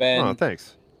 It's been. Oh,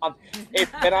 thanks.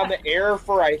 It's been on the air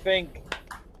for I think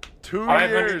 2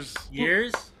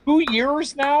 years. 2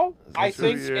 years now. I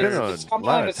think years. it's coming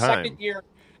Lot on of a second time. year.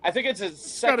 I think it's its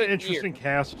It's second got an interesting year.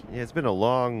 cast. Yeah, it's been a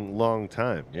long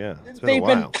time. Yeah, it's been They've a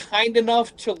while. been kind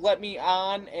enough to let me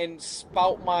on and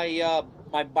spout my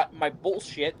my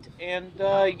bullshit, and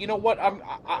you know what?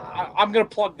 I'm gonna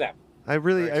plug them. I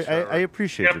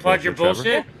appreciate Yeah, plug your Trevor.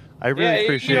 bullshit? I really Yeah,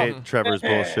 appreciate Trevor's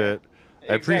bullshit.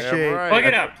 I appreciate right. Plug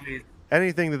it up, please.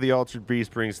 anything that the Altered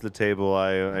Beast brings to the table.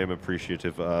 I am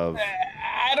appreciative of.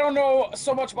 I don't know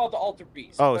so much about the Altered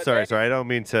Beast. Oh, but, sorry. I don't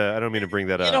mean to bring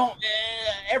that You up. know,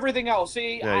 everything else.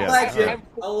 See, Yeah. Alleged.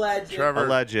 Trevor,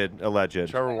 Alleged.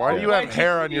 Trevor, why do you have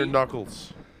hair on your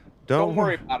knuckles? Don't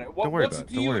worry about it. Don't worry What's about it.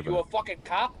 to Don't you? worry You about a fucking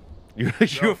cop? You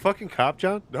a fucking cop,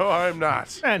 John? No, I am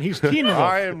not. Man, he's teaming up.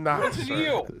 I am not. What's to sir.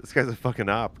 you? This guy's a fucking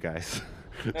op, guys.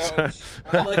 I'd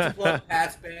like to plug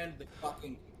Pat's band, The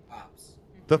Fucking Cops.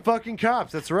 The fucking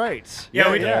cops. That's right.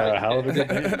 Yeah, we did. hell of a good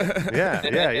band. Yeah.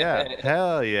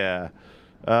 Hell yeah.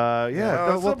 Thank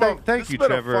you, It's been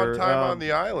Trevor. a fun time on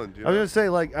the island. You I was know?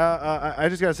 gonna say, I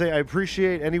just gotta say, I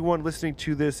appreciate anyone listening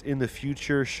to this in the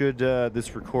future. Should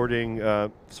this recording,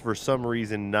 for some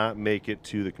reason, not make it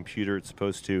to the computer it's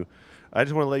supposed to, I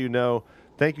just want to let you know.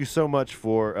 Thank you so much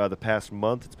for the past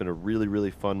month. It's been a really,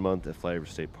 really fun month at Flyover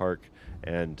State Park.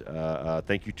 And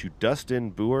thank you to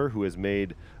Dustin Boer, who has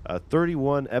made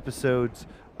 31 episodes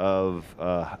of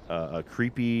a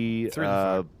creepy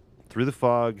Through the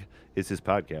Fog is his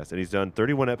podcast, and he's done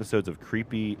 31 episodes of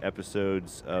creepy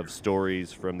episodes of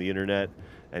stories from the internet,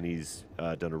 and he's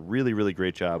done a really, really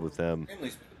great job with them.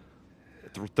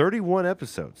 31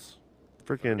 episodes.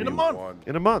 Freaking in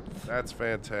a month. That's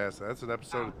fantastic. That's an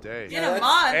episode a day. In a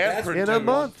month. In a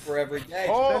month. For every day.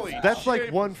 Holy That's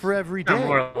like one for every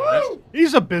day.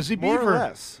 He's a busy More beaver. or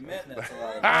less.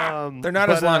 They're not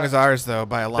as long as ours though,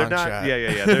 by a long They're not, shot.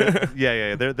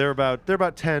 Yeah. They're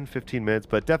about 10, 15 minutes,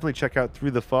 but definitely check out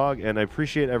Through the Fog, and I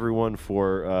appreciate everyone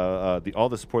for all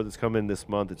the support that's come in this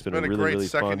month. It's been a really, great really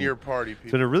second fun year party.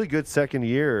 It's been a really good second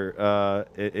year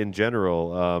in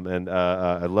general, and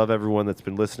I love everyone that's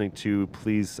been listening to.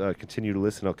 Please continue to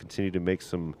listen. I'll continue to make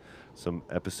some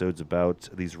episodes about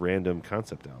these random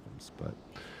concept albums, but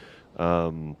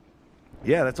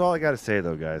yeah, that's all I got to say,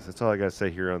 though, guys. That's all I got to say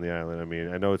here on the island. I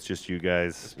mean, I know it's just you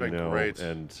guys, It's been great.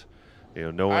 and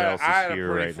no one else is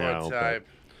here right now. Time.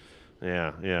 But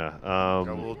yeah. Got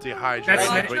a little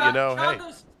dehydrated, but you know, hey.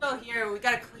 Chongo's still here. We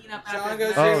gotta clean up after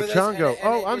Chongo's that. here Oh, with us, Chongo.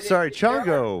 and I'm sorry,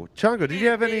 Chongo. Chongo, did you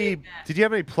have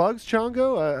any plugs,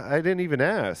 Chongo? I didn't even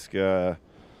ask.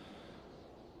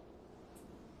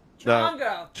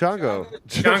 Chongo.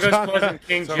 Chongo's plugging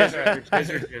King Gizzard.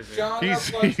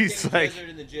 He's like Gizzard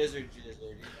and the Gizzard.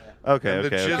 okay. The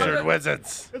Gizzard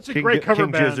Wizards. It's a great cover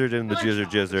King band. Gizzard and the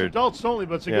It's Gizzard. adults only,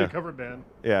 but it's a good cover band.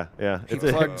 Yeah. He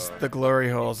plugs the glory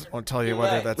holes. Won't tell you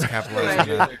whether that's capitalized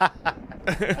or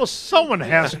not. Well, someone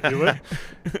has to do it.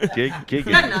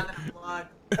 Got another plug.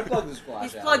 I plug the squash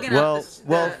He's out. plugging Well, up the,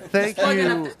 well, the, thank he's plugging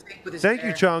you. up the sink with his Thank you,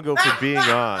 hair. Chongo, for being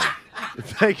on.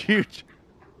 Thank you.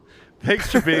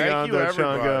 Thanks for being Thank on, you, though,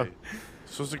 everybody. Chongo.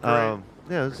 This was a great.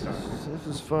 Yeah, this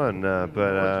was fun,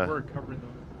 but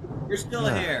You're still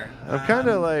here. I'm kind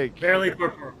of like barely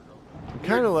corporal. I'm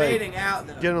kind of like fading out,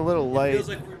 though. getting a little It light. feels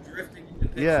like we're drifting into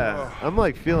pixels. Yeah, I'm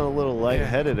like feeling a little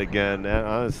lightheaded again,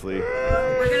 honestly.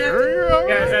 Yeah,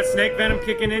 is that snake venom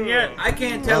kicking in yet? I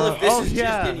can't tell if this is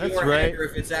yeah, just in that's your right. head or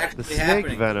if it's actually The snake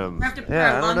happening. venom. We have to put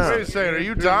Yeah, our I don't lungs know. Wait a second, are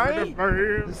you dying?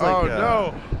 It's like Oh, a-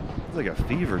 no. It's like a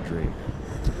fever dream.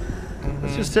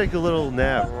 Let's just take a little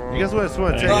nap. You guys just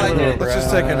want to take Oh, a little? let's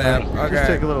just take a nap. Let's Okay.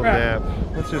 take a little nap.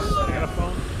 Let's just.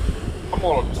 I'm a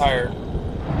little tired.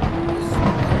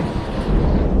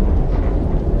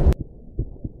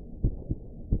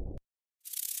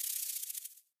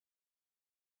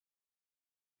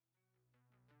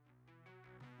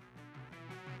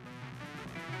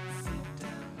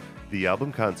 The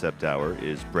album concept hour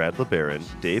is Brad LeBaron,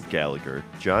 Dave Gallagher,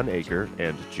 John Aker,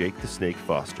 and Jake the Snake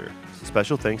Foster.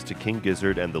 Special thanks to King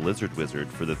Gizzard and the Lizard Wizard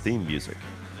for the theme music.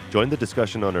 Join the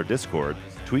discussion on our Discord,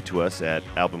 tweet to us at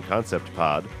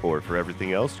albumconceptpod, or for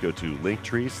everything else, go to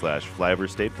linktree/Flyover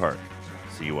State Park.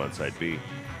 See you on Side B.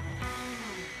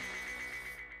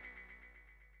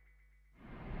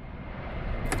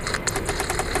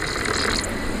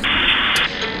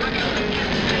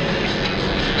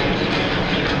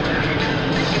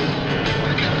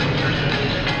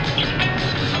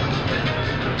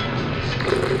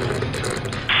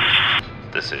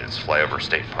 This is Flyover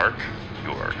State Park.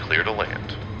 You are clear to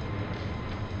land.